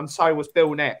Tottenham, and so was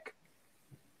Bill Nick.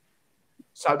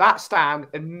 So that stand,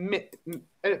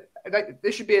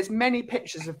 there should be as many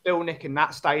pictures of Bill Nick in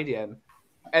that stadium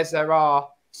as there are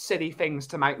silly things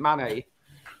to make money.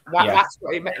 That's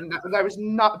what he meant. There was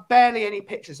barely any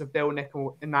pictures of Bill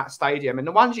Nichol in that stadium, and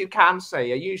the ones you can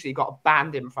see are usually got a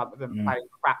band in front of him playing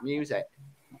crap music.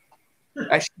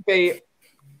 There should be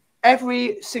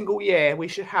every single year we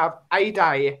should have a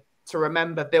day to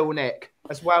remember Bill Nick,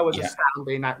 as well as a stand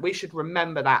being that. We should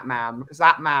remember that man, because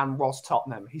that man was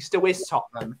Tottenham. He still is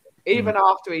Tottenham. Even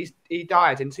after he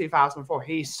died in 2004,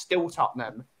 he's still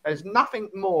Tottenham. There's nothing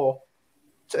more.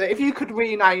 If you could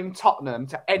rename Tottenham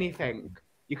to anything,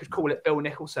 you could call it Bill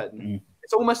Nicholson.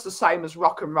 It's almost the same as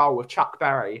rock and roll with Chuck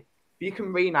Berry. If you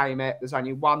can rename it, there's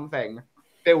only one thing: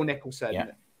 Bill Nicholson.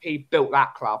 Yeah. He built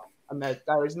that club, and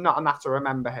there is not enough to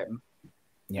remember him.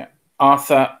 Yeah,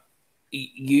 Arthur,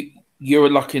 you were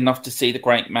lucky enough to see the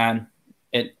great man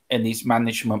in his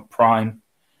management prime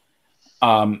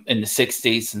in the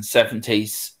 60s and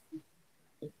 70s.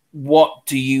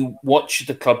 What should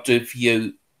the club do for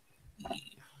you?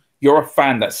 You're a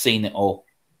fan that's seen it all.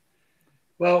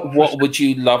 Well, what would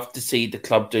you love to see the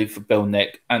club do for Bill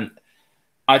Nick? And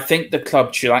I think the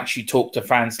club should actually talk to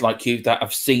fans like you that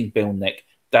have seen Bill Nick,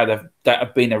 that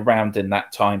have been around in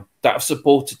that time, that have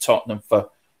supported Tottenham for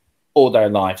all their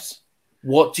lives.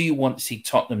 What do you want to see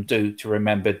Tottenham do to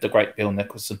remember the great Bill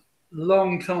Nicholson?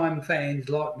 Long-time fans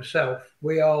like myself,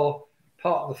 we are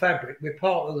part of the fabric. We're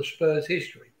part of the Spurs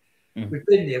history. We've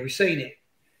been there. We've seen it.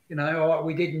 You know,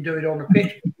 we didn't do it on the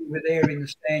pitch, but we were there in the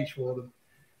stands for them.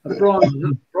 And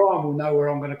Brian will know where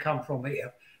I'm going to come from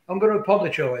here. I'm going to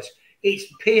apologise. It's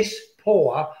piss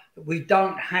poor that we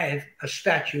don't have a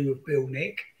statue of Bill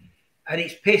Nick, and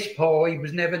it's piss poor he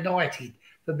was never knighted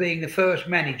for being the first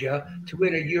manager to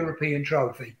win a European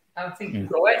trophy. I think the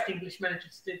first English manager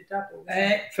to do the double.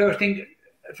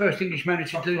 First English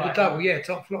manager to do the double,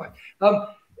 top flight.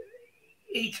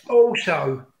 it's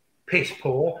also piss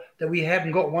poor that we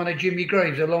haven't got one of Jimmy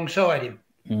Greaves alongside him.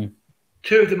 Mm.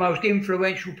 Two of the most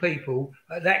influential people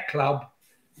at that club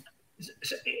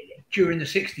during the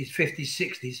 60s, 50s,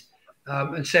 60s,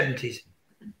 and 70s.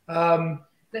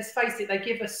 Let's face it, they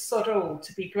give us sod all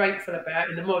to be grateful about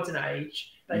in the modern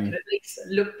age. They could at least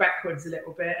look backwards a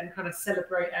little bit and kind of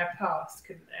celebrate our past,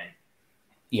 couldn't they?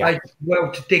 Yeah. Well,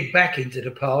 to dig back into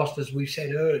the past, as we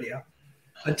said earlier,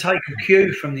 and take a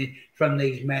cue from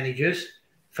these managers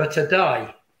for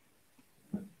today.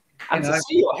 And to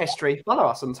see your history, follow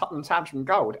us on Tottenham Tantrum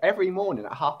Gold every morning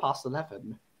at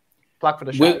 11:30. Plug for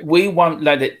the show. We won't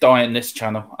let it die in this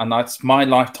channel, and that's my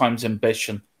lifetime's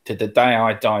ambition to the day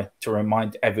I die, to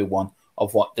remind everyone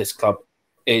of what this club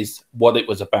is, what it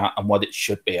was about, and what it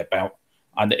should be about.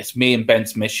 And it's me and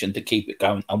Ben's mission to keep it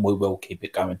going, and we will keep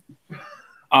it going.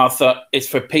 Arthur, it's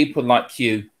for people like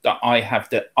you that I have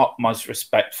the utmost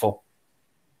respect for.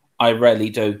 I really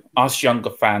do. Us younger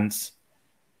fans,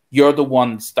 you're the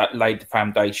ones that laid the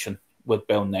foundation with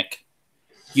Bill Nick.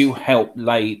 You helped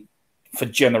lay for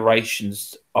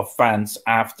generations of fans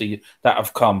after you that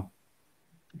have come.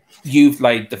 You've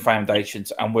laid the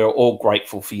foundations, and we're all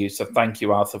grateful for you. So thank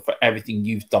you, Arthur, for everything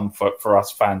you've done for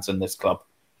us fans in this club,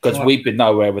 because we've been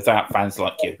nowhere without fans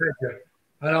like you.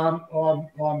 And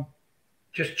I'm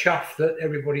just chuffed that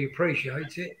everybody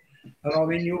appreciates it, and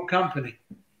I'm in your company.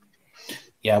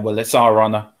 Yeah, well, it's our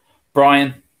honour,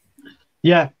 Brian.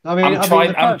 Yeah, I mean,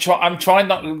 I'm trying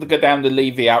not to go down the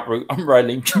Levy out route. I'm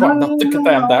really trying not to go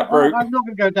down that route. I'm not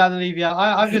going to go down the Levy out.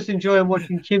 I'm just enjoying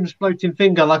watching Kim's floating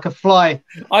finger like a fly.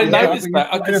 I noticed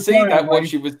that. I could see that what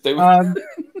she was doing.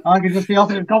 I can just be off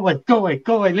and go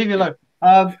away, leave me alone.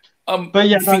 But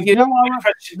yeah,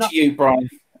 question to you, Brian.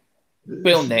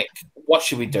 Bill Nick, what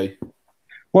should we do?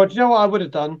 Well, do you know what I would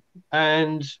have done?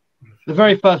 And the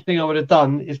very first thing I would have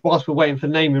done is, whilst we're waiting for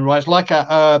naming rights, like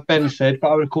Ben said, but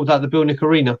I would have called that the Bill Nick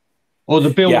Arena or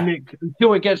the Bill Nick,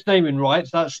 until it gets naming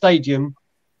rights, that stadium.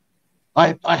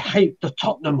 I hate the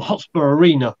Tottenham Hotspur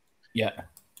Arena. Yeah.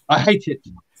 I hate it.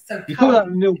 So you call that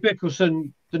Neil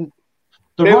Nicholson, the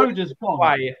road is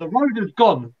gone. The road is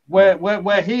gone.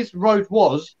 Where his road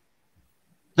was,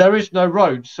 there is no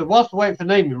road. So whilst we're waiting for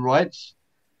naming rights,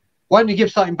 why don't you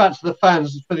give something back to the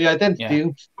fans for the identity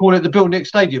and call it the Bill Nick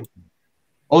Stadium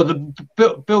or the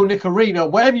Bill Nick Arena,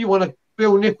 whatever you want to,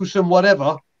 Bill Nicholson,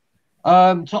 whatever,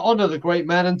 to honour the great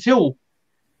man until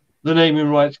the naming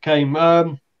rights came.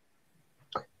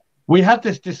 We had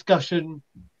this discussion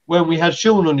when we had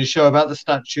Sean on your show about the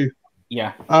statue.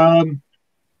 Yeah.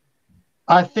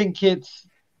 I think it's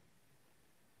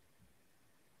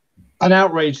an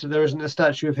outrage that there isn't a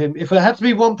statue of him. If there had to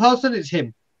be one person, it's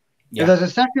him. Yeah. If there's a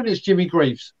second, it's Jimmy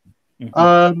Greaves.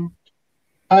 Mm-hmm.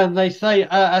 And they say,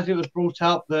 as it was brought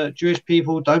up, that Jewish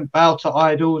people don't bow to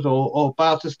idols or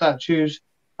bow to statues.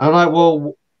 And I'm like,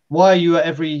 well, why are you at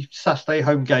every Saturday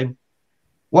home game?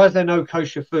 Why is there no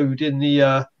kosher food in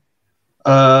the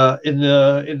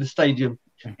stadium?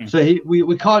 Mm-hmm. So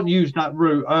we can't use that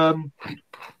route.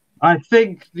 I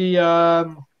think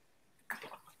the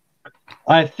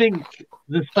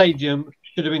stadium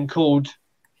should have been called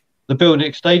the Bill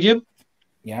Nick Stadium.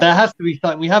 Yeah. There has to be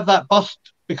something. We have that bust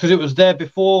because it was there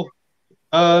before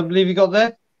Levy got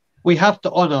there. We have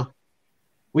to honour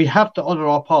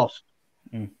our past.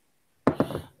 Mm.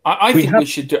 I think we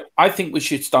should do. I think we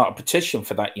should start a petition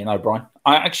for that. You know, Brian.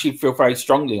 I actually feel very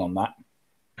strongly on that.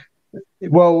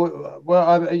 Well,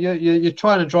 you're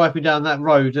trying to drive me down that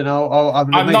road, and I'm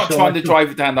not trying to drive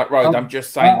you down that road. I'm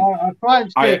just saying. I'll try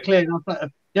and stay clear.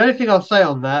 The only thing I'll say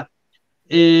on that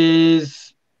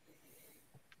is,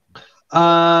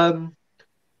 the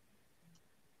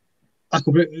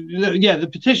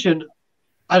petition.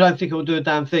 I don't think it will do a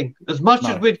damn thing. As much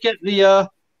as we'd get the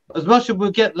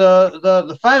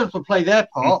fans will play their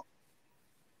part,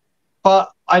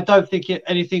 but I don't think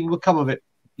anything will come of it.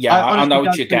 Yeah, I know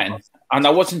what you're getting. And I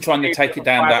wasn't trying to take it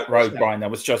down that road, Brian. I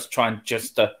was just trying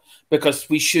because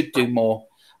we should do more.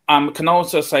 Can I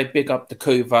also say big up to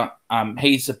Kuva.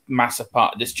 He's a massive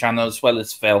part of this channel as well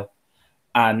as Phil.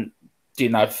 And, you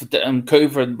know,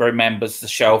 Kuva remembers the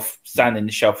shelf, standing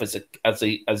the shelf as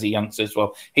a youngster as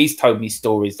well. He's told me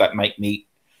stories that make me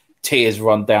tears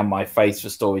run down my face for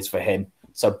stories for him.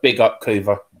 So big up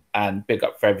Kuva and big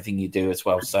up for everything you do as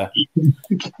well, sir.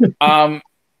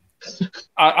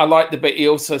 I like the bit he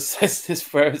also says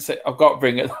this where I've got to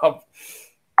bring it up.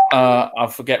 I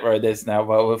forget where it is now.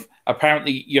 Well,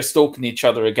 apparently you're stalking each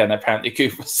other again. Apparently,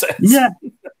 Cooper says. Yeah.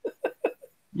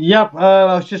 Yep.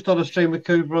 I was just on a stream with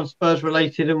Cooper on Spurs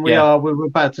related, and we're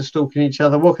about to stalking each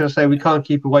other. What can I say? We can't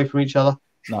keep away from each other.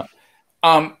 No.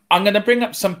 I'm going to bring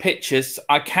up some pictures.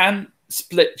 I can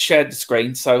share the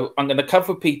screen. So I'm going to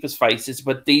cover people's faces,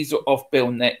 but these are of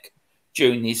Bill Nick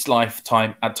during his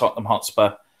lifetime at Tottenham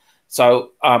Hotspur.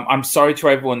 So I'm sorry to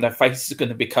everyone, their faces are going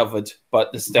to be covered,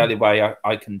 but this is the only way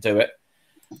I can do it.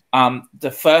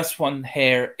 The first one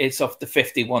here is of the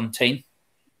 51 team.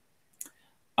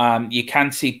 You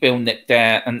can see Bill Nick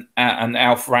there and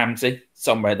Alf Ramsey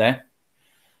somewhere there,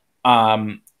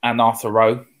 and Arthur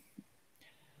Rowe.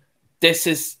 This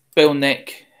is Bill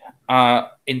Nick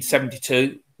in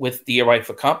 72 with the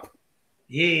UEFA Cup.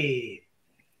 Yeah.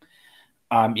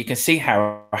 You can see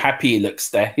how happy he looks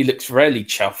there. He looks really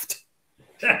chuffed.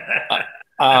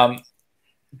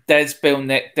 There's Bill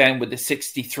Nick then with the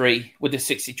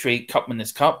 63 Cup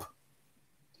Winners' Cup.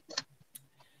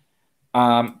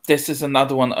 This is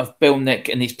another one of Bill Nick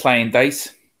in his playing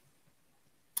days.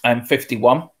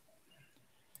 51.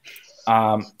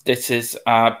 This is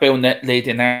Bill Nick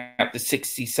leading out the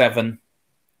 67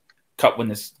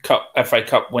 FA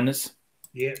Cup winners.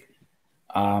 Yeah.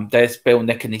 There's Bill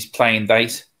Nick in his playing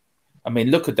days. I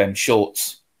mean, look at them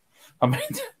shorts. I mean,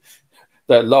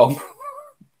 they're long.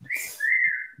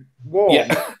 Whoa.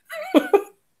 Yeah.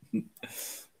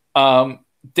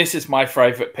 This is my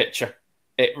favourite picture.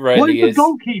 It really What is the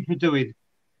goalkeeper doing?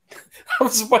 I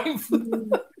was waiting for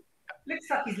that. Looks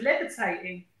like he's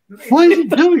levitating. What is he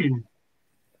doing?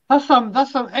 That's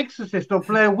some Exorcist or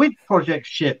Blair Witch Project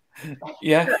shit.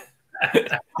 Yeah.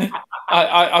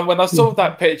 I when I saw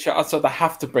that picture, I said I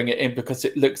have to bring it in because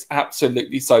it looks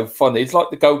absolutely so funny. It's like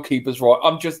the goalkeeper's right.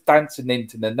 I'm just dancing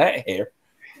into the net here.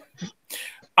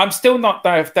 I'm still not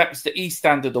know if that was the East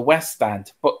Stand or the West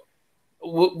Stand, but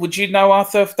would you know,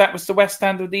 Arthur, if that was the West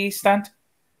Stand or the East Stand?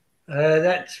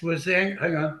 That was the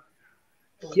hang on.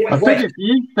 I think it's the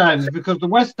East Stand because the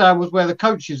West Stand was where the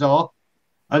coaches are,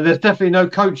 and there's definitely no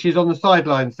coaches on the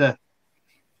sidelines there.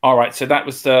 All right, so that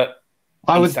was the.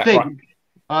 I would East Stand, think. right?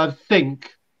 I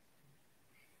think.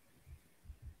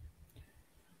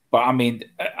 But I mean,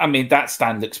 that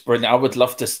stand looks brilliant. I would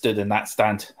love to stood in that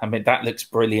stand. I mean, that looks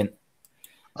brilliant.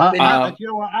 You know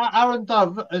what? Aaron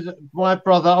Dove is my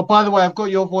brother. Oh, by the way, I've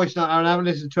got your voice now, Aaron. I haven't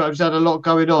listened to it. I've just had a lot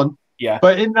going on. Yeah.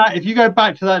 But in that, if you go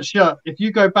back to that shirt,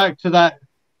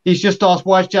 he's just asked,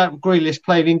 why is Jack Grealish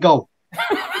playing in goal?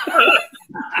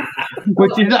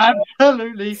 Which is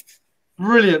absolutely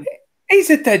brilliant. He's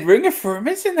a dead ringer for him,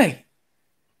 isn't he?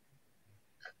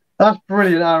 That's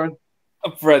brilliant, Aaron.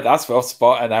 Fred, that's well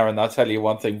spotted, Aaron. I'll tell you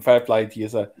one thing. Fair play to you,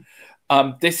 sir.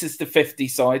 This is the 50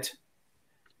 side.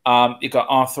 You got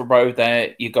Arthur Rowe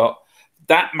there. You got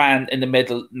that man in the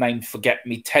middle named Forget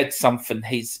Me, Ted something.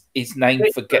 His name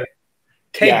Forget.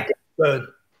 Ted Bird.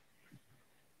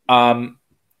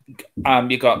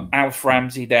 You got Alf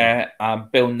Ramsey there.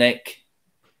 Bill Nick.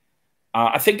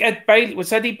 I think Ed Bailey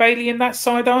was Eddie Bailey in that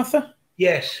side, Arthur.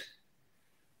 Yes.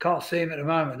 Can't see him at the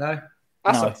moment though.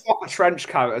 That's a proper trench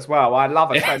coat as well. I love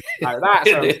a trench coat. That's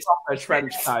a proper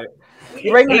trench coat.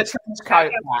 Bring the trench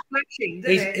coat back.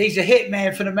 He's a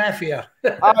hitman for the mafia.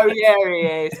 Oh, yeah,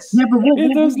 he is. Yeah, but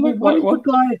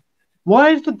why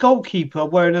is the goalkeeper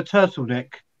wearing a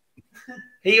turtleneck?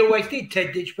 He always did,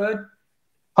 Ted Ditchburn.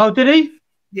 Oh, did he?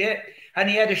 Yeah, and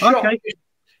he had a shop. Okay.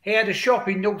 He had a shop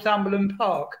in Northumberland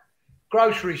Park,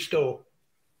 grocery store.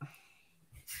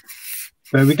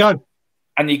 There we go.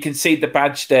 And you can see the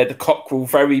badge there, the cockerel,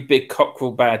 very big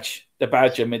cockerel badge. The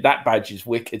badge, I mean, that badge is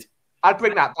wicked. I'd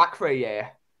bring that back for a year.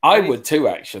 I would too,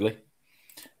 actually.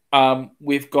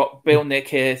 We've got Bill Nick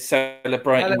here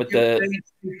celebrating with the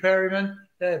Perryman.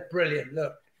 They're brilliant.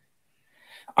 Look,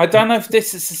 I don't know if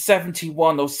this is a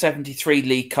 71 or 73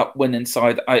 League Cup winning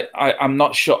side. I'm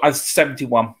not sure. As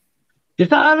 71. Is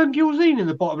that Alan Gilzine in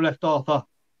the bottom left, Arthur?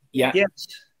 Yeah. Yes.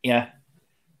 Yeah.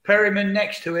 Perryman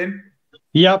next to him.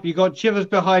 Yep, you got Chivers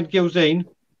behind Gilzine.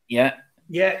 Yeah.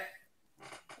 Yeah.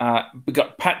 We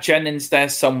got Pat Jennings there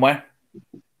somewhere.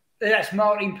 That's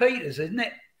Martin Peters, isn't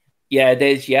it? Yeah, it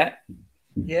is. Yeah.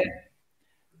 Yeah.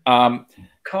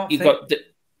 You got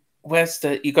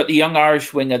the young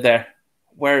Irish winger there.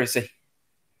 Where is he?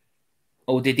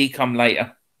 Or did he come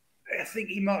later? I think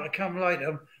he might have come later.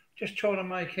 I'm just trying to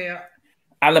make out.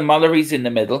 Alan Mullery's in the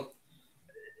middle.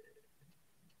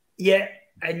 Yeah,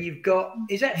 and you've got,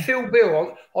 is that Phil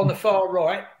Bill on the far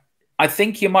right? I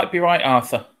think you might be right,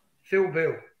 Arthur. Phil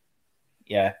Bill.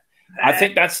 Yeah. I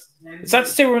think is that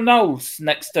Cyril Knowles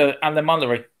next to Alan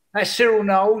Mullery? That's Cyril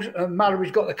Knowles, and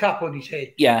Mullery's got the cup on his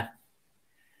head. Yeah.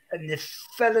 And the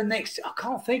fella next to, I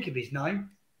can't think of his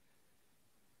name.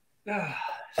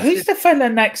 Who's the fella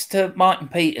next to Martin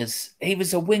Peters? He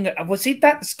was a winger. Was he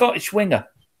that Scottish winger?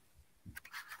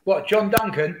 What, John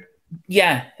Duncan?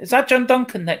 Yeah. Is that John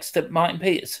Duncan next to Martin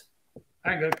Peters?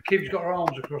 Hang on, Kim's got her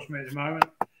arms across me at the moment.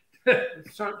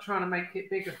 Trying to make it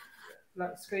bigger,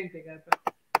 like the screen bigger.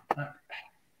 But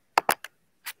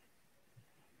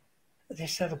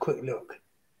let's have a quick look.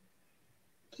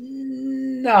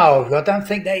 No, I don't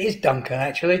think that is Duncan,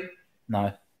 actually.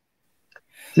 No.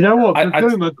 Do you know what?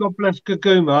 Gaguma, God bless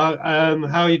Gaguma.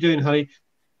 How are you doing, honey?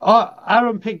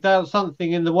 Aaron picked out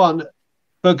something in the one,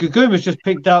 but Gaguma's just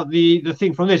picked out the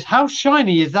thing from this. How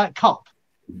shiny is that cup?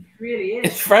 it really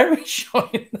is. It's very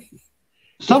shiny.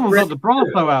 Someone got the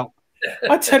Bravo out.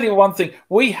 I tell you one thing,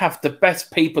 we have the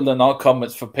best people in our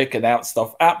comments for picking out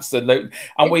stuff. Absolutely.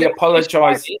 And we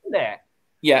apologise.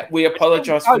 Yeah, we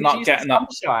apologise for not getting up.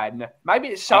 Maybe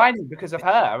it's shining because of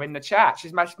her in the chat.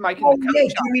 She's making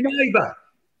Jimmy Neighbour.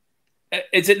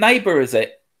 Is it Neighbour, is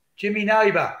it? Jimmy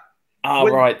Neighbour. Oh,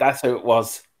 right, that's who it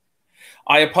was.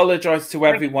 I apologise to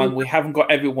everyone. We haven't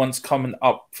got everyone's comment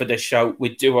up for this show.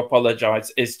 We do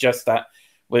apologise. It's just that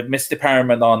with Mr.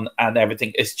 Perryman on and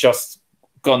everything, it's just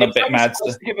gone a bit mad. He was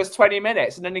supposed to give us 20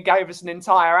 minutes and then he gave us an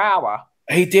entire hour.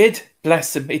 He did,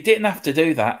 bless him. He didn't have to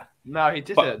do that. No, he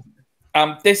didn't.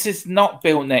 But, this is not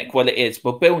Bill Nick. Well, it is.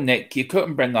 But Bill Nick, you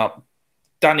couldn't bring up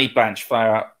Danny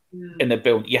Blanchflower in the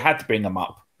build. You had to bring him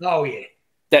up. Oh, yeah.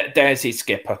 There's his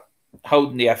skipper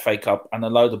holding the FA Cup and a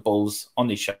load of balls on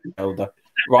his shoulder.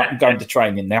 Right, I'm going to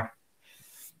training now.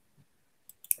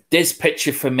 This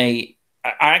picture for me,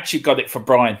 I actually got it for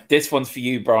Brian. This one's for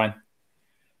you, Brian,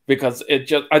 because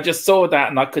I just saw that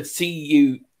and I could see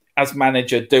you as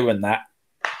manager doing that.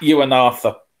 You and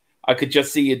Arthur, I could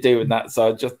just see you doing that.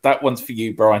 So that one's for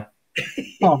you, Brian.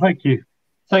 Oh, thank you,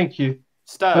 thank you.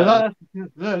 Look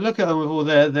at them with all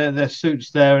their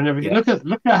suits there and everything. Yeah.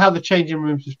 Look at how the changing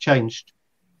rooms have changed.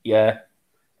 Yeah.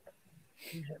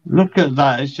 Look at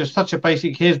that. It's just such a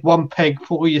basic. Here's one peg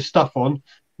for all your stuff on.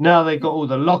 Now they've got all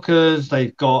the lockers.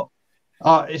 They've got.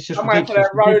 It's just ridiculous.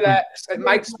 Rolex. It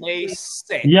makes me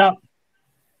sick. Yeah.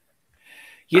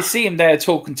 You see him there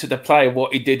talking to the player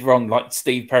what he did wrong, like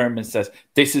Steve Perryman says,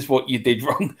 this is what you did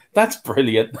wrong. That's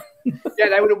brilliant. Yeah,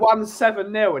 they would have won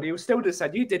 7-0 and he was still just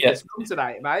said, you did this wrong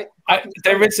today, mate.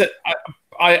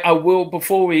 I will,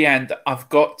 before we end, I've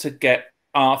got to get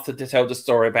Arthur to tell the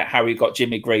story about how he got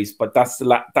Jimmy Greaves, but that's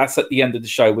at the end of the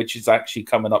show, which is actually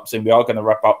coming up soon. We are going to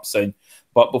wrap up soon.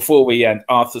 But before we end,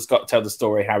 Arthur's got to tell the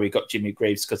story how he got Jimmy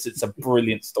Greaves, because it's a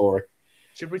brilliant story.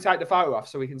 Should we take the photo off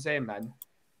so we can see him then?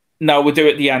 No, we'll do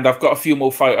it at the end. I've got a few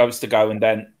more photos to go, and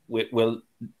then we'll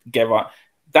get right.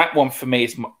 That one for me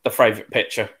is the favourite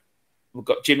picture. We've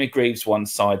got Jimmy Greaves one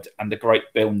side and the great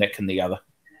Bill Nick on the other.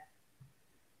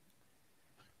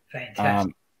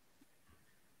 Fantastic.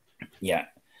 Yeah.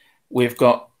 We've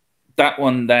got that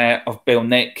one there of Bill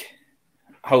Nick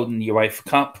holding the UEFA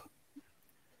Cup.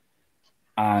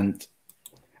 And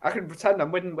I can pretend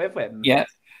I'm winning with him. Yeah.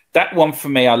 That one for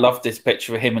me, I love this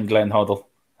picture of him and Glenn Hoddle.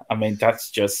 I mean,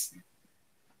 that's just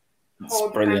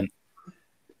brilliant.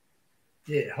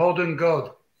 Yeah, Holden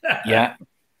God. Yeah.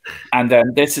 And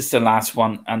then this is the last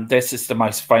one, and this is the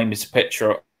most famous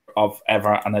picture of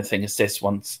ever, and I think it's this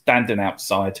one, standing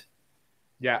outside.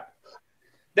 Yeah.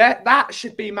 That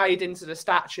should be made into the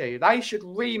statue. They should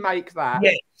remake that.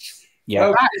 Yes.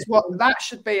 Yeah. That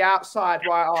should be outside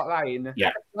White Hart Lane.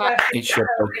 Yeah. It should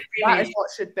be. That is what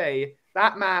should be.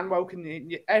 That man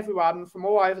welcoming everyone from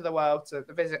all over the world to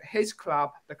visit his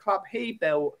club, the club he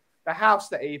built, the house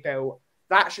that he built.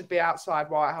 That should be outside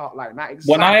White Hart Lane.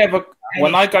 When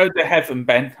I go to heaven,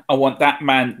 Ben, I want that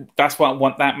man. That's what I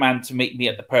want that man to meet me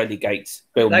at the pearly gates,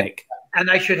 Bill Nick. And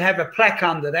they should have a plaque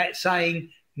under that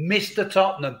saying, Mr.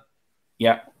 Tottenham.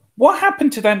 Yeah. What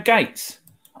happened to them gates?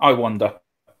 I wonder.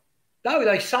 No,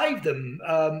 they saved them,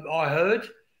 I heard.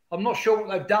 I'm not sure what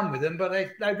they've done with them, but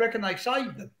they reckon they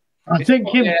saved them. I think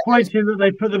him pointing that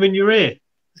they put them in your ear.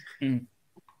 Mm.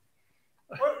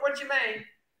 What do you mean?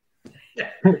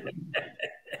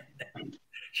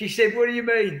 She said, what do you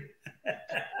mean?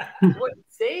 What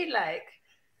say like?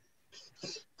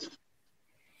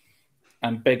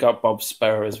 And big up Bob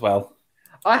Spur as well.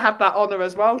 I had that honour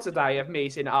as well today of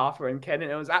meeting Arthur and Ken,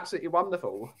 and it was absolutely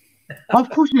wonderful. Of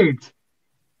course you did.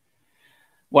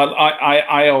 Well,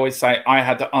 I always say I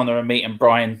had the honour of meeting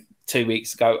Brian 2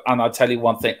 weeks ago, and I'll tell you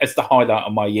one thing, it's the highlight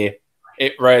of my year.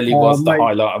 It really was the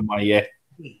highlight of my year.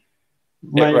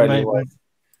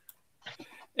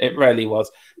 It really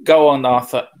was. Go on,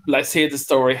 Arthur. Let's hear the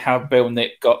story how Bill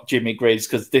Nick got Jimmy Greaves,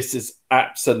 because this is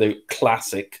absolute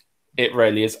classic. It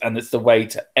really is, and it's the way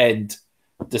to end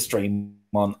the stream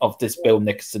on of this Bill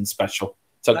Nicholson special.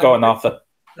 So go on, Arthur.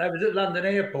 They was at London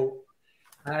Airport,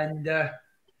 and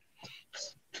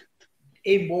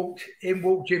in walked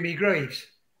Jimmy Greaves.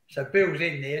 So Bill's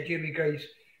in there. Jimmy Greaves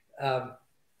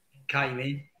came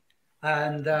in,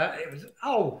 and it was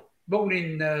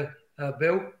morning,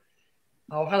 Bill.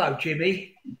 Oh, hello,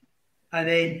 Jimmy. And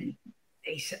then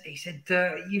he said,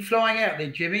 you flying out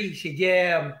then, Jimmy? He said,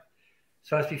 yeah, I'm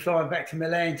supposed to be flying back to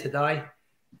Milan today.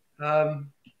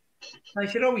 They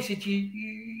said, oh, he said,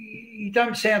 you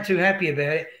don't sound too happy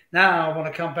about it. No, I want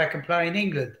to come back and play in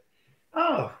England.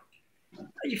 Oh,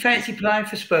 you fancy playing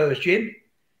for Spurs, Jim?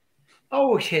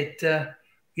 Oh, he said,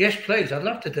 yes, please. I'd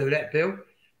love to do that, Bill.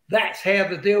 That's how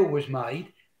the deal was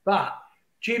made. But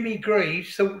Jimmy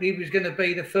Greaves thought he was going to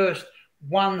be the first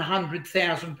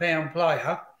 £100,000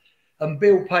 player, and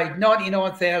Bill paid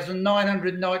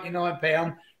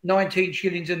 £99,999, 19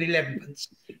 shillings and 11 pence,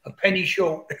 a penny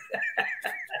short.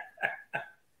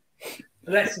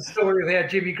 That's the story of how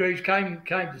Jimmy Greaves came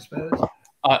to Spurs.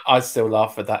 I still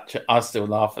laugh at that. I still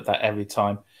laugh at that every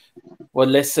time. Well,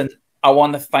 listen, I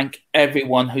want to thank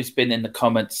everyone who's been in the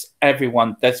comments.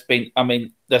 Everyone that's been, I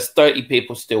mean, there's 30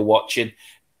 people still watching.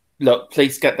 Look,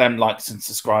 please get them likes and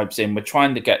subscribes in. We're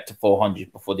trying to get to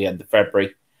 400 before the end of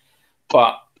February.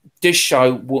 But this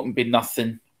show wouldn't be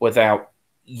nothing without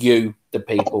you, the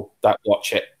people that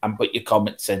watch it and put your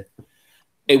comments in.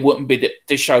 It wouldn't be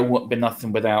this show wouldn't be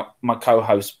nothing without my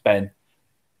co-host Ben,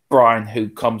 Brian, who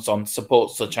comes on,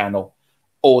 supports the channel,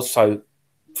 also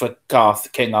for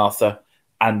Garth, King Arthur,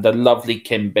 and the lovely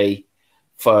Kim B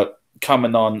for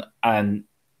coming on and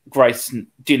gracing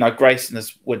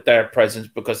us with their presence,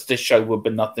 because this show would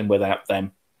be nothing without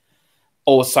them.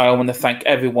 Also, I want to thank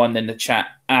everyone in the chat,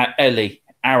 Ellie,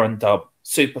 Aaron Dubb,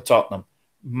 Super Tottenham,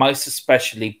 most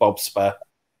especially Bob Spur.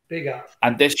 Big up.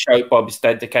 And this show, Bob, is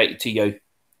dedicated to you,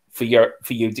 for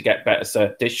you to get better,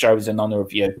 sir. This show is in honor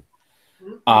of you.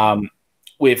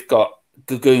 We've got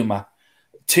Guguma,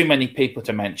 too many people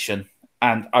to mention,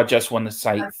 and I just want to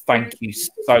say thank you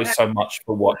so much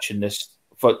for watching this,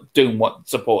 for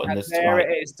supporting this. There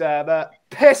it is, Derbert.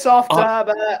 Piss off,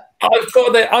 Derbert. I've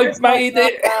got it. I've made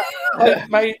it. I've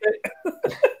made it.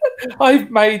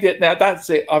 I've made it now. That's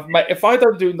it. If I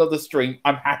don't do another stream,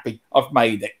 I'm happy. I've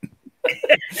made it.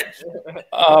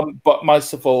 But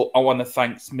most of all, I want to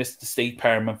thank Mr. Steve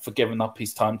Perryman for giving up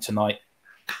his time tonight.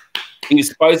 He was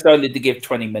supposed only to give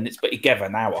 20 minutes, but he gave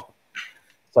an hour.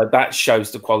 So that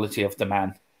shows the quality of the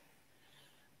man.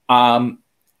 I'll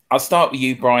start with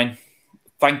you, Brian.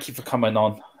 Thank you for coming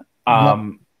on.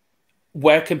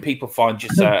 Where can people find you,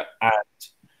 sir? And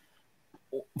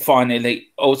finally,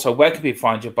 also, where can people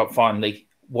find you? But finally,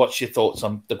 what's your thoughts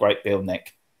on the great Bill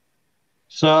Nick?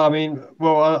 So, I mean,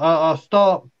 well,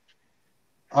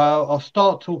 I'll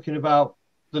start talking about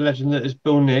the legend that is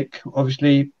Bill Nick.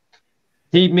 Obviously,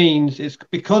 he means it's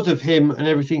because of him and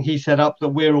everything he set up that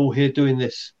we're all here doing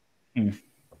this. We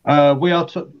are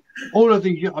all of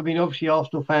the. I mean, obviously,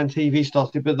 Arsenal Fan TV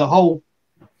started, but the whole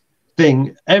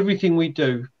thing, everything we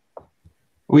do,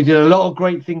 we did a lot of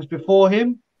great things before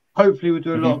him. Hopefully, we'll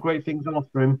do a lot of great things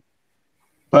after him.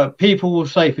 But people will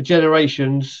say for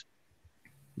generations,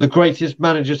 the greatest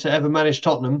manager to ever manage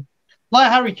Tottenham,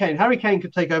 like Harry Kane. Harry Kane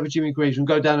could take over Jimmy Greaves and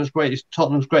go down as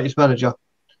Tottenham's greatest manager,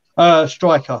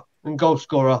 striker and goal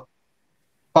scorer.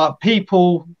 But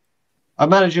a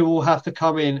manager will have to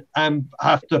come in and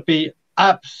have to be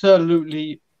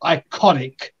absolutely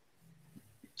iconic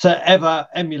to ever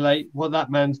emulate what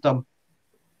that man's done.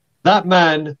 That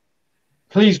man,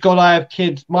 please God, I have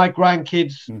kids. My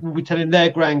grandkids will be telling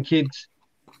their grandkids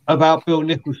about Bill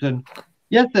Nicholson.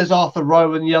 Yes, there's Arthur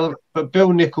Rowe and the other, but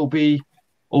Bill Nick will be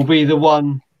the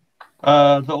one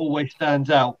that always stands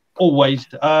out. Always.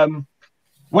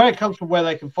 Where it comes from, where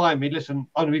they can find me, listen,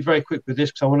 I'm going to be very quick with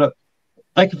this because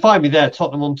they can find me there,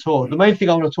 Tottenham on Tour. The main thing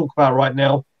I want to talk about right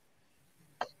now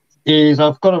is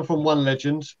I've gone on from one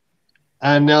legend,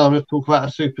 and now I'm going to talk about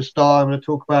a superstar. I'm going to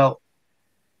talk about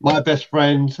my best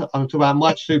friend. I'm going to talk about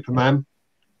my Superman,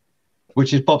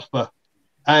 which is Bob Spur.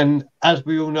 And as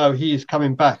we all know, he is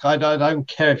coming back. I don't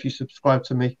care if you subscribe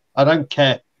to me. I don't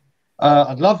care.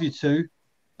 I'd love you to.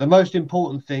 The most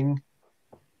important thing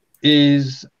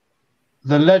is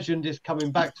the legend is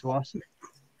coming back to us.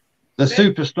 The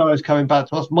superstar is coming back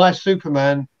to us. My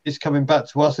Superman is coming back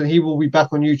to us, and he will be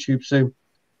back on YouTube soon.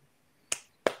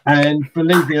 And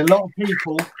believe me, a lot of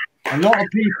people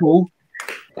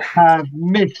have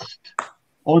missed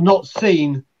or not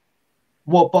seen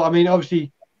what. But I mean,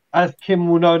 obviously, as Kim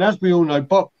will know, and as we all know,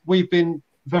 but we've been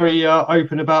very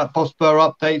open about Bob Spur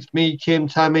updates. Me, Kim,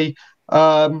 Tammy,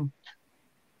 and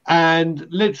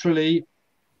literally,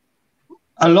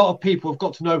 a lot of people have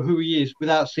got to know who he is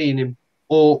without seeing him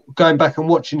or going back and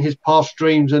watching his past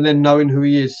streams and then knowing who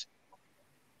he is.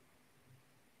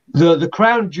 The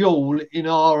crown jewel in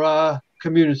our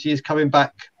community is coming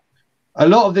back. A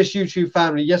lot of this YouTube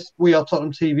family, yes, we are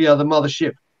Tottenham TV, are the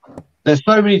mothership, There's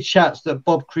so many chats that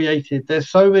Bob created. There's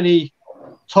so many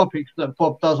topics that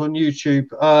Bob does on YouTube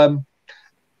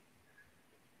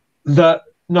that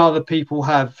no other people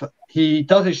have. He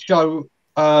does his show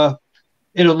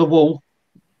In on the Wall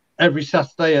every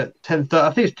Saturday at 10:30.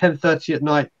 I think it's 10:30 at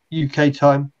night UK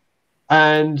time,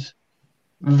 and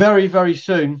very, very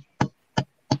soon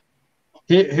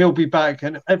he'll be back,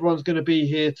 and everyone's going to be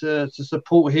here to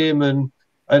support him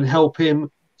and help him.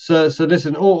 So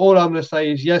listen, all I'm going to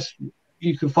say is, yes,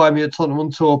 you can find me at Tottenham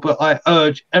on Tour, but I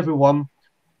urge everyone,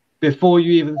 before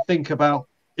you even think about,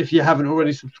 if you haven't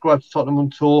already subscribed to Tottenham on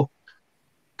Tour,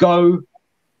 go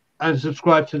and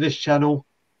subscribe to this channel,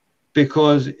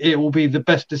 because it will be the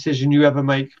best decision you ever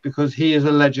make, because he is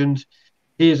a legend.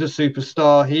 He is a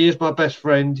superstar. He is my best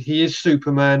friend. He is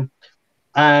Superman.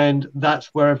 And that's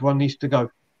where everyone needs to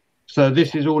go. So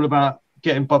this is all about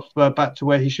getting Bob Spur back to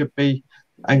where he should be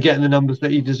and getting the numbers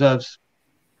that he deserves.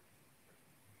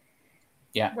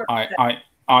 Yeah, I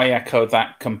echo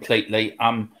that completely.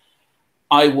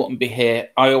 I wouldn't be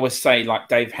here. I always say, like,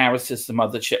 Dave Harris is the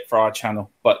mothership for our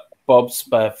channel, but Bob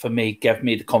Spur, for me, gave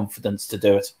me the confidence to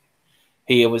do it.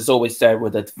 He was always there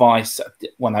with advice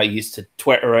when I used to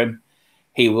Twitter him.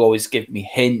 He would always give me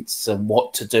hints and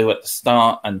what to do at the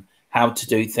start and how to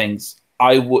do things.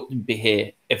 I wouldn't be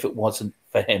here if it wasn't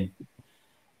for him.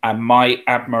 And my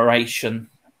admiration,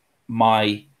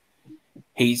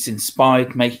 he's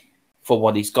inspired me for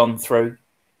what he's gone through.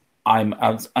 I'm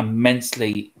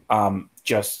immensely I'm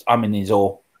in his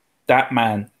awe. That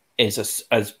man is,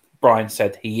 as Brian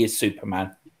said, he is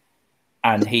Superman.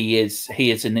 And he is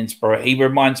an inspiration. He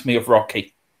reminds me of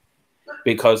Rocky,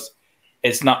 because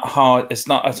it's not hard. It's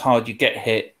not as hard. You get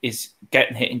hit, is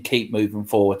getting hit and keep moving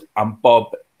forward. And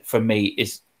Bob, for me,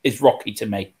 is Rocky to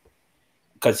me,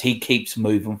 because he keeps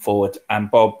moving forward.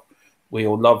 And Bob, we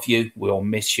all love you. We all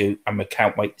miss you, and we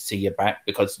can't wait to see you back,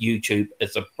 because YouTube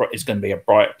is going to be a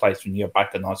brighter place when you're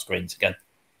back on our screens again.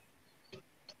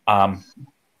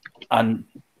 And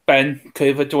Ben,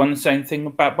 Coover, do you want to say anything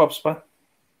about Bob Spur?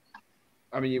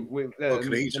 I mean,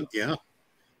 yeah.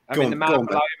 I mean, the man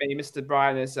below me, Mr.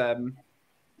 Brian,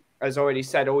 has already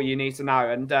said all you need to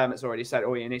know, and Dermot's already said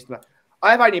all you need to know.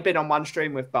 I've only been on one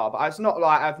stream with Bob. It's not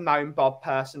like I've known Bob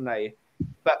personally,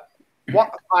 but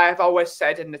what I've always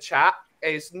said in the chat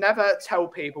is never tell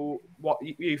people what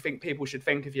you think people should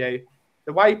think of you.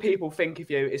 The way people think of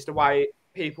you is the way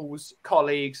people's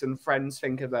colleagues and friends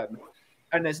think of them.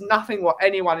 And there's nothing what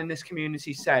anyone in this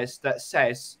community says that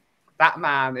says that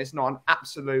man is not an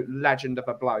absolute legend of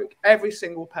a bloke. Every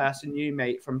single person you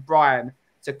meet, from Brian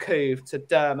to Coov to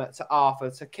Dermot to Arthur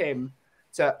to Kim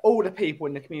to all the people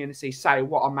in the community, say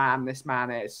what a man this man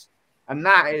is. And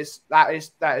that is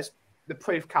the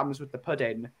proof comes with the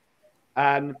pudding.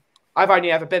 I've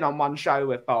only ever been on one show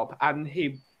with Bob, and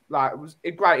he was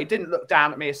great. He didn't look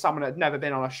down at me as someone that had never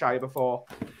been on a show before.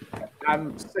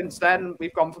 And since then,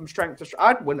 we've gone from strength to strength.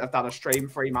 I wouldn't have done a stream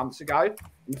 3 months ago.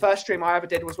 And the first stream I ever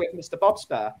did was with Mr. Bob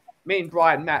Spur. Me and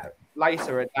Brian met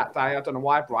later that day. I don't know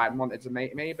why Brian wanted to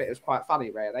meet me, but it was quite funny,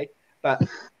 really. But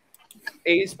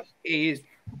he's an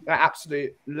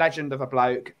absolute legend of a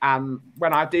bloke. And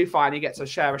when I do finally get to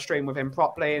share a stream with him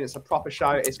properly and it's a proper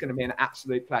show, it's going to be an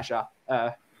absolute pleasure.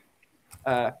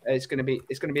 It's going to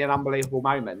be an unbelievable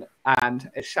moment, and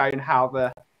it's shown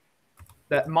how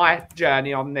that my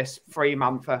journey on this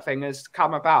 3-month thing has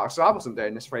come about. So I wasn't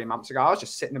doing this 3 months ago. I was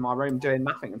just sitting in my room doing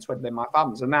nothing and twiddling my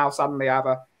thumbs. And now suddenly I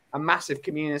have a massive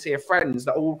community of friends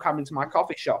that all come into my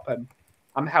coffee shop, and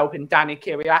I'm helping Danny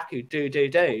Kiriakou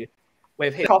do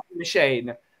with his coffee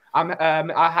machine.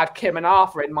 I had Kim and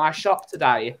Arthur in my shop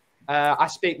today. I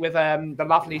speak with the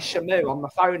lovely Shamu on the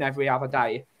phone every other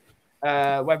day.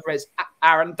 Whether it's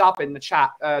Aaron Dubb in the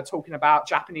chat talking about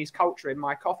Japanese culture in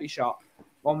my coffee shop,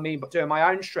 on me doing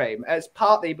my own stream. It's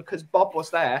partly because Bob was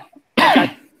there.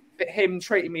 Him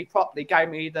treating me properly gave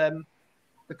me the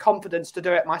confidence to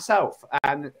do it myself.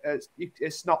 And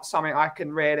it's not something I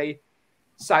can really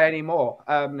say anymore.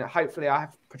 Hopefully I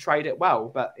have portrayed it well,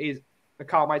 but I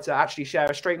can't wait to actually share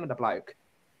a stream with the bloke.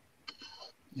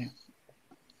 Yeah.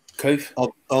 Cove?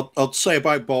 I'd say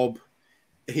about Bob,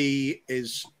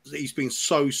 he's been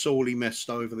so sorely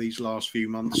missed over these last few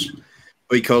months,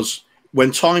 because when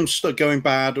times start going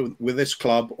bad with this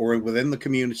club or within the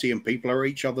community and people are at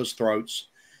each other's throats,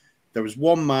 there was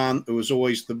one man who was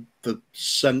always the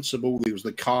sensible, he was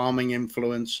the calming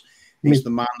influence. He's the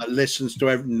man that listens to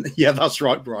everything. Yeah, that's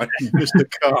right, Brian. Mr.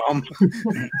 Calm.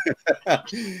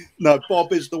 No,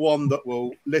 Bob is the one that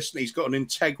will listen. He's got an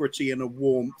integrity and a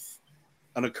warmth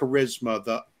and a charisma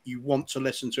that you want to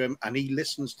listen to him, and he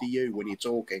listens to you when you're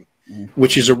talking,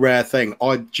 which is a rare thing.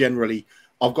 I've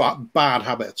got a bad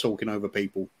habit of talking over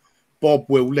people, Bob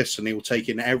will listen. He'll take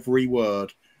in every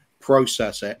word,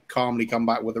 process it, calmly come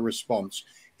back with a response.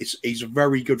 He's a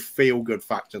very good feel-good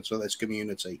factor to this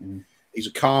community. He's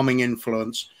a calming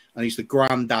influence, and he's the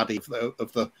granddaddy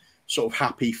of the sort of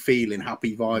happy feeling,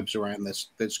 happy vibes around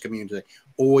this community.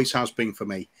 Always has been for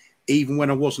me. Even when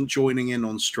I wasn't joining in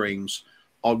on streams,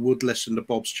 I would listen to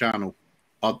Bob's channel.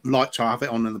 I'd like to have it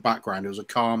on in the background. It was a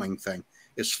calming thing.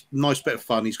 It's a nice bit of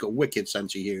fun. He's got a wicked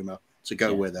sense of humour to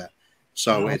go with it.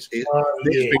 So it's been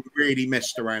really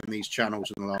missed around these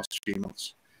channels in the last few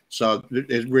months. So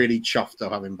it's really chuffed to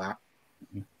have him back.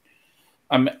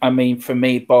 I mean, for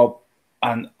me, Bob,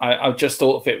 and I just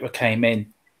thought of it when it came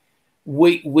in.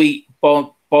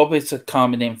 Bob is a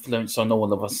calming influence on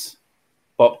all of us.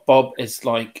 But Bob is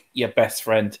like your best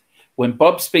friend. When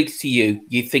Bob speaks to you,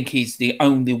 you think he's the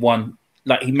only one.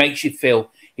 Like, he makes you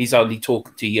feel he's only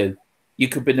talking to you. You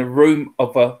could be in a room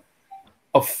of a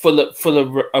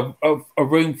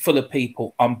room full of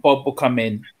people, and Bob will come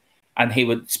in and he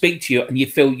would speak to you, and you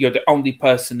feel you're the only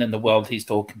person in the world he's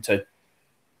talking to.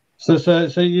 So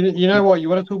you know what? You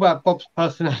want to talk about Bob's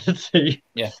personality?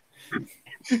 Yeah.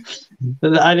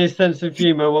 And his sense of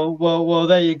humour. Well,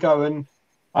 there you go. And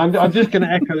I'm just going to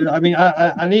echo. I mean,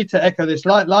 I need to echo this.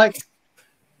 Like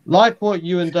what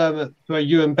you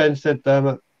and Ben said,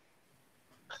 Dermot.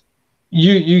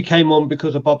 You came on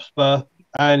because of Bob Spur,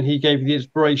 and he gave you the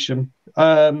inspiration.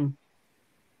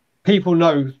 People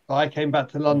know that I came back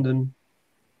to London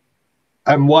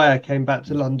and why I came back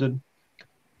to London.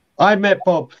 I met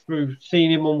Bob through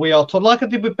seeing him on We Are Tottenham, like I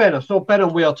did with Ben. I saw Ben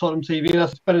on We Are Tottenham TV, and I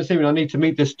said, Ben and Stephen, I need to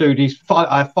meet this dude.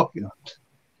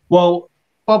 Well,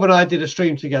 Bob and I did a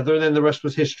stream together, and then the rest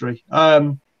was history.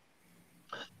 I've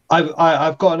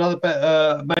got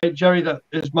another mate, Jerry, that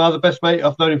is my other best mate.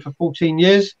 I've known him for 14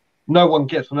 years. No one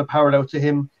gets on a parallel to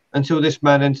him until this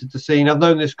man entered the scene. I've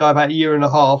known this guy about a year and a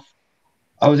half.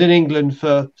 I was in England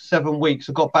for 7 weeks.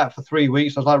 I got back for 3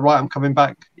 weeks. I was like, right, I'm coming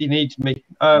back. He needs me.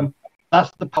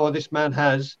 That's the power this man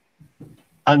has,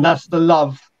 and that's the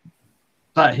love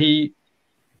that he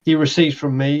receives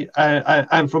from me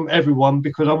and from everyone,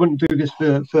 because I wouldn't do this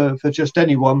for just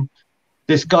anyone.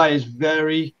 This guy is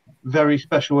very, very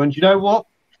special. And you know what?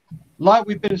 Like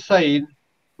we've been saying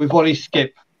with Wally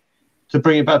Skip, to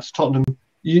bring it back to Tottenham,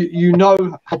 you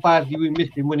know how badly we miss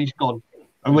him when he's gone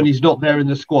and when he's not there in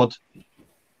the squad.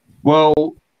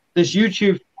 Well, this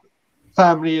YouTube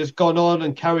family has gone on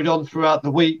and carried on throughout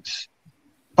the weeks,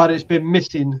 but it's been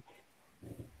missing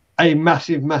a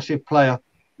massive, massive player,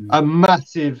 a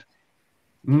massive,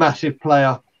 massive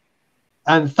player.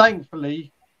 And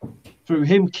thankfully, through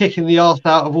him kicking the arse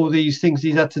out of all these things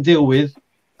he's had to deal with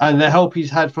and the help he's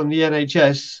had from the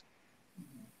NHS,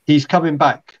 he's coming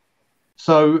back.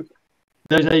 So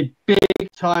there's a big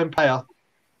time player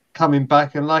coming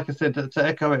back. And like I said, to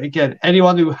echo it again,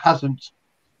 anyone who hasn't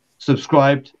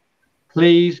subscribed,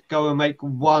 please go and make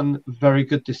one very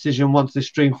good decision once this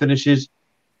stream finishes.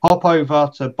 Hop over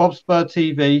to Bob Spur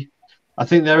TV. I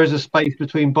think there is a space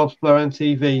between Bob Spur and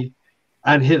TV,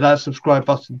 and hit that subscribe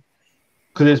button,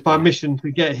 because it's my mission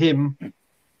to get him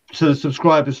to the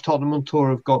subscribers Tottenham on Tour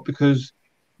have got, because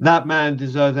that man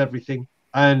deserves everything,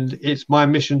 and it's my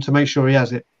mission to make sure he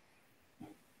has it.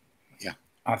 Yeah,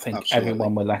 I think absolutely.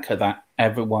 Everyone will echo that.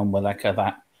 Everyone will echo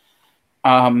that.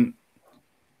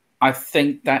 I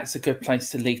think that's a good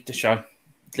place to leave the show.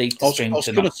 Leave the stream. I was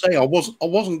going to say I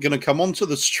wasn't going to come onto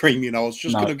the stream. You know, I was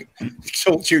just going to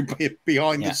talk to you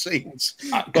behind the scenes.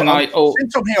 Since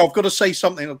I'm here, I've got to say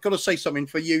something. I've got to say something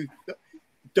for you,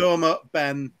 Dermot,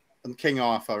 Ben, and King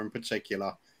Arthur in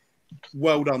particular.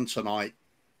 Well done tonight.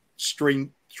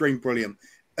 Stream brilliant.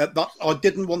 I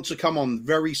didn't want to come on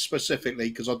very specifically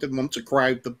because I didn't want to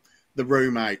crowd the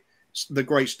room out. The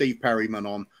great Steve Perryman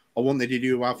on. I wanted you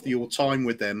to have your time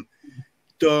with them.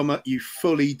 Dermot, you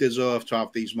fully deserve to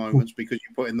have these moments because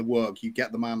you put in the work. You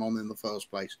get the man on in the first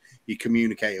place. You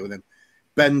communicate with him.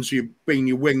 Ben's been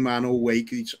your wingman all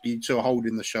week. You two are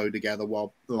holding the show together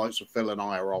while the likes of Phil and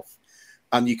I are off.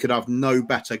 And you could have no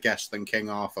better guest than King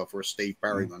Arthur for a Steve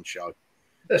Perryman show.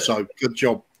 So good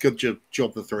job,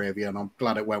 the three of you, and I'm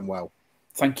glad it went well.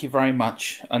 Thank you very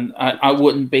much. And I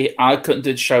couldn't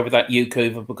do the show without you,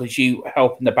 Coover, because you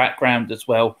help in the background as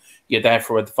well. You're there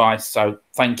for advice. So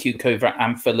thank you, Coover,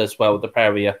 and Phil as well, the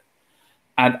Perrier.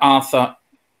 And Arthur,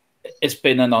 it's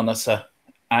been an honour, sir.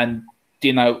 And,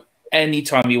 you know,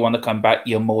 anytime you want to come back,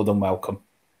 you're more than welcome.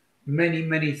 Many,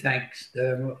 many thanks,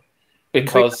 Dermot.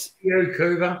 Because... You,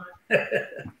 Coover.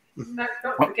 Not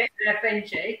forgetting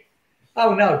Benji.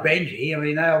 Oh, no, Benji. I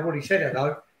mean, I've already said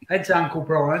hello. That's Uncle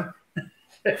Brian.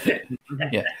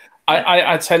 Yeah,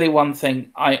 I tell you one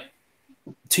thing.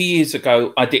 2 years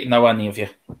ago, I didn't know any of you.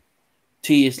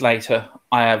 2 years later,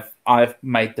 I've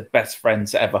made the best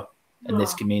friends ever in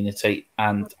this community,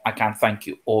 and I can't thank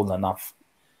you all enough.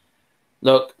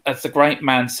 Look, as the great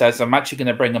man says, I'm actually going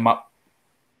to bring him up.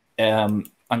 I'm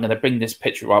going to bring this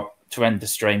picture up to end the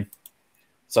stream.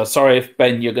 So sorry if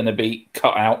Ben, you're going to be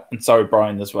cut out, and sorry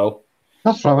Brian as well.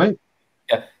 That's right, mate.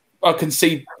 Yeah, I can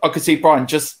see Brian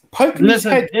just poking his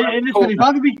head. Listen, if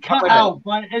I can be cut out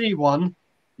by anyone,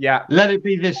 let it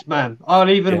be this man. I'll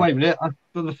even wait a minute.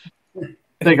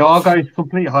 There you go. I'll go into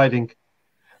complete hiding.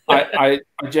 I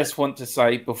just want to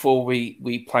say before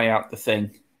we play out the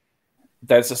thing,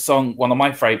 there's a song. One of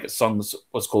my favourite songs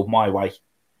was called "My Way,"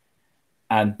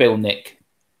 and Bill Nick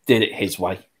did it his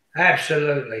way.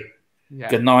 Absolutely. Yeah.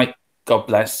 Good night. God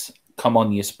bless. Come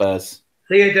on, you Spurs.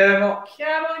 See you, Dermot.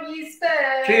 Come on, you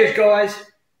Spurs. Cheers, guys.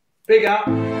 Big up.